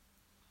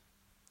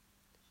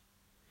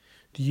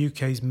 The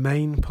UK's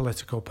main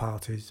political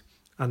parties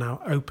are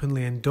now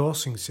openly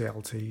endorsing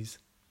CLTs.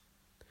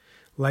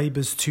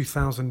 Labour's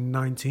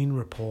 2019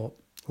 report,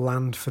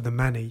 Land for the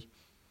Many,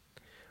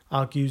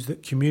 argues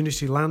that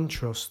community land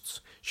trusts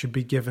should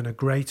be given a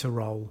greater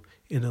role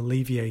in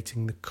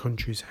alleviating the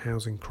country's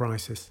housing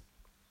crisis.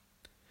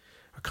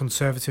 A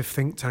Conservative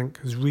think tank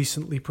has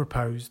recently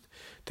proposed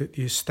that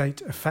the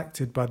estate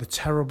affected by the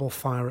terrible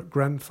fire at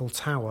Grenfell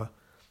Tower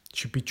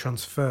should be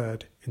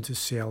transferred into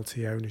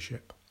CLT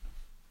ownership.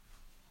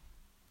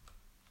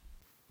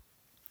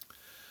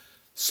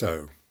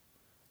 So,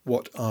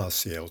 what are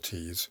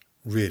CLTs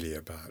really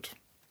about?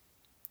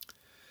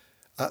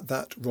 At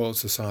that Royal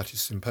Society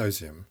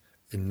symposium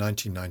in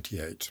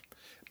 1998,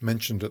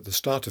 mentioned at the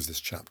start of this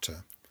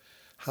chapter,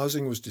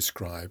 housing was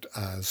described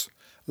as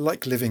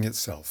like living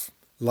itself,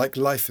 like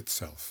life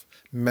itself,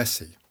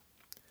 messy.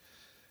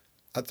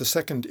 At the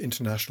second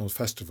International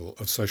Festival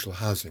of Social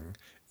Housing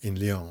in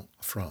Lyon,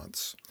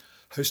 France,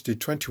 hosted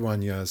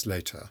 21 years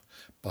later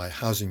by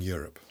Housing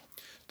Europe,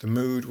 the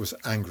mood was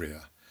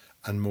angrier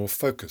and more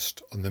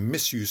focused on the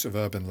misuse of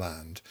urban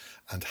land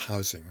and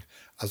housing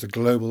as a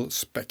global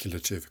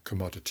speculative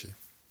commodity.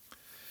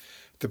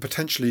 The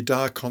potentially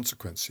dire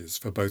consequences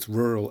for both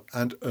rural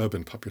and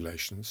urban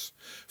populations,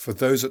 for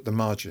those at the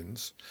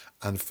margins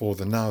and for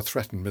the now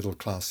threatened middle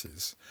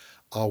classes,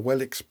 are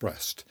well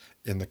expressed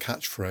in the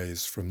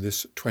catchphrase from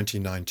this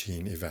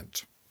 2019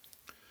 event.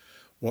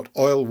 What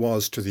oil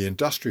was to the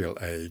industrial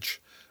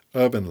age,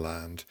 urban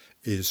land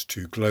is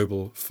to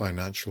global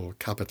financial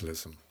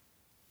capitalism.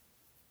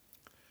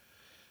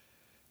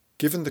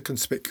 Given the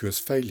conspicuous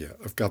failure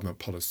of government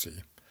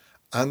policy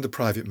and the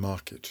private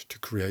market to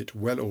create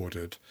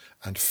well-ordered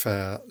and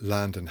fair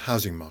land and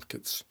housing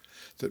markets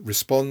that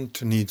respond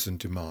to needs and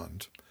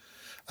demand,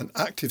 an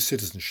active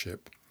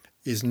citizenship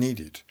is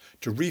needed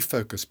to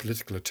refocus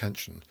political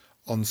attention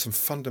on some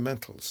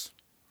fundamentals: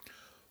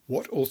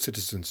 what all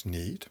citizens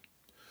need,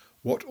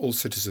 what all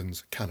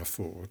citizens can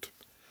afford,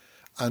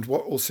 and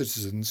what all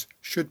citizens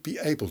should be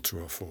able to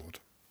afford.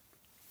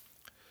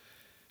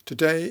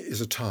 Today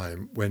is a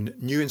time when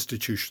new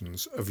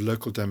institutions of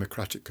local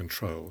democratic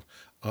control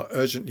are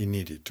urgently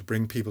needed to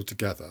bring people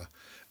together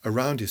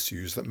around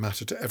issues that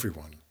matter to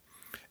everyone,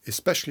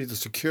 especially the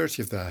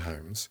security of their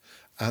homes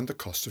and the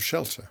cost of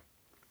shelter.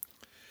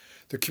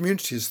 The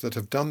communities that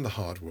have done the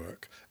hard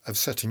work of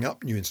setting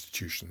up new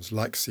institutions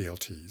like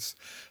CLTs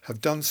have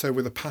done so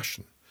with a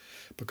passion,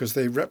 because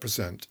they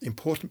represent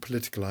important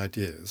political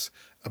ideas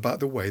about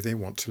the way they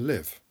want to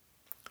live.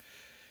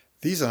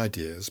 These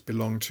ideas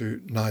belong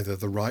to neither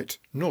the right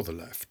nor the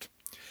left.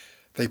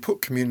 They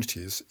put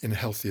communities in a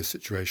healthier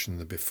situation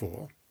than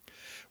before,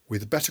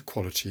 with better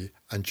quality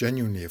and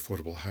genuinely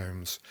affordable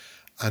homes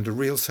and a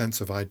real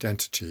sense of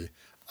identity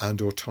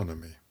and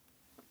autonomy.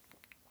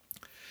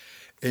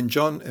 In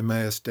John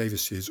Emmaus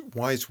Davis's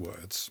wise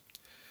words,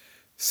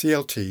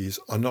 CLTs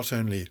are not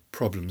only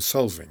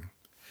problem-solving,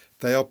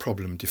 they are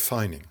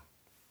problem-defining.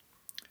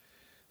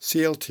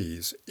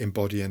 CLTs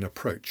embody an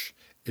approach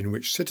in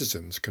which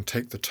citizens can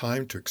take the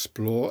time to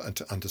explore and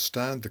to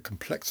understand the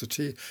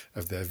complexity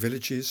of their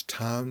villages,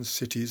 towns,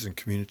 cities and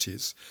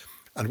communities,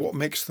 and what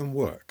makes them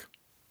work.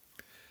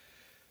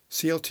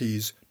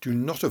 CLTs do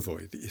not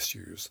avoid the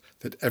issues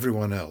that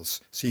everyone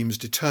else seems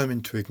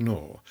determined to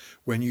ignore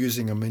when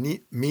using a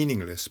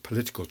meaningless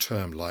political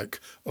term like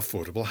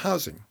affordable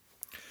housing,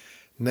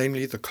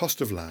 namely the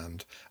cost of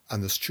land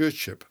and the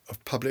stewardship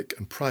of public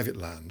and private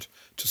land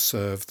to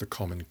serve the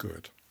common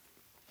good.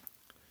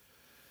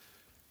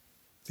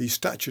 The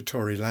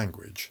statutory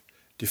language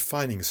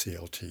defining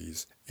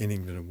CLTs in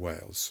England and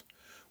Wales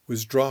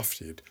was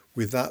drafted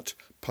with that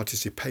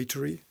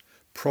participatory,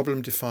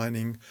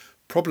 problem-defining,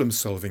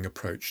 problem-solving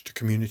approach to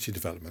community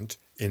development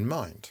in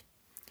mind.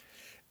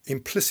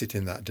 Implicit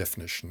in that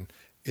definition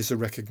is a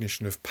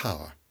recognition of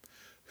power,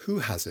 who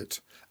has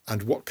it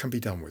and what can be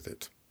done with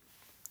it.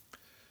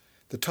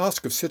 The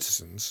task of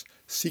citizens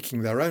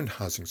seeking their own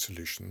housing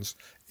solutions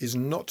is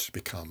not to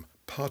become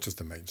part of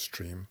the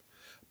mainstream,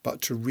 but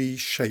to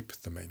reshape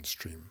the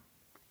mainstream.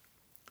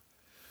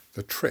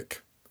 The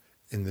trick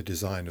in the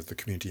design of the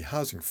Community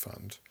Housing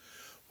Fund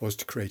was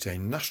to create a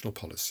national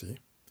policy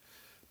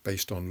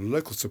based on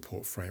local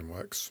support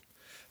frameworks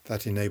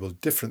that enable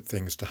different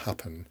things to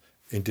happen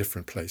in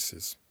different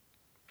places.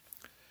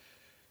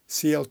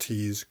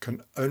 CLTs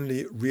can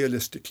only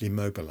realistically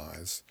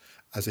mobilise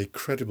as a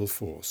credible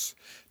force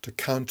to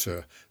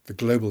counter the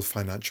global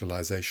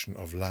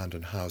financialisation of land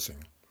and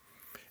housing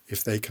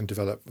if they can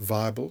develop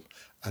viable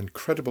and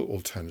credible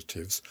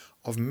alternatives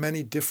of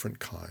many different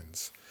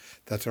kinds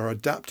that are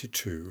adapted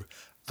to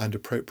and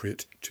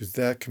appropriate to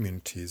their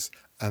communities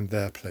and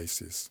their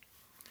places.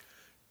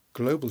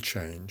 Global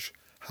change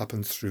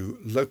happens through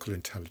local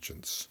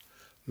intelligence,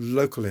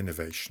 local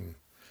innovation,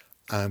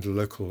 and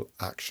local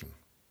action.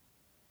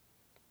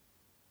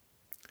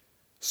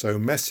 So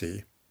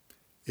messy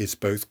is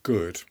both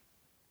good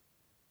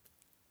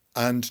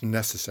and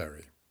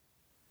necessary.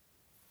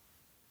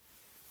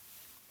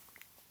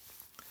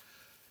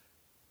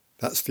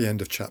 That's the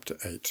end of Chapter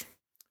 8.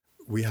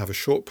 We have a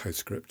short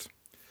postscript.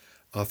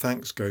 Our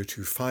thanks go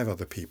to 5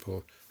 other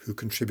people who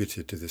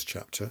contributed to this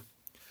chapter: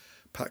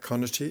 Pat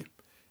Connaughty,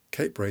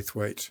 Kate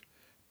Braithwaite,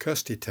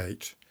 Kirsty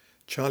Tate,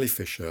 Charlie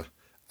Fisher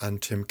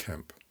and Tim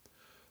Kemp,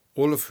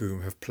 all of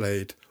whom have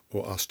played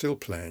or are still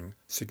playing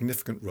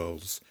significant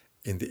roles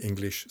in the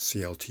English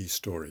CLT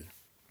story.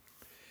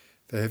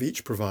 They have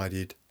each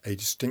provided a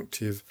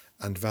distinctive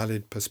and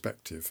valid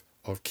perspective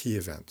of key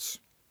events.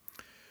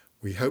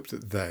 We hope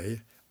that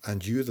they,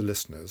 and you the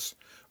listeners,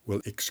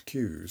 will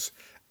excuse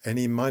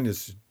any minor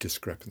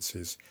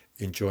discrepancies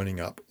in joining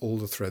up all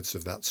the threads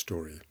of that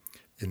story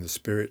in the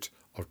spirit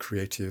of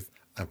creative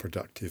and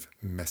productive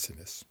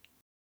messiness.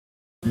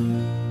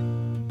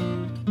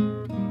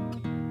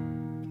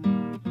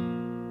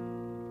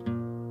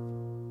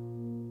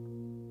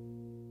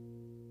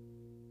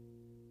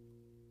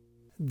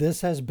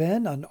 This has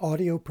been an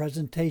audio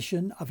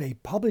presentation of a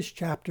published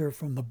chapter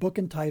from the book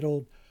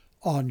entitled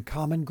On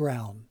Common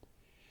Ground.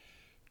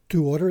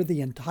 To order the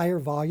entire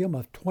volume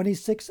of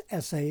 26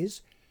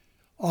 essays,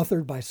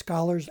 authored by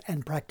scholars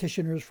and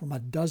practitioners from a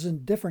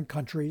dozen different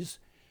countries,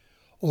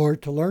 or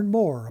to learn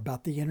more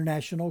about the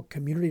International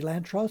Community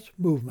Land Trust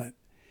movement,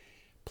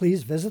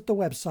 please visit the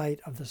website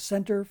of the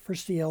Center for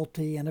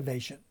CLT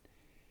Innovation.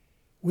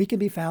 We can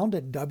be found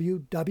at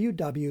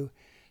www.cltweb.org.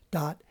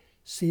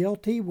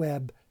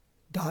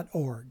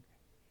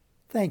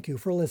 Thank you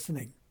for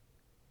listening.